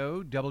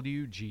Radio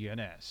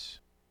WGNS.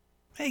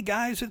 Hey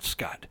guys, it's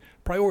Scott.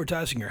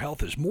 Prioritizing your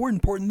health is more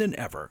important than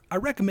ever. I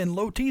recommend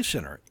Low T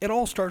Center. It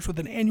all starts with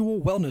an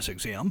annual wellness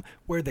exam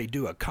where they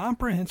do a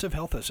comprehensive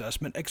health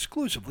assessment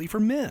exclusively for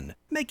men,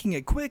 making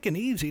it quick and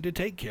easy to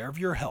take care of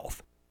your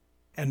health.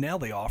 And now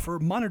they offer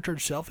monitored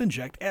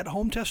self-inject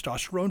at-home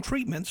testosterone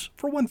treatments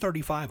for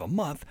 $135 a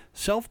month,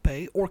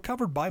 self-pay, or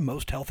covered by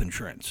most health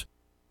insurance.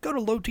 Go to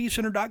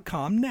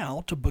lowtcenter.com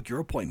now to book your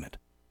appointment.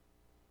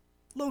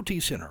 Low T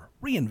Center,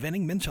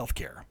 reinventing men's health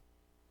care.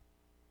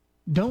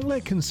 Don't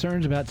let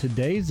concerns about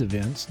today's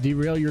events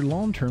derail your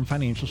long-term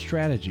financial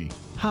strategy.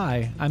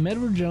 Hi, I'm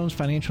Edward Jones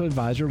financial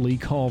advisor Lee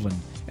Colvin,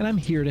 and I'm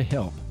here to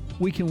help.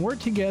 We can work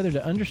together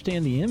to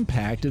understand the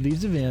impact of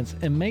these events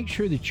and make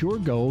sure that your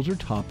goals are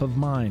top of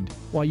mind.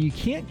 While you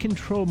can't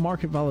control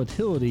market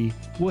volatility,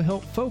 we'll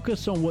help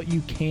focus on what you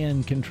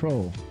can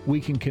control.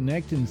 We can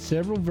connect in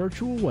several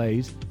virtual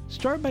ways.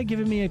 Start by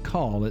giving me a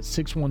call at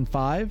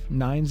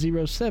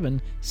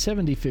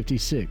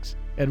 615-907-7056.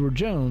 Edward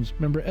Jones,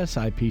 member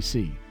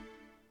SIPC.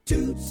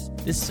 This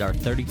is our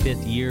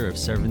 35th year of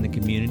serving the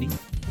community.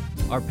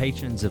 Our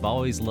patrons have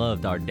always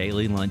loved our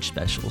daily lunch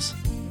specials,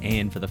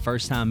 and for the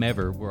first time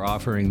ever, we're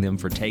offering them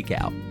for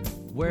takeout.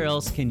 Where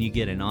else can you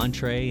get an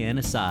entree and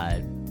a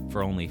side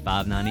for only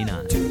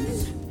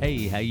 $5.99?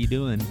 Hey, how you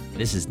doing?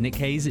 This is Nick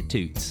Hayes at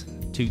Toots.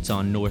 Toots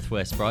on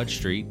Northwest Broad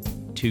Street,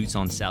 Toots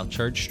on South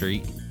Church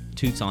Street,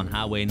 Toots on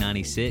Highway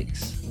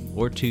 96,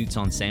 or Toots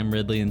on Sam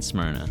Ridley and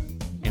Smyrna.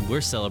 And we're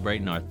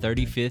celebrating our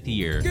 35th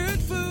year. Good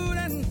food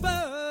and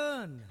fun.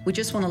 We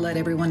just want to let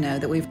everyone know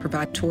that we've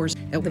provided tours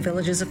at the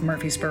Villages of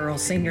Murfreesboro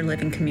Senior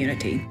Living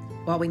Community.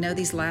 While we know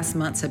these last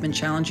months have been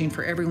challenging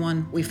for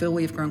everyone, we feel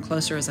we've grown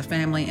closer as a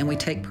family, and we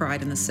take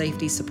pride in the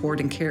safety, support,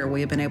 and care we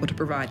have been able to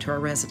provide to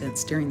our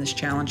residents during this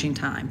challenging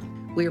time.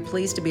 We are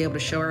pleased to be able to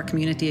show our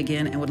community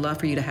again and would love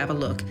for you to have a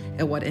look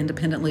at what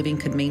independent living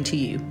could mean to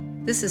you.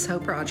 This is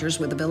Hope Rogers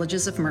with the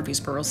Villages of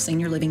Murfreesboro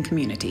Senior Living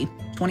Community,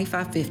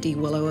 2550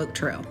 Willow Oak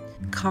Trail.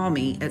 Call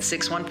me at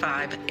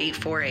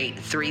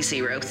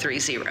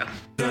 615-848-3030.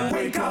 The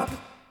Wake Up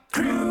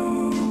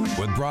Crew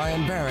with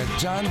Brian Barrett,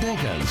 John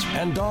Dinkins,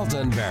 and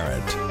Dalton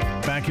Barrett.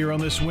 Back here on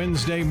this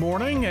Wednesday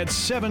morning at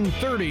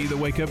 7:30, the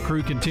Wake Up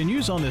Crew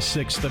continues on the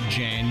 6th of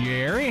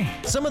January.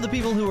 Some of the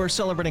people who are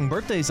celebrating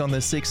birthdays on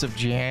the 6th of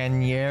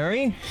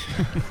January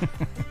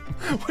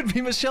would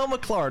be Michelle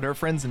McClard. Her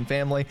friends and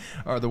family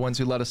are the ones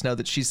who let us know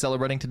that she's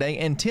celebrating today,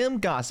 and Tim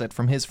Gossett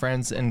from his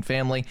friends and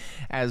family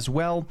as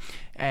well.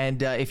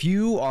 And if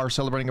you are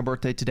celebrating a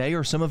birthday today,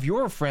 or some of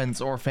your friends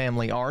or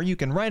family are, you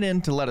can write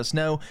in to let us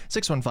know.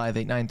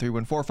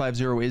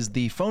 615-893-1450 is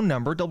the phone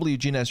number.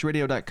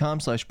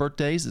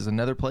 WGNSradio.com/birthdays is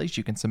another place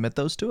you can submit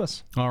those to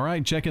us. All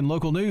right, checking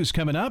local news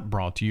coming up,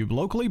 brought to you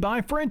locally by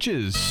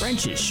French's.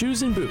 French's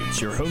Shoes and Boots,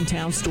 your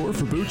hometown store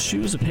for boots,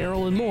 shoes,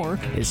 apparel, and more,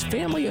 is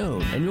family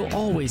owned, and you'll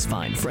always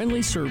find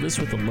friendly service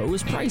with the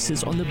lowest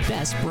prices on the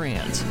best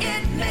brands.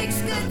 It makes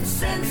good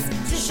sense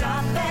to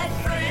shop at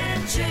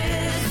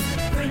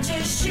French's.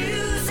 French's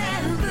Shoes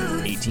and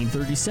Boots.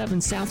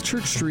 1837 South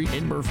Church Street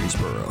in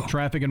Murfreesboro.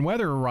 Traffic and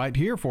weather right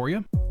here for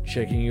you.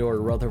 Checking your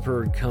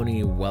Rutherford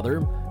County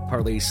weather.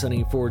 Partly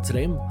sunny for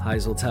today.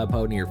 Highs will top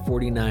out near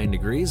 49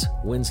 degrees.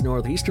 Winds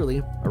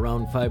northeasterly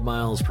around 5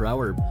 miles per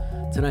hour.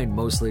 Tonight,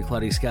 mostly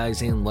cloudy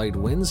skies and light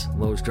winds.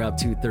 Lows drop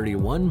to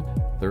 31.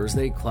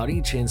 Thursday,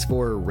 cloudy. Chance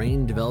for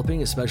rain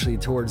developing, especially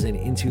towards and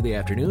into the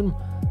afternoon.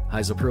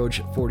 Highs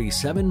approach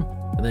 47.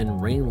 And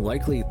then rain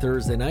likely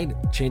Thursday night,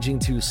 changing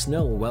to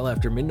snow well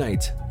after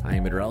midnight. I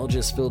am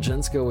meteorologist Phil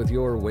Jensko with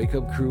your Wake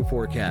Up Crew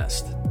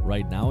forecast.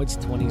 Right now it's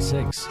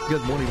 26.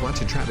 Good morning.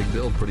 Watching traffic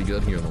build pretty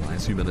good here in the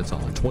last few minutes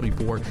on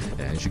 24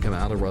 as you come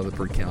out of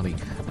Rutherford County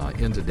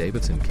into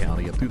Davidson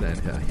County up through that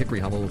Hickory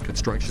Hollow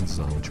construction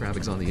zone.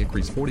 Traffic's on the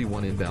increase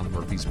 41 inbound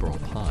Murfreesboro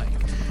Pike.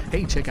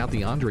 Hey, check out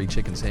the Andre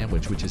Chicken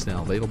Sandwich, which is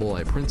now available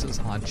at Princess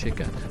Hot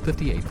Chicken,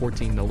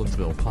 5814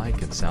 Nolensville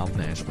Pike in South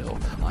Nashville.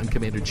 I'm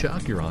Commander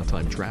Chuck. You're on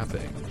time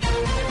traffic.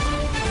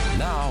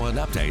 Now an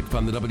update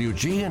from the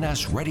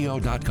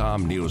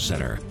WGNSradio.com News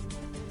Center.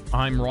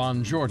 I'm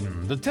Ron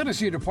Jordan. The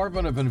Tennessee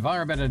Department of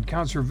Environment and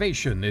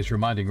Conservation is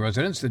reminding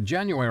residents that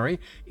January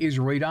is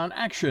Radon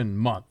Action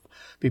Month.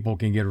 People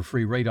can get a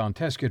free radon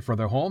test kit for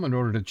their home in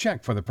order to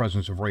check for the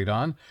presence of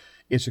radon.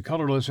 It's a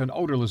colorless and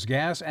odorless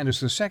gas, and it's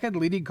the second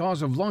leading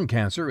cause of lung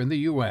cancer in the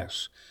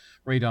U.S.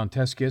 Radon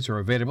test kits are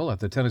available at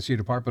the Tennessee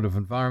Department of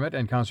Environment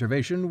and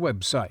Conservation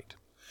website.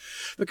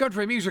 The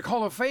Country Music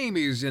Hall of Fame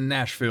is in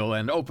Nashville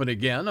and open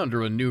again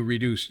under a new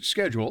reduced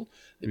schedule.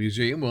 The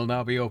museum will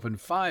now be open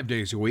 5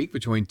 days a week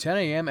between 10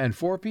 a.m. and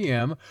 4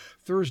 p.m.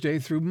 Thursday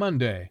through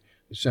Monday.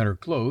 The center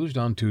closed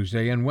on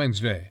Tuesday and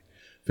Wednesday.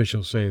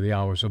 Officials say the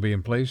hours will be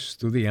in place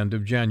through the end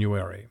of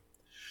January.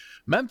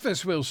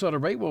 Memphis will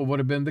celebrate what would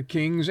have been the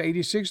King's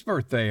 86th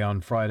birthday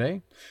on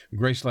Friday.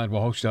 Graceland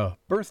will host a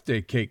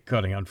birthday cake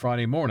cutting on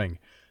Friday morning.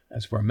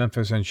 That's where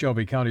Memphis and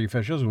Shelby County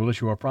officials will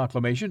issue a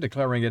proclamation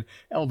declaring it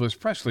Elvis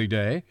Presley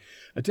Day.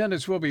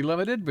 Attendance will be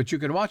limited, but you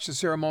can watch the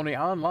ceremony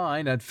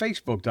online at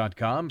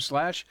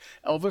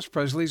facebook.com/Elvis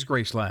Presley's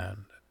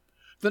Graceland.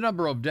 The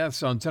number of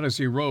deaths on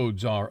Tennessee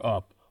roads are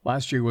up.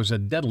 Last year was the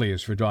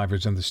deadliest for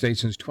drivers in the state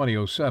since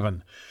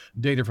 2007.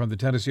 Data from the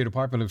Tennessee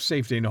Department of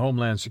Safety and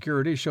Homeland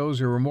Security shows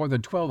there were more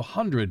than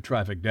 1,200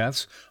 traffic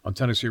deaths on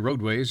Tennessee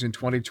roadways in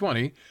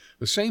 2020,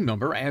 the same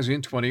number as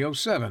in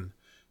 2007.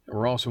 There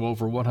were also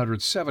over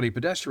 170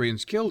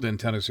 pedestrians killed in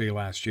Tennessee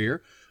last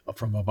year, up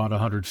from about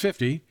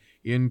 150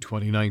 in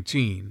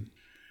 2019.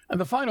 And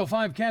the final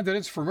 5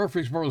 candidates for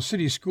Murfreesboro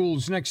City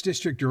Schools' next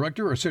district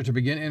director are set to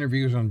begin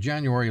interviews on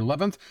January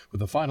 11th, with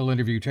the final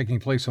interview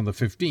taking place on the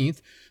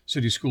 15th.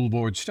 City School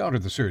Board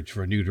started the search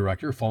for a new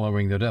director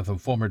following the death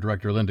of former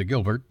director Linda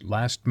Gilbert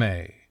last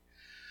May.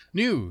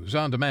 News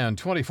on demand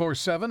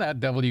 24/7 at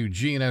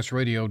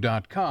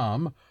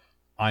WGNSradio.com.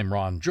 I'm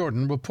Ron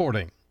Jordan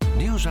reporting.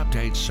 News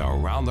updates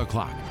around the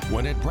clock,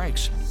 when it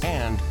breaks,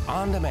 and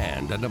on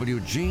demand at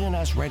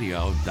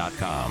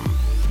WGNSradio.com.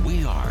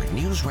 We are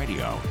News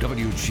Radio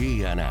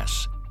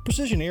WGNS.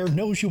 Precision Air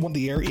knows you want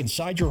the air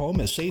inside your home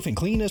as safe and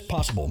clean as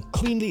possible.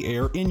 Clean the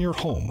air in your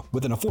home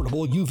with an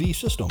affordable UV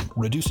system,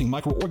 reducing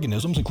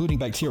microorganisms including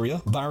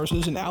bacteria,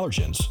 viruses, and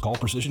allergens. Call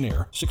Precision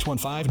Air,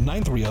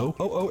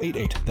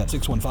 615-930-0088. That's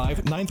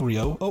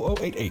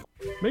 615-930-0088.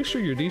 Make sure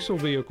your diesel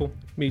vehicle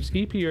meets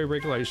EPA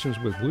regulations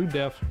with Blue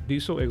Def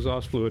diesel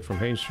exhaust fluid from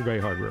Haynes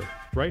Trevay Hardware.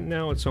 Right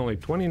now, it's only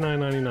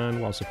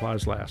 $29.99 while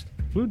supplies last.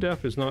 Blue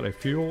Def is not a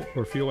fuel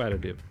or fuel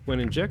additive.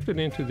 When injected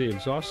into the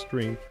exhaust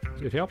stream,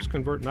 it helps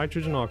convert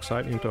nitrogen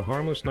oxide into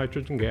harmless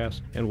nitrogen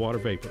gas and water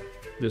vapor.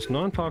 This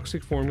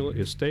non-toxic formula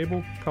is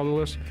stable,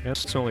 colorless, and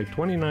it's only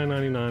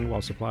 $29.99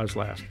 while supplies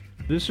last.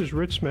 This is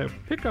Rich Smith.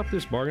 Pick up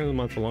this bargain of the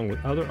month along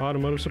with other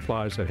automotive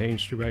supplies at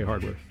Haynes Trevay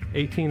Hardware,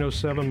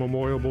 1807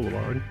 Memorial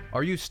Boulevard.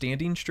 Are you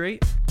standing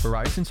straight?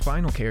 Horizon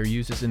Spinal Care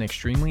uses an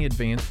extremely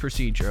advanced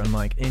procedure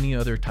unlike any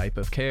other type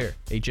of care.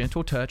 A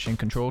gentle touch and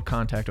controlled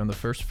contact on the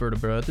first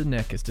vertebra of the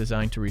neck is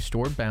designed to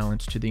restore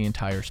balance to the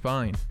entire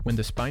spine. When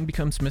the spine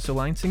becomes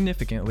misaligned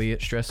significantly,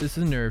 it stresses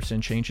the nerves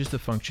and changes the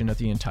function of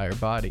the entire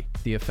body.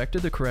 The effect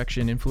of the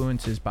correction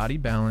influences body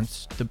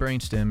balance, the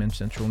brainstem, and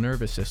central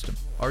nervous system.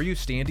 Are you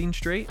standing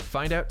straight?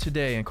 Find out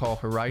today and call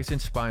Horizon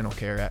Spinal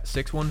Care at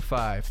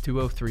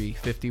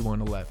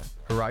 615-203-5111.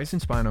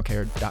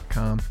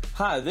 HorizonSpinalCare.com.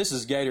 Hi, this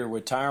is Gator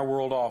with Tire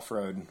World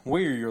Off-Road.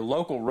 We are your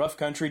local rough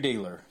country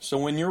dealer. So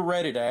when you're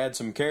ready to add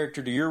some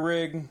character to your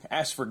rig,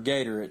 ask for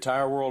Gator at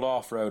Tire World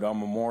Off-Road on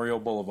Memorial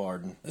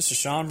Boulevard. This is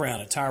Sean Brown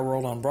at Tire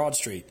World on Broad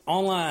Street.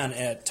 Online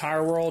at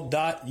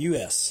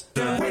tireworld.us.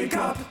 The Wake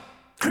Up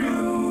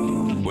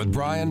Crew. with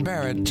Brian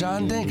Barrett,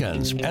 John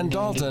Dinkins, and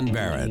Dalton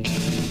Barrett.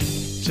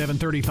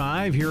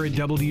 7:35 here at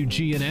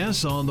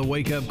WGNS on the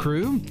Wake Up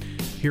Crew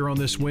here on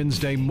this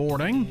Wednesday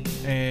morning.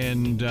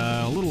 And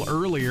a little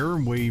earlier,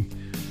 we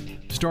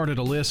started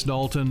a list,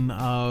 Dalton,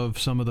 of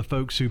some of the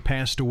folks who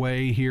passed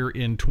away here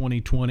in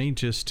 2020,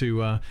 just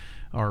to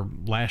our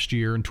last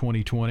year in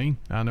 2020.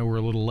 I know we're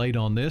a little late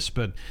on this,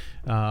 but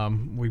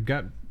we've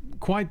got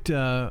quite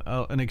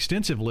an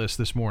extensive list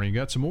this morning. You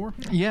got some more?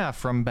 Yeah,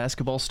 from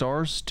basketball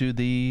stars to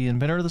the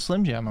inventor of the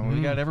Slim Jim. I mean,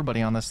 we got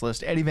everybody on this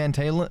list. Eddie Van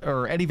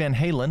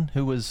Halen,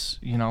 who was,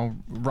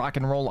 rock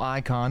and roll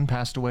icon,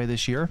 passed away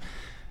this year.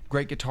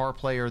 Great guitar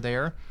player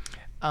there.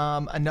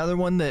 Another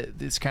one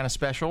that is kind of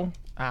special,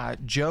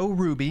 Joe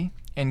Ruby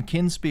and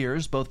Ken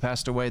Spears both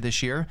passed away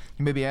this year.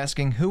 You may be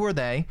asking, who are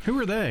they? Who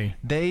are they?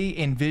 They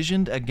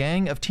envisioned a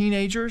gang of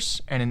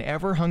teenagers and an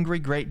ever-hungry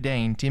Great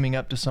Dane teaming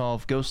up to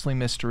solve ghostly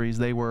mysteries.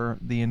 They were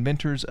the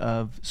inventors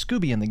of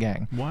Scooby and the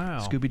Gang.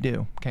 Wow.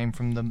 Scooby-Doo came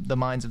from the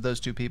minds of those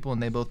two people,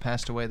 and they both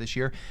passed away this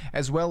year,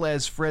 as well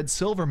as Fred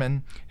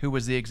Silverman, who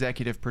was the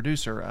executive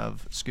producer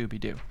of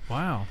Scooby-Doo.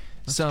 Wow.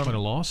 That's quite a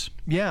loss.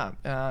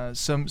 Yeah.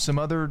 Some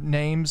other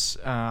names.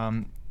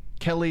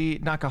 Kelly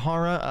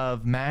Nakahara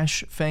of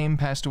MASH fame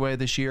passed away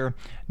this year.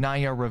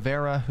 Naya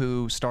Rivera,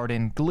 who starred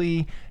in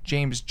Glee.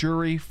 James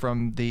Jury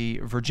from The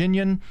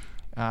Virginian.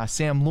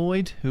 Sam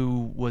Lloyd,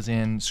 who was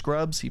in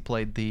Scrubs. He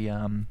played the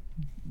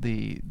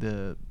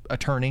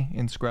attorney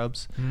in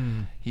Scrubs.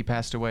 He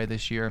passed away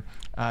this year.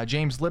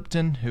 James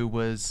Lipton, who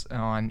was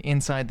on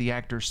Inside the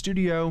Actors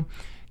Studio.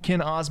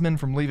 Ken Osmond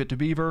from Leave It to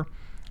Beaver.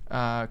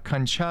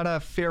 Conchata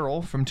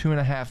Farrell from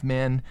 2.5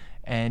 Men,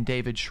 and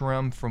David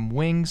Schramm from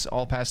Wings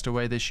all passed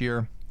away this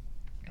year.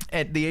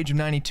 At the age of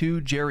 92,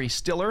 Jerry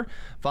Stiller,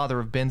 father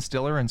of Ben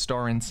Stiller and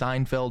star in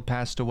Seinfeld,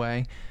 passed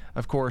away.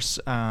 Of course,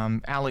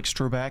 Alex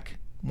Trebek,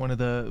 one of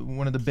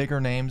the bigger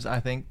names, I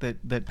think,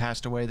 that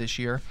passed away this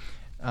year.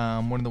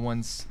 One of the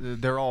ones,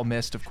 they're all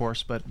missed, of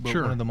course, but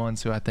sure. One of the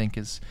ones who I think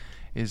is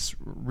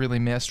really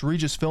missed.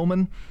 Regis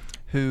Philbin,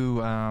 who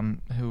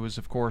was,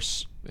 of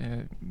course,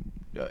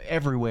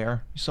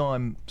 everywhere. Saw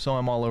him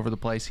all over the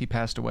place. He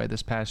passed away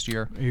this past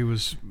year. He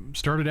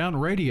started out in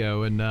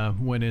radio and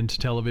went into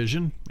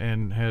television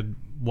and had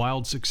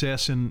wild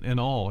success in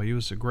all. He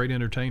was a great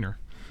entertainer.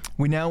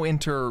 We now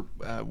enter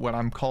what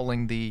I'm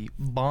calling the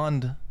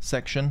Bond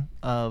section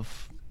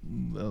of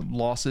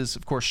losses.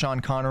 Of course, Sean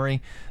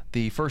Connery,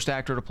 the first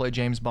actor to play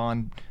James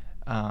Bond,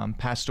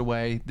 passed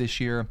away this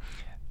year.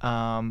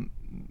 John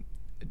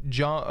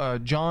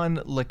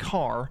Le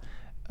Carre,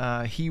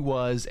 he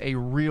was a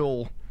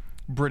real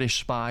British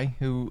spy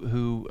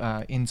who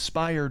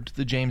inspired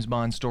the James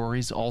Bond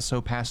stories,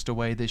 also passed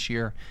away this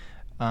year.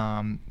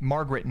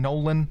 Margaret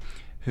Nolan,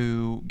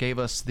 who gave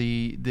us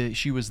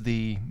she was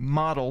the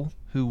model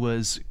who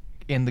was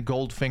in the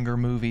Goldfinger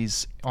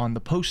movies on the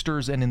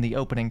posters and in the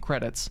opening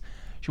credits.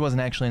 She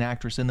wasn't actually an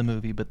actress in the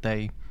movie, but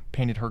they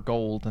painted her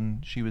gold,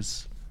 and she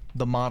was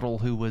the model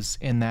who was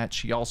in that.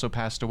 She also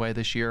passed away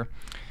this year.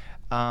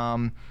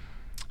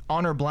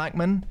 Honor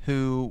Blackman,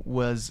 who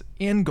was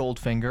in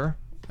Goldfinger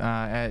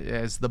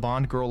as the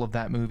Bond girl of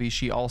that movie,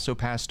 she also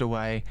passed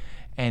away.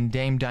 And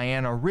Dame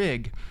Diana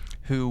Rigg,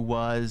 who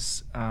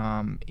was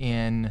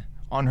in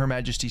On Her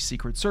Majesty's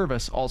Secret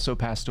Service, also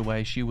passed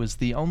away. She was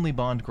the only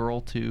Bond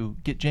girl to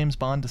get James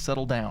Bond to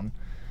settle down,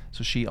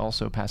 so she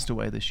also passed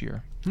away this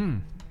year.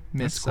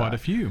 That's quite a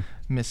few.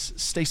 Miss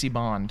Tracy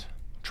Bond,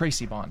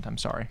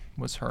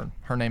 was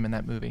her name in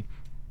that movie.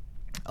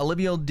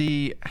 Olivia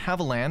de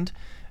Havilland,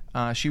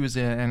 she was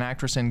an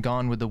actress in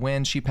Gone with the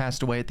Wind. She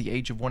passed away at the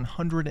age of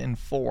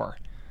 104.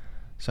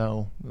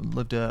 So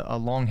lived a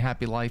long,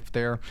 happy life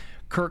there.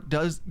 Kirk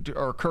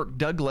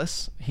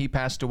Douglas, he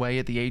passed away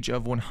at the age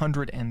of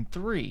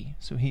 103.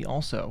 So he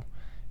also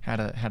had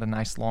a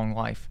nice long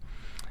life.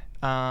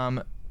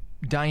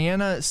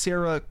 Diana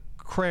Sarah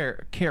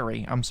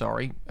Carey,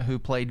 who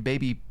played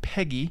Baby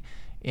Peggy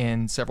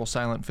in several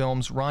silent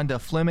films. Rhonda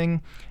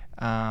Fleming,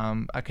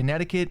 A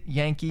Connecticut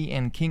Yankee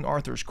and King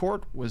Arthur's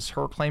Court was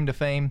her claim to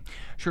fame.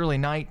 Shirley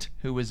Knight,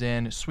 who was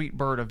in Sweet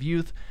Bird of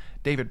Youth.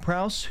 David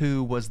Prowse,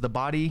 who was the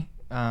body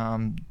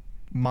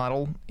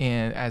model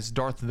as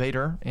Darth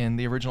Vader in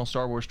the original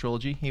Star Wars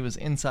trilogy. He was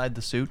inside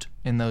the suit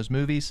in those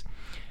movies.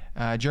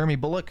 Jeremy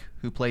Bulloch,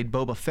 who played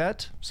Boba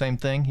Fett, same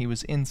thing. He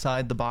was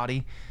inside the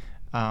body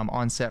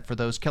on set for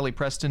those. Kelly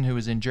Preston, who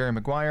was in Jerry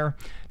Maguire.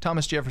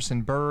 Thomas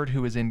Jefferson Byrd,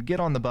 who was in Get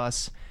on the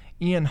Bus.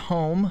 Ian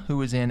Holm, who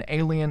was in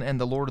Alien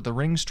and the Lord of the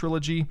Rings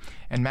trilogy,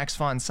 and Max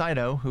von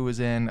Sydow, who was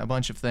in a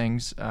bunch of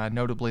things,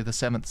 notably The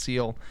Seventh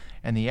Seal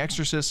and The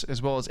Exorcist, as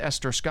well as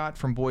Esther Scott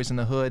from Boys in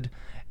the Hood,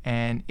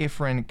 and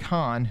Irfan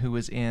Khan, who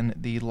was in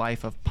The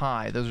Life of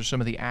Pi. Those are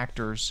some of the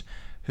actors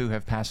who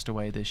have passed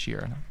away this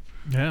year.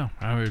 Yeah,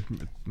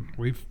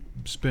 we've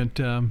spent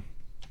a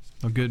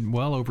good,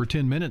 well over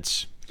 10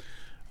 minutes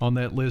on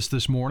that list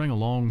this morning, a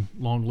long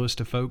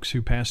list of folks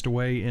who passed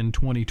away in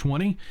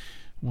 2020.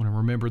 Want to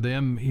remember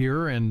them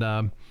here,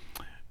 and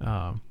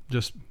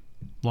just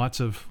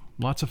lots of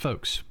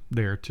folks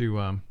there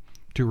to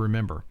to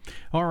remember.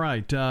 All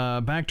right,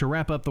 back to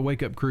wrap up the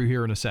Wake Up Crew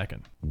here in a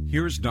second.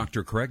 Here's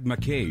Dr. Craig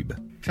McCabe.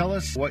 Tell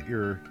us what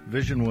your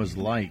vision was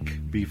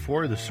like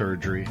before the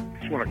surgery.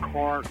 When a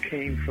car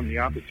came from the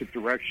opposite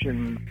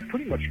direction,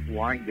 pretty much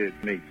blinded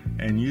me.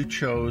 And you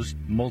chose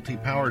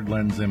multi-powered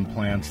lens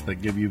implants that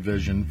give you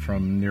vision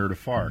from near to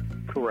far.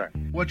 Correct.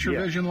 What's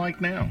your vision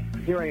like now?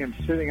 Here I am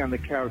sitting on the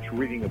couch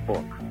reading a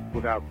book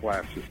without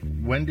glasses.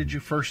 When did you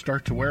first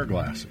start to wear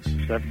glasses?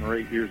 7 or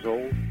 8 years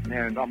old,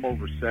 and I'm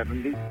over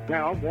 70.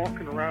 Now I'm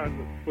walking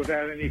around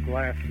without any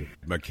glasses.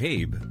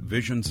 McCabe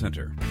Vision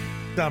Center.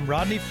 I'm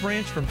Rodney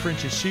French from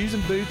French's Shoes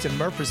and Boots in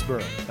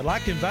Murfreesboro. I'd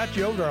like to invite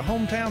you over to our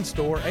hometown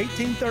store,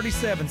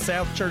 1837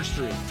 South Church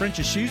Street.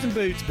 French's Shoes and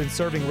Boots have been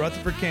serving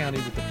Rutherford County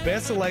with the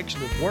best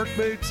selection of work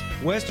boots,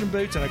 western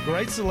boots, and a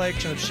great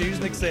selection of shoes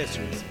and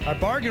accessories. Our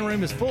bargain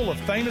room is full of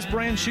famous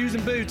brand shoes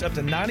and boots up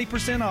to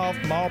 90% off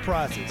mall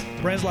prices.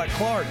 Brands like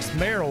Clark's,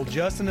 Merrill,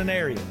 Justin, and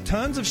Ariat.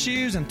 Tons of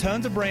shoes and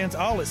tons of brands,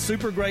 all at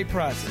super great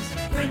prices.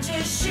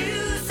 French's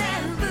Shoes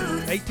and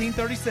Boots.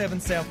 1837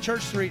 South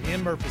Church Street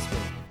in Murfreesboro.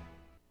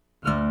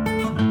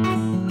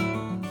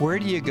 Where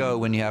do you go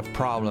when you have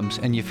problems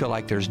and you feel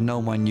like there's no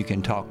one you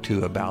can talk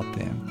to about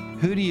them?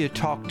 Who do you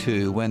talk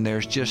to when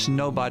there's just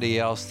nobody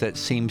else that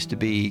seems to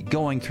be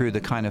going through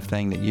the kind of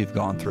thing that you've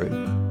gone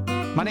through?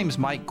 My name is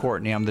Mike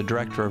Courtney. I'm the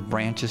director of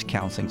Branches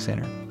Counseling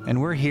Center,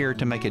 and we're here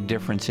to make a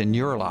difference in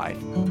your life.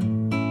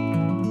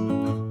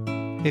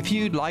 If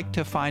you'd like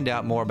to find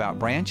out more about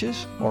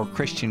Branches or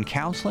Christian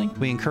counseling,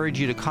 we encourage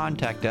you to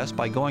contact us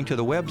by going to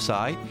the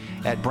website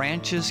at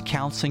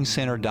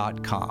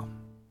branchescounselingcenter.com.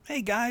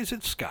 Hey guys,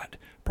 it's Scott.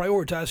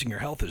 Prioritizing your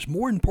health is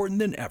more important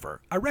than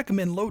ever. I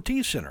recommend Low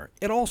T Center.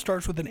 It all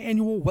starts with an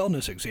annual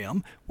wellness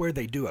exam where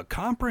they do a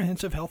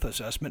comprehensive health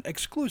assessment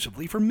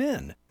exclusively for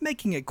men,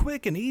 making it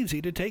quick and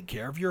easy to take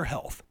care of your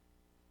health.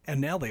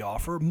 And now they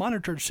offer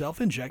monitored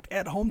self-inject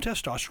at-home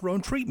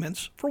testosterone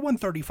treatments for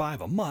 $135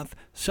 a month,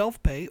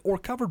 self-pay, or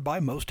covered by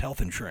most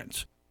health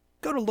insurance.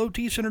 Go to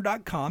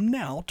lowtcenter.com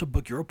now to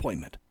book your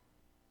appointment.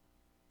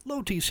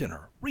 Low T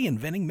Center,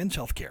 reinventing men's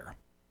health care.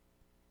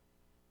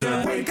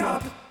 The Wake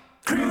Up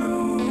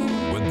Crew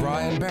with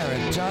Brian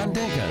Barrett, John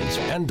Dinkins,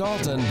 and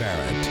Dalton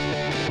Barrett.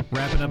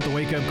 Wrapping up the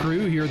Wake Up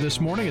Crew here this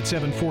morning at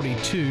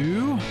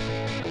 7:42,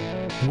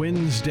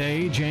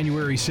 Wednesday,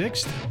 January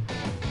 6th.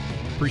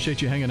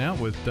 Appreciate you hanging out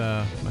with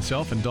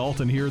myself and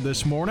Dalton here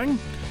this morning.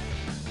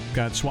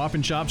 Got Swap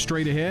and Shop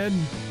straight ahead,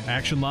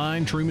 Action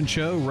Line, Truman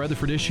Show,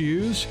 Rutherford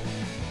Issues,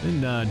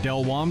 and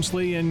Del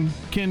Walmsley and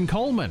Ken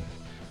Coleman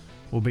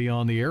will be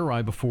on the air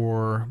right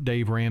before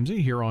Dave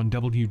Ramsey here on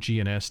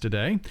WGNS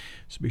today.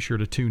 So be sure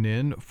to tune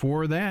in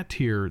for that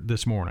here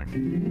this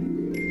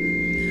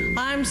morning.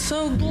 I'm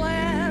so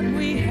glad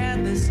we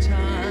had this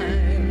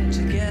time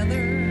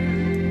together.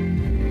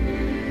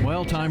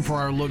 Well, time for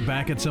our look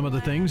back at some of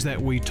the things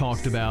that we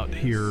talked about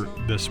here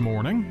this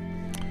morning.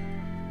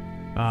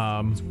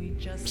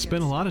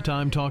 Spent a lot of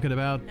time talking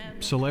about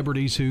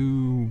celebrities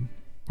who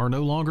are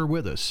no longer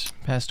with us.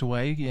 Passed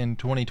away in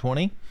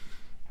 2020.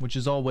 Which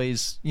is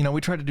always,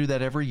 we try to do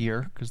that every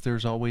year because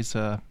there's always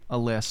a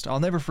list. I'll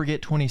never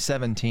forget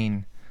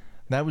 2017.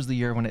 That was the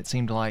year when it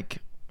seemed like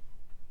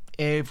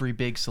every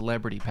big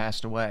celebrity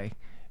passed away.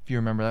 If you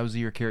remember, that was the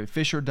year Carrie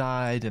Fisher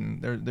died,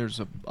 and there's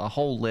a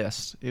whole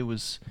list. It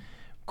was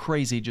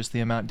crazy, just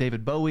the amount.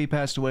 David Bowie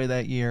passed away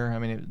that year. I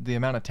mean, the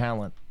amount of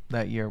talent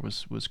that year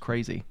was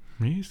crazy.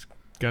 He's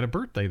got a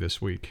birthday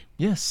this week.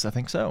 Yes, I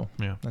think so.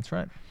 Yeah. That's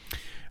right.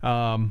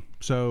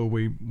 So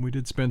we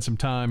did spend some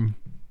time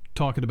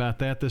talking about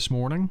that this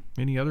morning.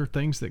 Any other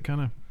things that kind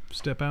of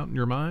step out in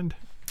your mind?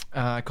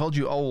 I called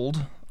you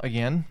old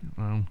again.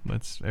 Well,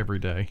 that's every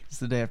day. It's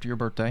the day after your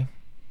birthday.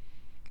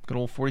 Good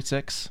old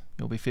 46.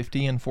 You'll be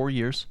 50 in 4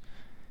 years.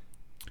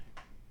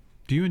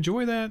 Do you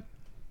enjoy that?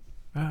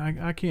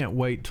 I can't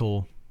wait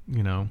till,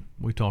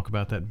 we talk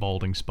about that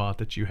balding spot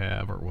that you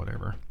have or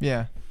whatever.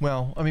 Yeah.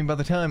 Well, I mean, by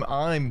the time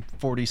I'm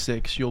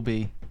 46, you'll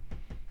be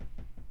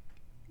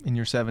in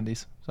your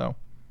 70s. So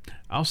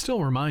I'll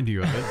still remind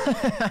you of it.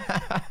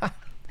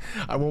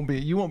 I won't be.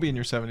 You won't be in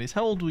your 70s.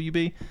 How old will you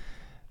be?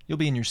 You'll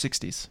be in your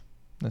 60s.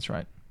 That's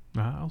right.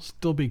 I'll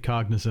still be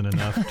cognizant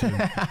enough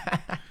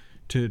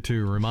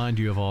to remind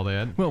you of all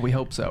that. Well, we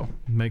hope so.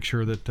 Make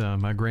sure that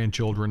my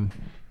grandchildren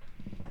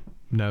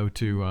know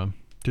to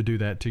do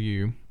that to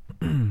you.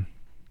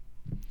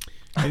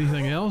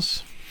 Anything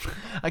else?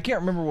 I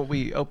can't remember what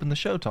we opened the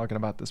show talking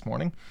about this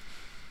morning.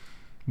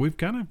 We've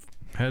kind of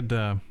had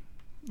a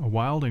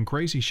wild and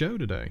crazy show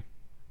today.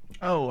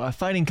 Oh,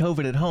 fighting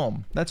COVID at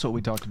home. That's what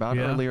we talked about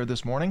earlier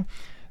this morning.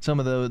 Some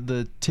of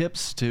the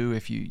tips to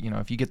if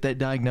you get that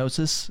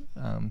diagnosis,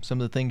 some of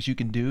the things you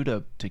can do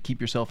to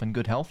keep yourself in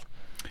good health.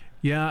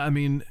 Yeah, I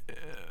mean,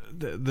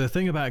 the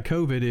thing about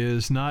COVID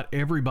is not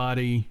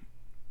everybody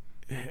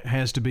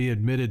has to be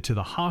admitted to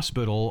the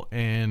hospital,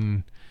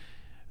 and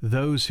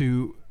those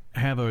who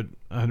have a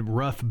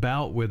rough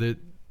bout with it,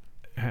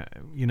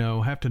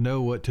 have to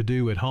know what to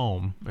do at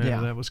home.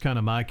 Yeah. That was kind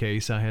of my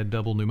case. I had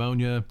double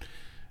pneumonia,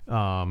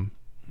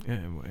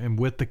 and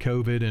with the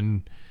COVID,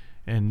 and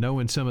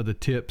knowing some of the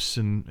tips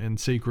and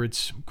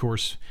secrets. Of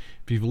course,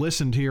 if you've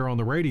listened here on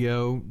the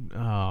radio,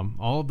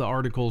 all of the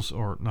articles,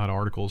 or not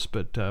articles,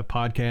 but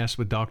podcasts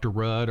with Dr.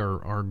 Rudd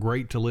are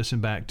great to listen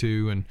back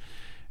to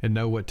and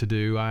know what to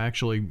do. I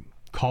actually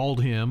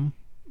called him,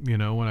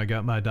 when I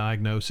got my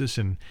diagnosis,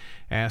 and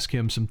asked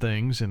him some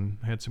things, and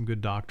had some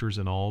good doctors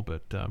and all.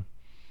 But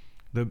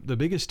the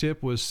biggest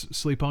tip was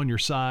sleep on your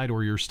side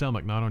or your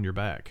stomach, not on your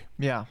back.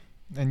 Yeah.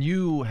 And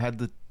you had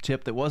the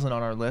tip that wasn't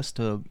on our list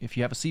to, if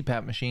you have a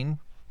CPAP machine,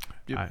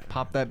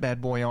 pop that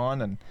bad boy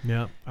on. And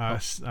yeah, I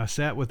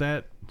sat with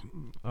that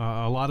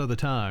a lot of the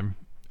time,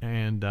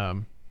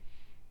 and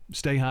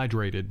stay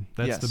hydrated.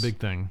 That's the big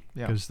thing,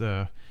 because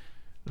the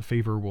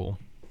fever will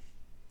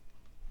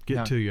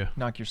get to you.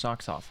 Knock your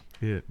socks off.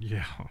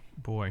 Yeah,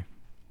 boy,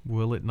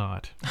 will it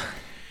not.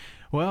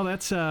 Well,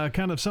 that's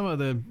kind of some of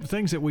the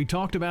things that we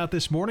talked about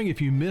this morning. If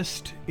you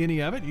missed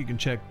any of it, you can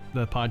check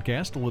the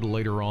podcast a little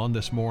later on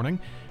this morning,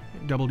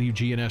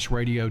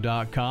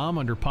 WGNSradio.com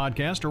under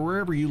podcast, or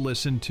wherever you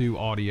listen to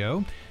audio.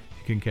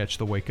 You can catch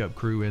the Wake Up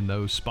Crew in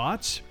those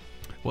spots.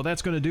 Well,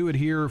 that's going to do it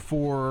here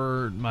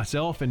for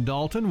myself and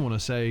Dalton. I want to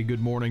say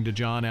good morning to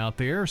John out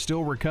there,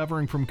 still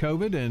recovering from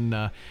COVID,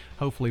 and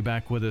hopefully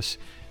back with us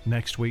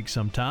next week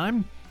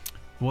sometime.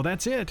 Well,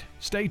 that's it.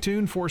 Stay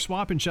tuned for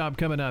Swap and Shop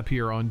coming up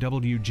here on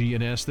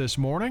WGNS this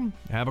morning.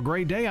 Have a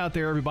great day out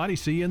there, everybody.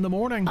 See you in the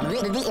morning.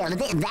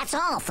 That's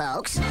all,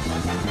 folks.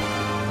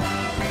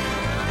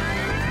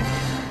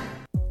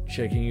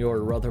 Checking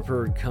your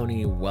Rutherford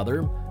County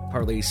weather.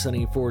 Partly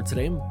sunny for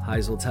today.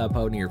 Highs will top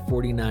out near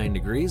 49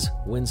 degrees.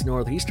 Winds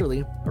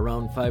northeasterly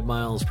around 5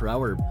 miles per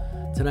hour.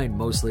 Tonight,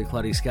 mostly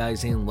cloudy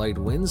skies and light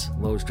winds.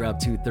 Lows drop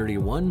to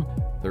 31.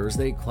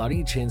 Thursday,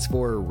 cloudy, chance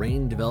for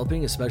rain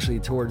developing, especially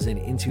towards and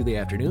into the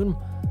afternoon.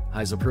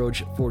 Highs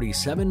approach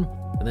 47.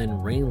 And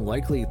then rain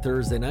likely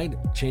Thursday night,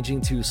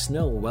 changing to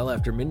snow well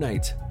after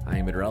midnight. I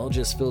am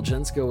meteorologist Phil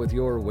Jensko with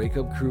your Wake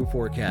Up Crew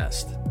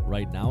forecast.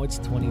 Right now it's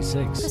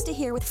 26. Krista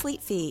here with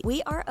Fleet Feet.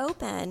 We are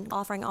open,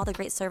 offering all the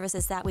great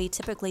services that we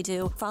typically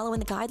do, following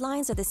the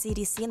guidelines of the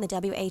CDC and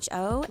the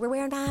WHO. We're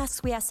wearing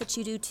masks. We ask that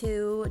you do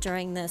too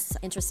during this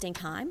interesting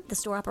time. The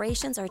store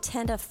operations are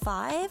 10 to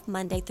 5,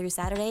 Monday through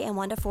Saturday, and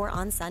 1 to 4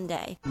 on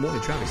Sunday.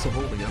 Morning traffic still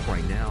holding up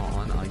right now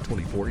on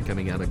I-24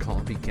 coming out of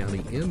Coffee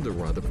County into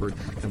Rutherford,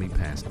 coming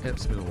past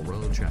Epps Mill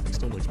Road. Traffic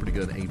still looks pretty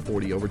good.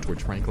 840 over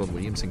towards Franklin,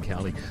 Williamson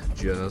County.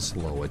 Just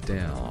slow it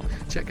down.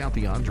 Check out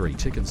the Andre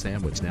Chicken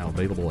Sandwich, now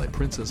available at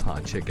Princess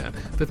Hot Chicken,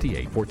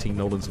 5814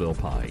 Nolensville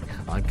Pike.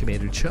 I'm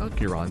Commander Chuck.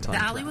 You're on time.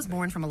 The Alley was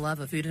born from a love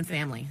of food and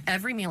family.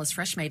 Every meal is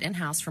fresh made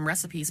in-house from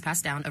recipes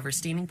passed down over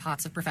steaming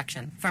pots of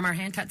perfection. From our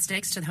hand-cut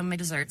steaks to the homemade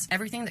desserts,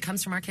 everything that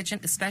comes from our kitchen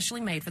is specially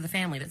made for the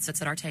family that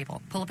sits at our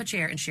table. Pull up a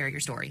chair and share your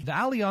story. The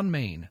Alley on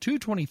Main,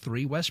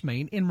 223 West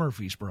Main in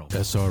Murfreesboro.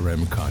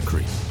 SRM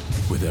Concrete.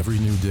 With every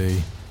new day,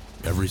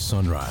 every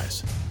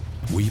sunrise,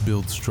 we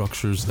build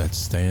structures that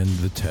stand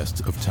the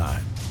test of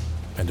time.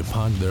 And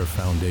upon their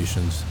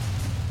foundations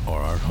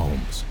are our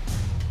homes,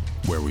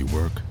 where we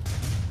work,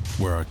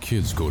 where our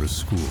kids go to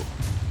school.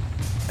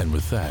 And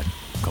with that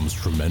comes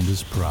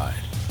tremendous pride.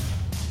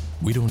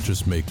 We don't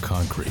just make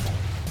concrete,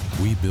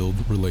 we build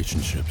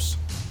relationships,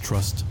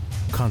 trust,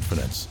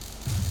 confidence.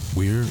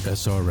 We're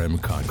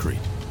SRM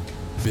Concrete.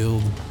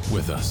 Build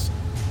with us.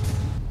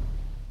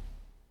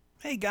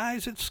 Hey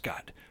guys, it's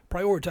Scott.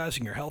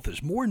 Prioritizing your health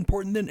is more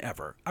important than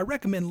ever. I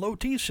recommend Low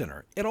T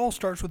Center. It all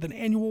starts with an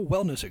annual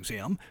wellness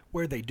exam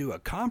where they do a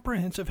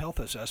comprehensive health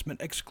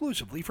assessment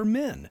exclusively for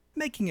men,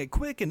 making it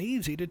quick and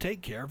easy to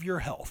take care of your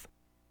health.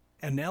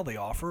 And now they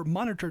offer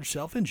monitored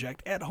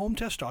self-inject at-home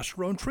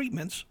testosterone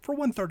treatments for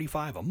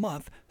 $135 a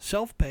month,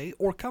 self-pay,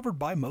 or covered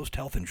by most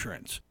health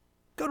insurance.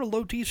 Go to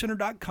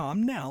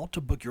lowtcenter.com now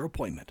to book your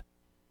appointment.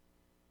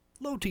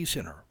 Low T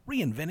Center,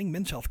 reinventing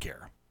men's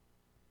healthcare.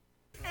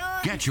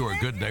 Get your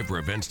good neighbor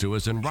events to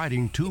us in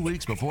writing 2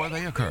 weeks before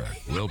they occur.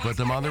 We'll put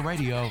them on the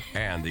radio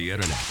and the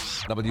internet.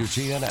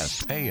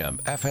 WGNS, AM,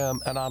 FM,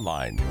 and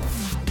online.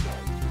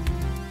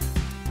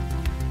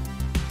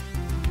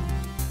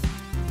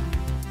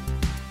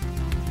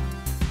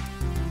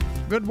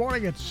 Good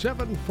morning. It's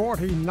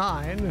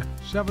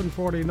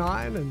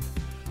 7:49, and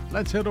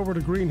let's head over to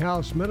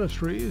Greenhouse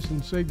Ministries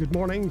and say good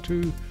morning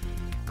to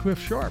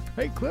Cliff Sharp.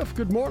 Hey, Cliff,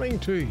 good morning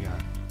to you.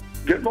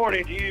 Good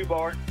morning to you,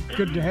 Bart.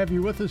 Good to have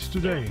you with us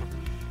today.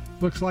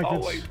 Looks like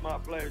always it's my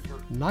pleasure.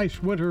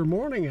 Nice winter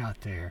morning out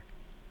there.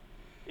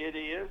 It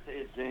is.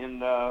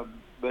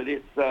 But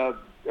it's a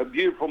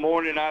beautiful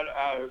morning.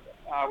 I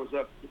was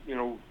up,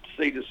 to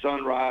see the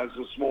sunrise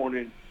this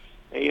morning,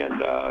 and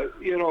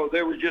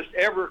there was just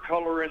every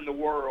color in the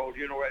world,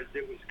 as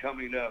it was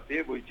coming up.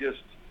 It was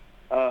just,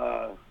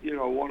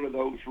 one of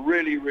those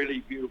really, really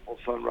beautiful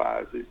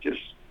sunrises.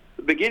 Just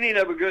the beginning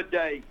of a good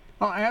day.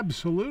 Oh,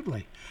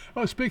 absolutely.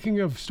 Oh, speaking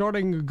of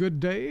starting good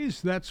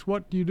days, that's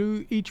what you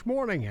do each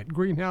morning at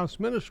Greenhouse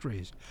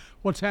Ministries.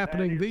 What's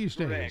happening these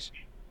days?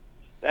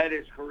 That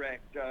is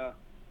correct.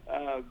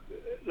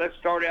 Let's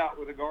start out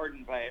with a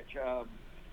garden patch.